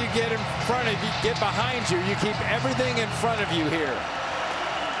anybody get in front of you, get behind you. You keep everything in front of you here.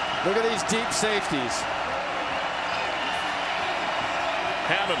 Look at these deep safeties.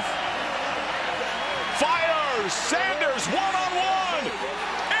 Hammond fires. Sanders one-on-one.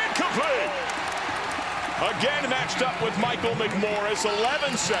 Incomplete. Again matched up with Michael McMorris.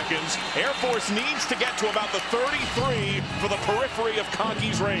 11 seconds. Air Force needs to get to about the 33 for the periphery of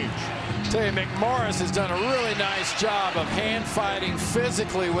Conkey's range. Tell you, McMorris has done a really nice job of hand fighting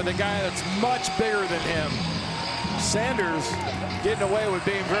physically with a guy that's much bigger than him. Sanders getting away with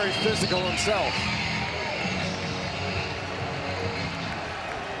being very physical himself.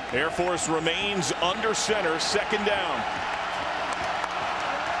 Air Force remains under center, second down.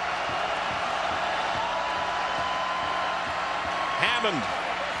 Hammond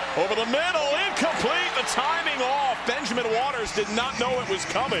over the middle, incomplete. The timing off. Benjamin Waters did not know it was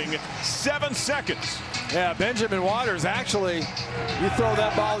coming. 7 seconds. Yeah, Benjamin Waters, actually, you throw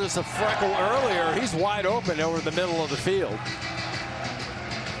that ball just a freckle earlier, he's wide open over the middle of the field.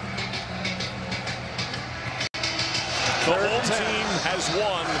 The home team has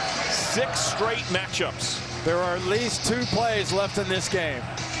won 6 straight matchups. There are at least 2 plays left in this game.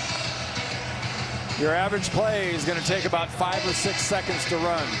 Your average play is going to take about 5 or 6 seconds to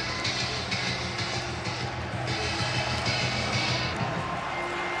run.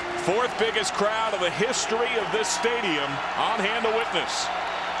 Fourth biggest crowd of the history of this stadium on hand to witness.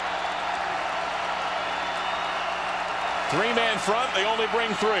 3-man front, they only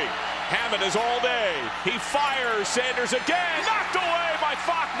bring 3. Hammond is all day. He fires. Sanders again. Knocked away by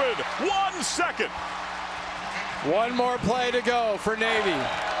Fachman. 1 second. One more play to go for Navy.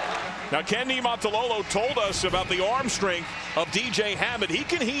 Now, Ken Niumatalolo told us about the arm strength of D.J. Hammond.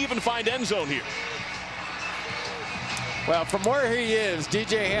 Can he even find end zone here? Well, from where he is,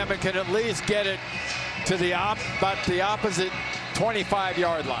 D.J. Hammond can at least get it to the opposite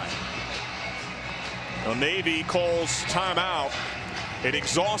 25-yard line. Well, Navy calls timeout. It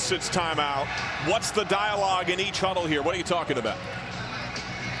exhausts its timeout. What's the dialogue in each huddle here? What are you talking about?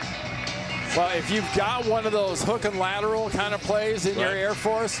 Well, if you've got one of those hook and lateral kind of plays in your Air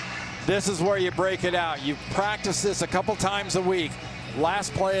Force, this is where you break it out. You practice this a couple times a week.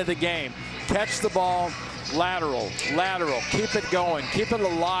 Last play of the game. Catch the ball, lateral, lateral. Keep it going. Keep it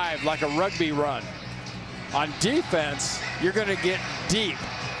alive like a rugby run. On defense, you're going to get deep.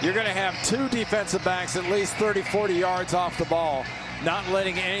 You're going to have 2 defensive backs at least 30, 40 yards off the ball, not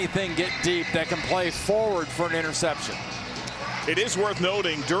letting anything get deep that can play forward for an interception. It is worth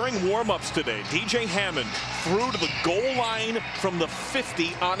noting, during warm-ups today, D.J. Hammond threw to the goal line from the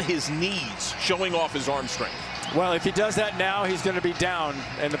 50 on his knees, showing off his arm strength. Well, if he does that now, he's going to be down,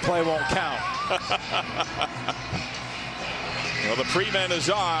 and the play won't count. Well, the prevent is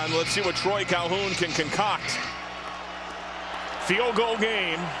on. Let's see what Troy Calhoun can concoct. Field goal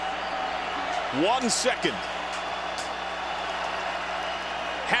game. 1 second.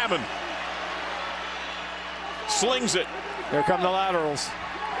 Hammond slings it. Here come the laterals.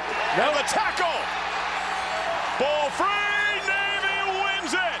 Now the tackle. Ball free. Navy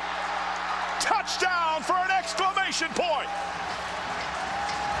wins it. Touchdown for an exclamation point.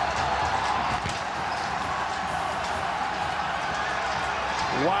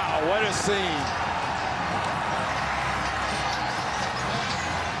 Wow, what a scene.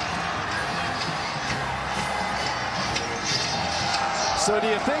 So do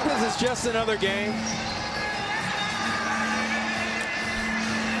you think this is just another game?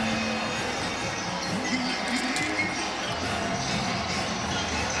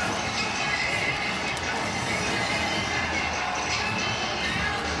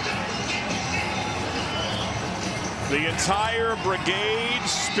 The entire brigade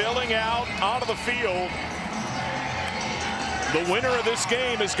spilling out onto the field. The winner of this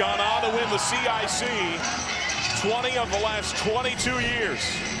game has gone on to win the CIC 20 of the last 22 years.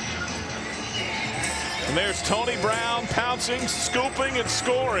 And there's Tony Brown pouncing, scooping, and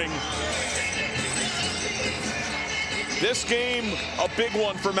scoring. This game, a big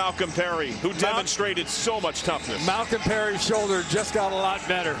one for Malcolm Perry, who demonstrated so much toughness. Malcolm Perry's shoulder just got a lot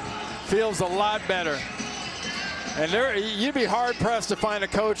better. Feels a lot better. And you'd be hard-pressed to find a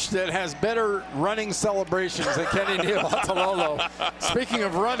coach that has better running celebrations than Kenny Niumatalolo. Speaking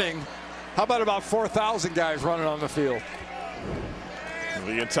of running, how about 4,000 guys running on the field?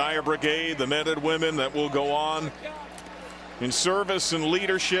 The entire brigade, the men and women that will go on in service and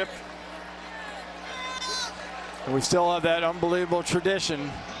leadership. And we still have that unbelievable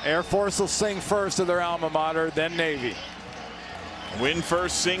tradition. Air Force will sing first to their alma mater, then Navy. Win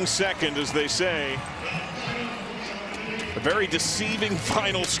first, sing second, as they say. A very deceiving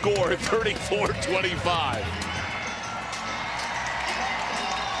final score, 34-25.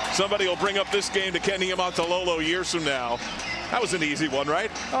 Somebody will bring up this game to Kenny Niumatalolo years from now. That was an easy one, right?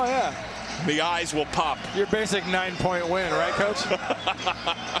 Oh, yeah. The eyes will pop. Your basic 9-point win, right, Coach?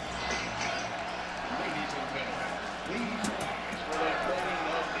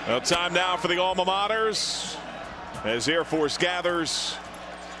 Time now for the alma maters. As Air Force gathers,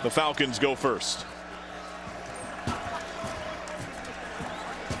 the Falcons go first.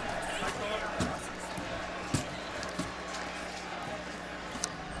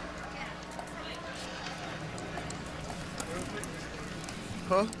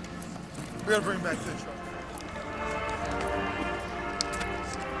 Huh? We gotta bring back the truck.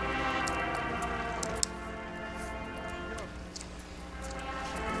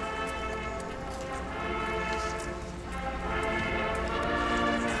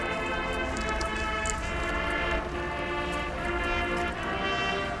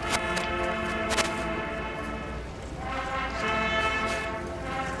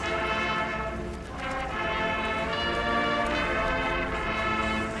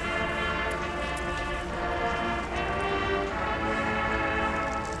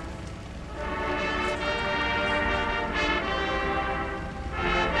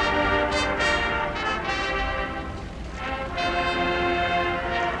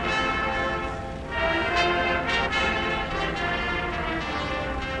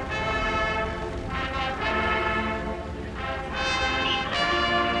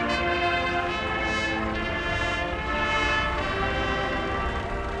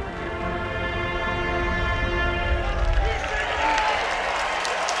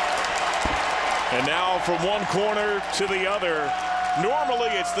 And now from one corner to the other. Normally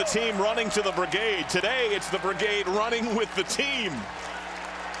it's the team running to the brigade. Today it's the brigade running with the team.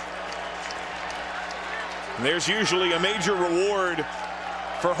 And there's usually a major reward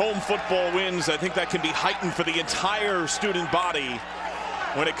for home football wins. I think that can be heightened for the entire student body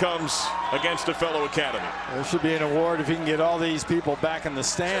when it comes against a fellow academy. There should be an award if you can get all these people back in the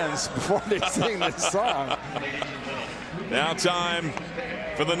stands before they sing this song. Now time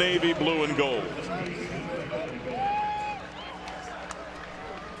for the Navy blue and gold.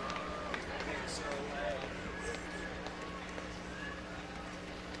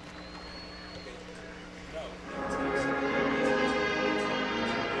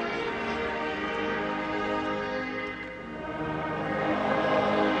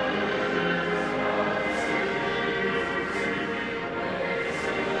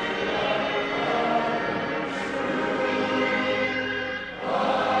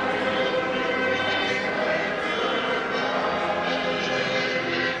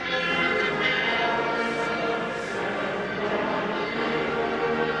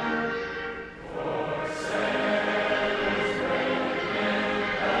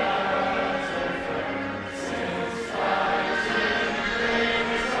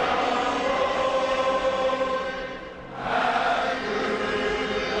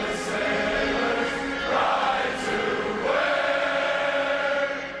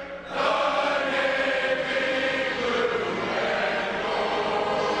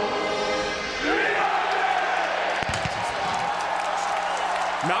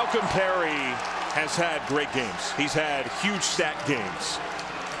 Malcolm Perry has had great games. He's had huge stat games.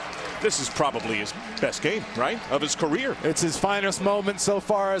 This is probably his best game, right, of his career. It's his finest moment so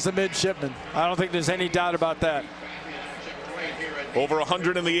far as a midshipman. I don't think there's any doubt about that. Over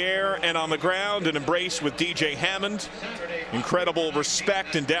 100 in the air and on the ground, an embrace with DJ Hammond. Incredible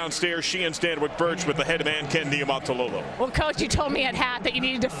respect, and downstairs she and Stanwick Birch with the head man Ken Niumatalolo. Well, Coach, you told me at half that you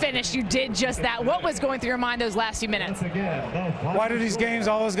needed to finish. You did just that. What was going through your mind those last few minutes? Why do these games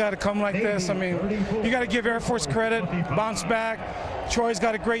always got to come like this? I mean, you got to give Air Force credit, bounce back. Troy's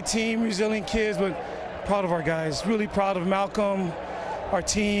got a great team, resilient kids, but proud of our guys. Really proud of Malcolm, our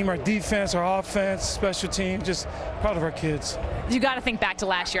team, our defense, our offense, special team. Just proud of our kids. You got to think back to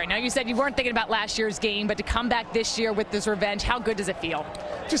last year. I know you said you weren't thinking about last year's game, but to come back this year with this revenge, how good does it feel?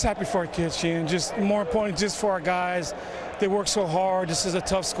 Just happy for our kids, Sheehan. Just more important, just for our guys. They work so hard. This is a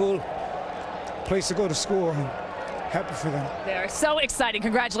tough place to go to school. And happy for them. They're so exciting.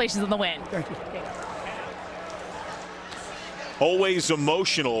 Congratulations on the win. Thank you. Always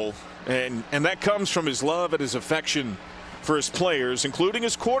emotional, and that comes from his love and his affection for his players, including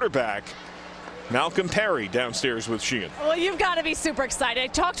his quarterback, Malcolm Perry, downstairs with Sheehan. Well, you've got to be super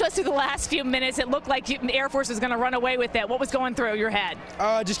excited. Talk to us through the last few minutes. It looked like the Air Force was going to run away with it. What was going through your head?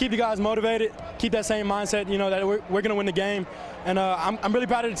 Just keep you guys motivated. Keep that same mindset, you know, that we're going to win the game. And I'm really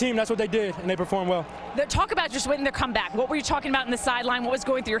proud of the team. That's what they did, and they performed well. Talk about just winning their comeback. What were you talking about in the sideline? What was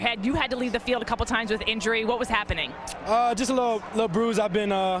going through your head? You had to leave the field a couple times with injury. What was happening? Just a little bruise I've been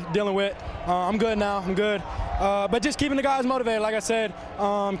dealing with. I'm good now. I'm good. But just keeping the guys motivated, like I said,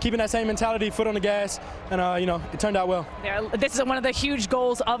 keeping that same mentality, foot on the gas, and, you know, it turned out well. This is one of the huge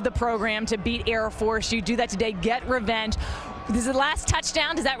goals of the program, to beat Air Force. You do that today, get revenge. This is the last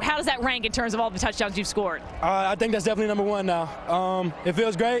touchdown. How does that rank in terms of all the touchdowns you've scored? I think that's definitely number one now. It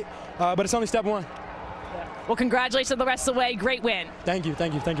feels great, but it's only step one. Well, congratulations the rest of the way. Great win. Thank you,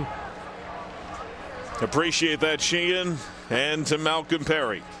 thank you, thank you. Appreciate that, Sheehan. And to Malcolm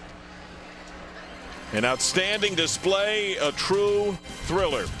Perry. An outstanding display, a true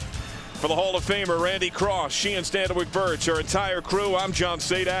thriller. For the Hall of Famer Randy Cross, Sheehan Standerwick-Birch, our entire crew, I'm John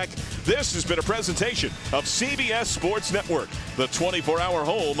Sadak. This has been a presentation of CBS Sports Network, the 24-hour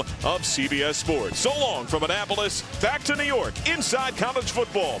home of CBS Sports. So long from Annapolis, back to New York, inside college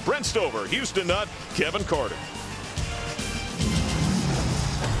football. Brent Stover, Houston Nutt, Kevin Carter.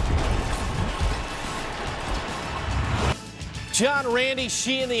 John, Randy,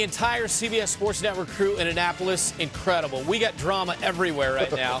 Sheehan, the entire CBS Sports Network crew in Annapolis, incredible. We got drama everywhere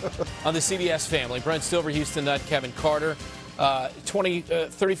right now on the CBS family. Brent Stover, Houston Nutt, Kevin Carter.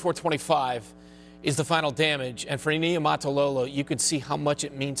 34-25 is the final damage. And for Niumatalolo, you could see how much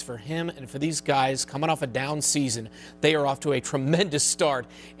it means for him and for these guys coming off a down season. They are off to a tremendous start,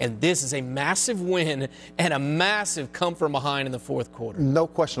 and this is a massive win and a massive come from behind in the fourth quarter. No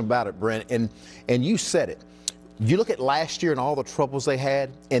question about it, Brent. And you said it. You look at last year and all the troubles they had,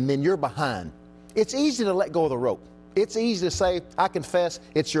 and then you're behind. It's easy to let go of the rope. It's easy to say, I confess,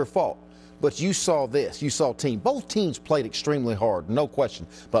 it's your fault. But you saw this. You saw both teams played extremely hard, no question.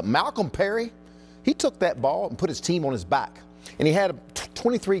 But Malcolm Perry, he took that ball and put his team on his back. And he had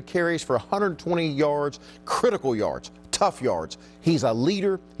 23 carries for 120 yards, critical yards, tough yards. He's a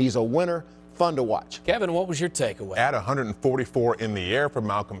leader. He's a winner. Fun to watch. Kevin, what was your takeaway? At 144 in the air for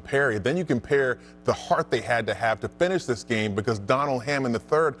Malcolm Perry. Then you compare the heart they had to finish this game, because Donald Hammond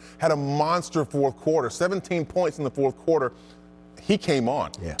III had a monster fourth quarter, 17 points in the fourth quarter. He came on.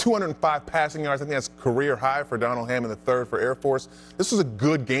 205 passing yards. I think that's career high for Donald Hammond III for Air Force. This was a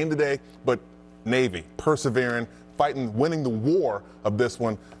good game today, but Navy persevering, fighting, winning the war of this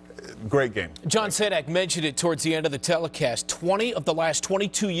one. Great game. John Sadak mentioned it towards the end of the telecast. 20 of the last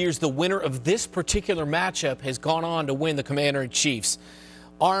 22 years, the winner of this particular matchup has gone on to win the Commander-in-Chiefs.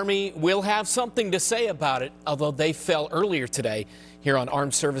 Army will have something to say about it, although they fell earlier today here on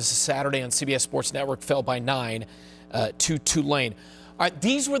Armed Services Saturday on CBS Sports Network, fell by 9 to Tulane. All right,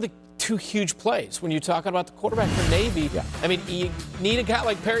 these were the two huge plays when you're talking about the quarterback for Navy. I mean, you need a guy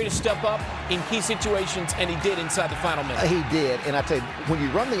like Perry to step up in key situations, and he did inside the final minute. He did, and I tell you, when you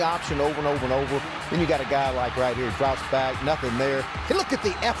run the option over and over and over, then you got a guy like right here, drops back, nothing there. And look at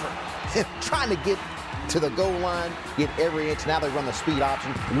the effort, trying to get to the goal line, get every inch. Now they run the speed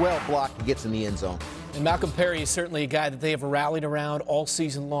option, well blocked, and gets in the end zone. And Malcolm Perry is certainly a guy that they have rallied around all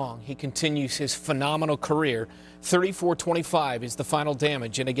season long. He continues his phenomenal career. 34-25 is the final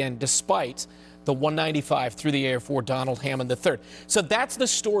damage. And again, despite the 195 through the air for Donald Hammond III. So that's the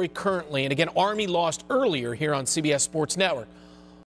story currently. And again, Army lost earlier here on CBS Sports Network.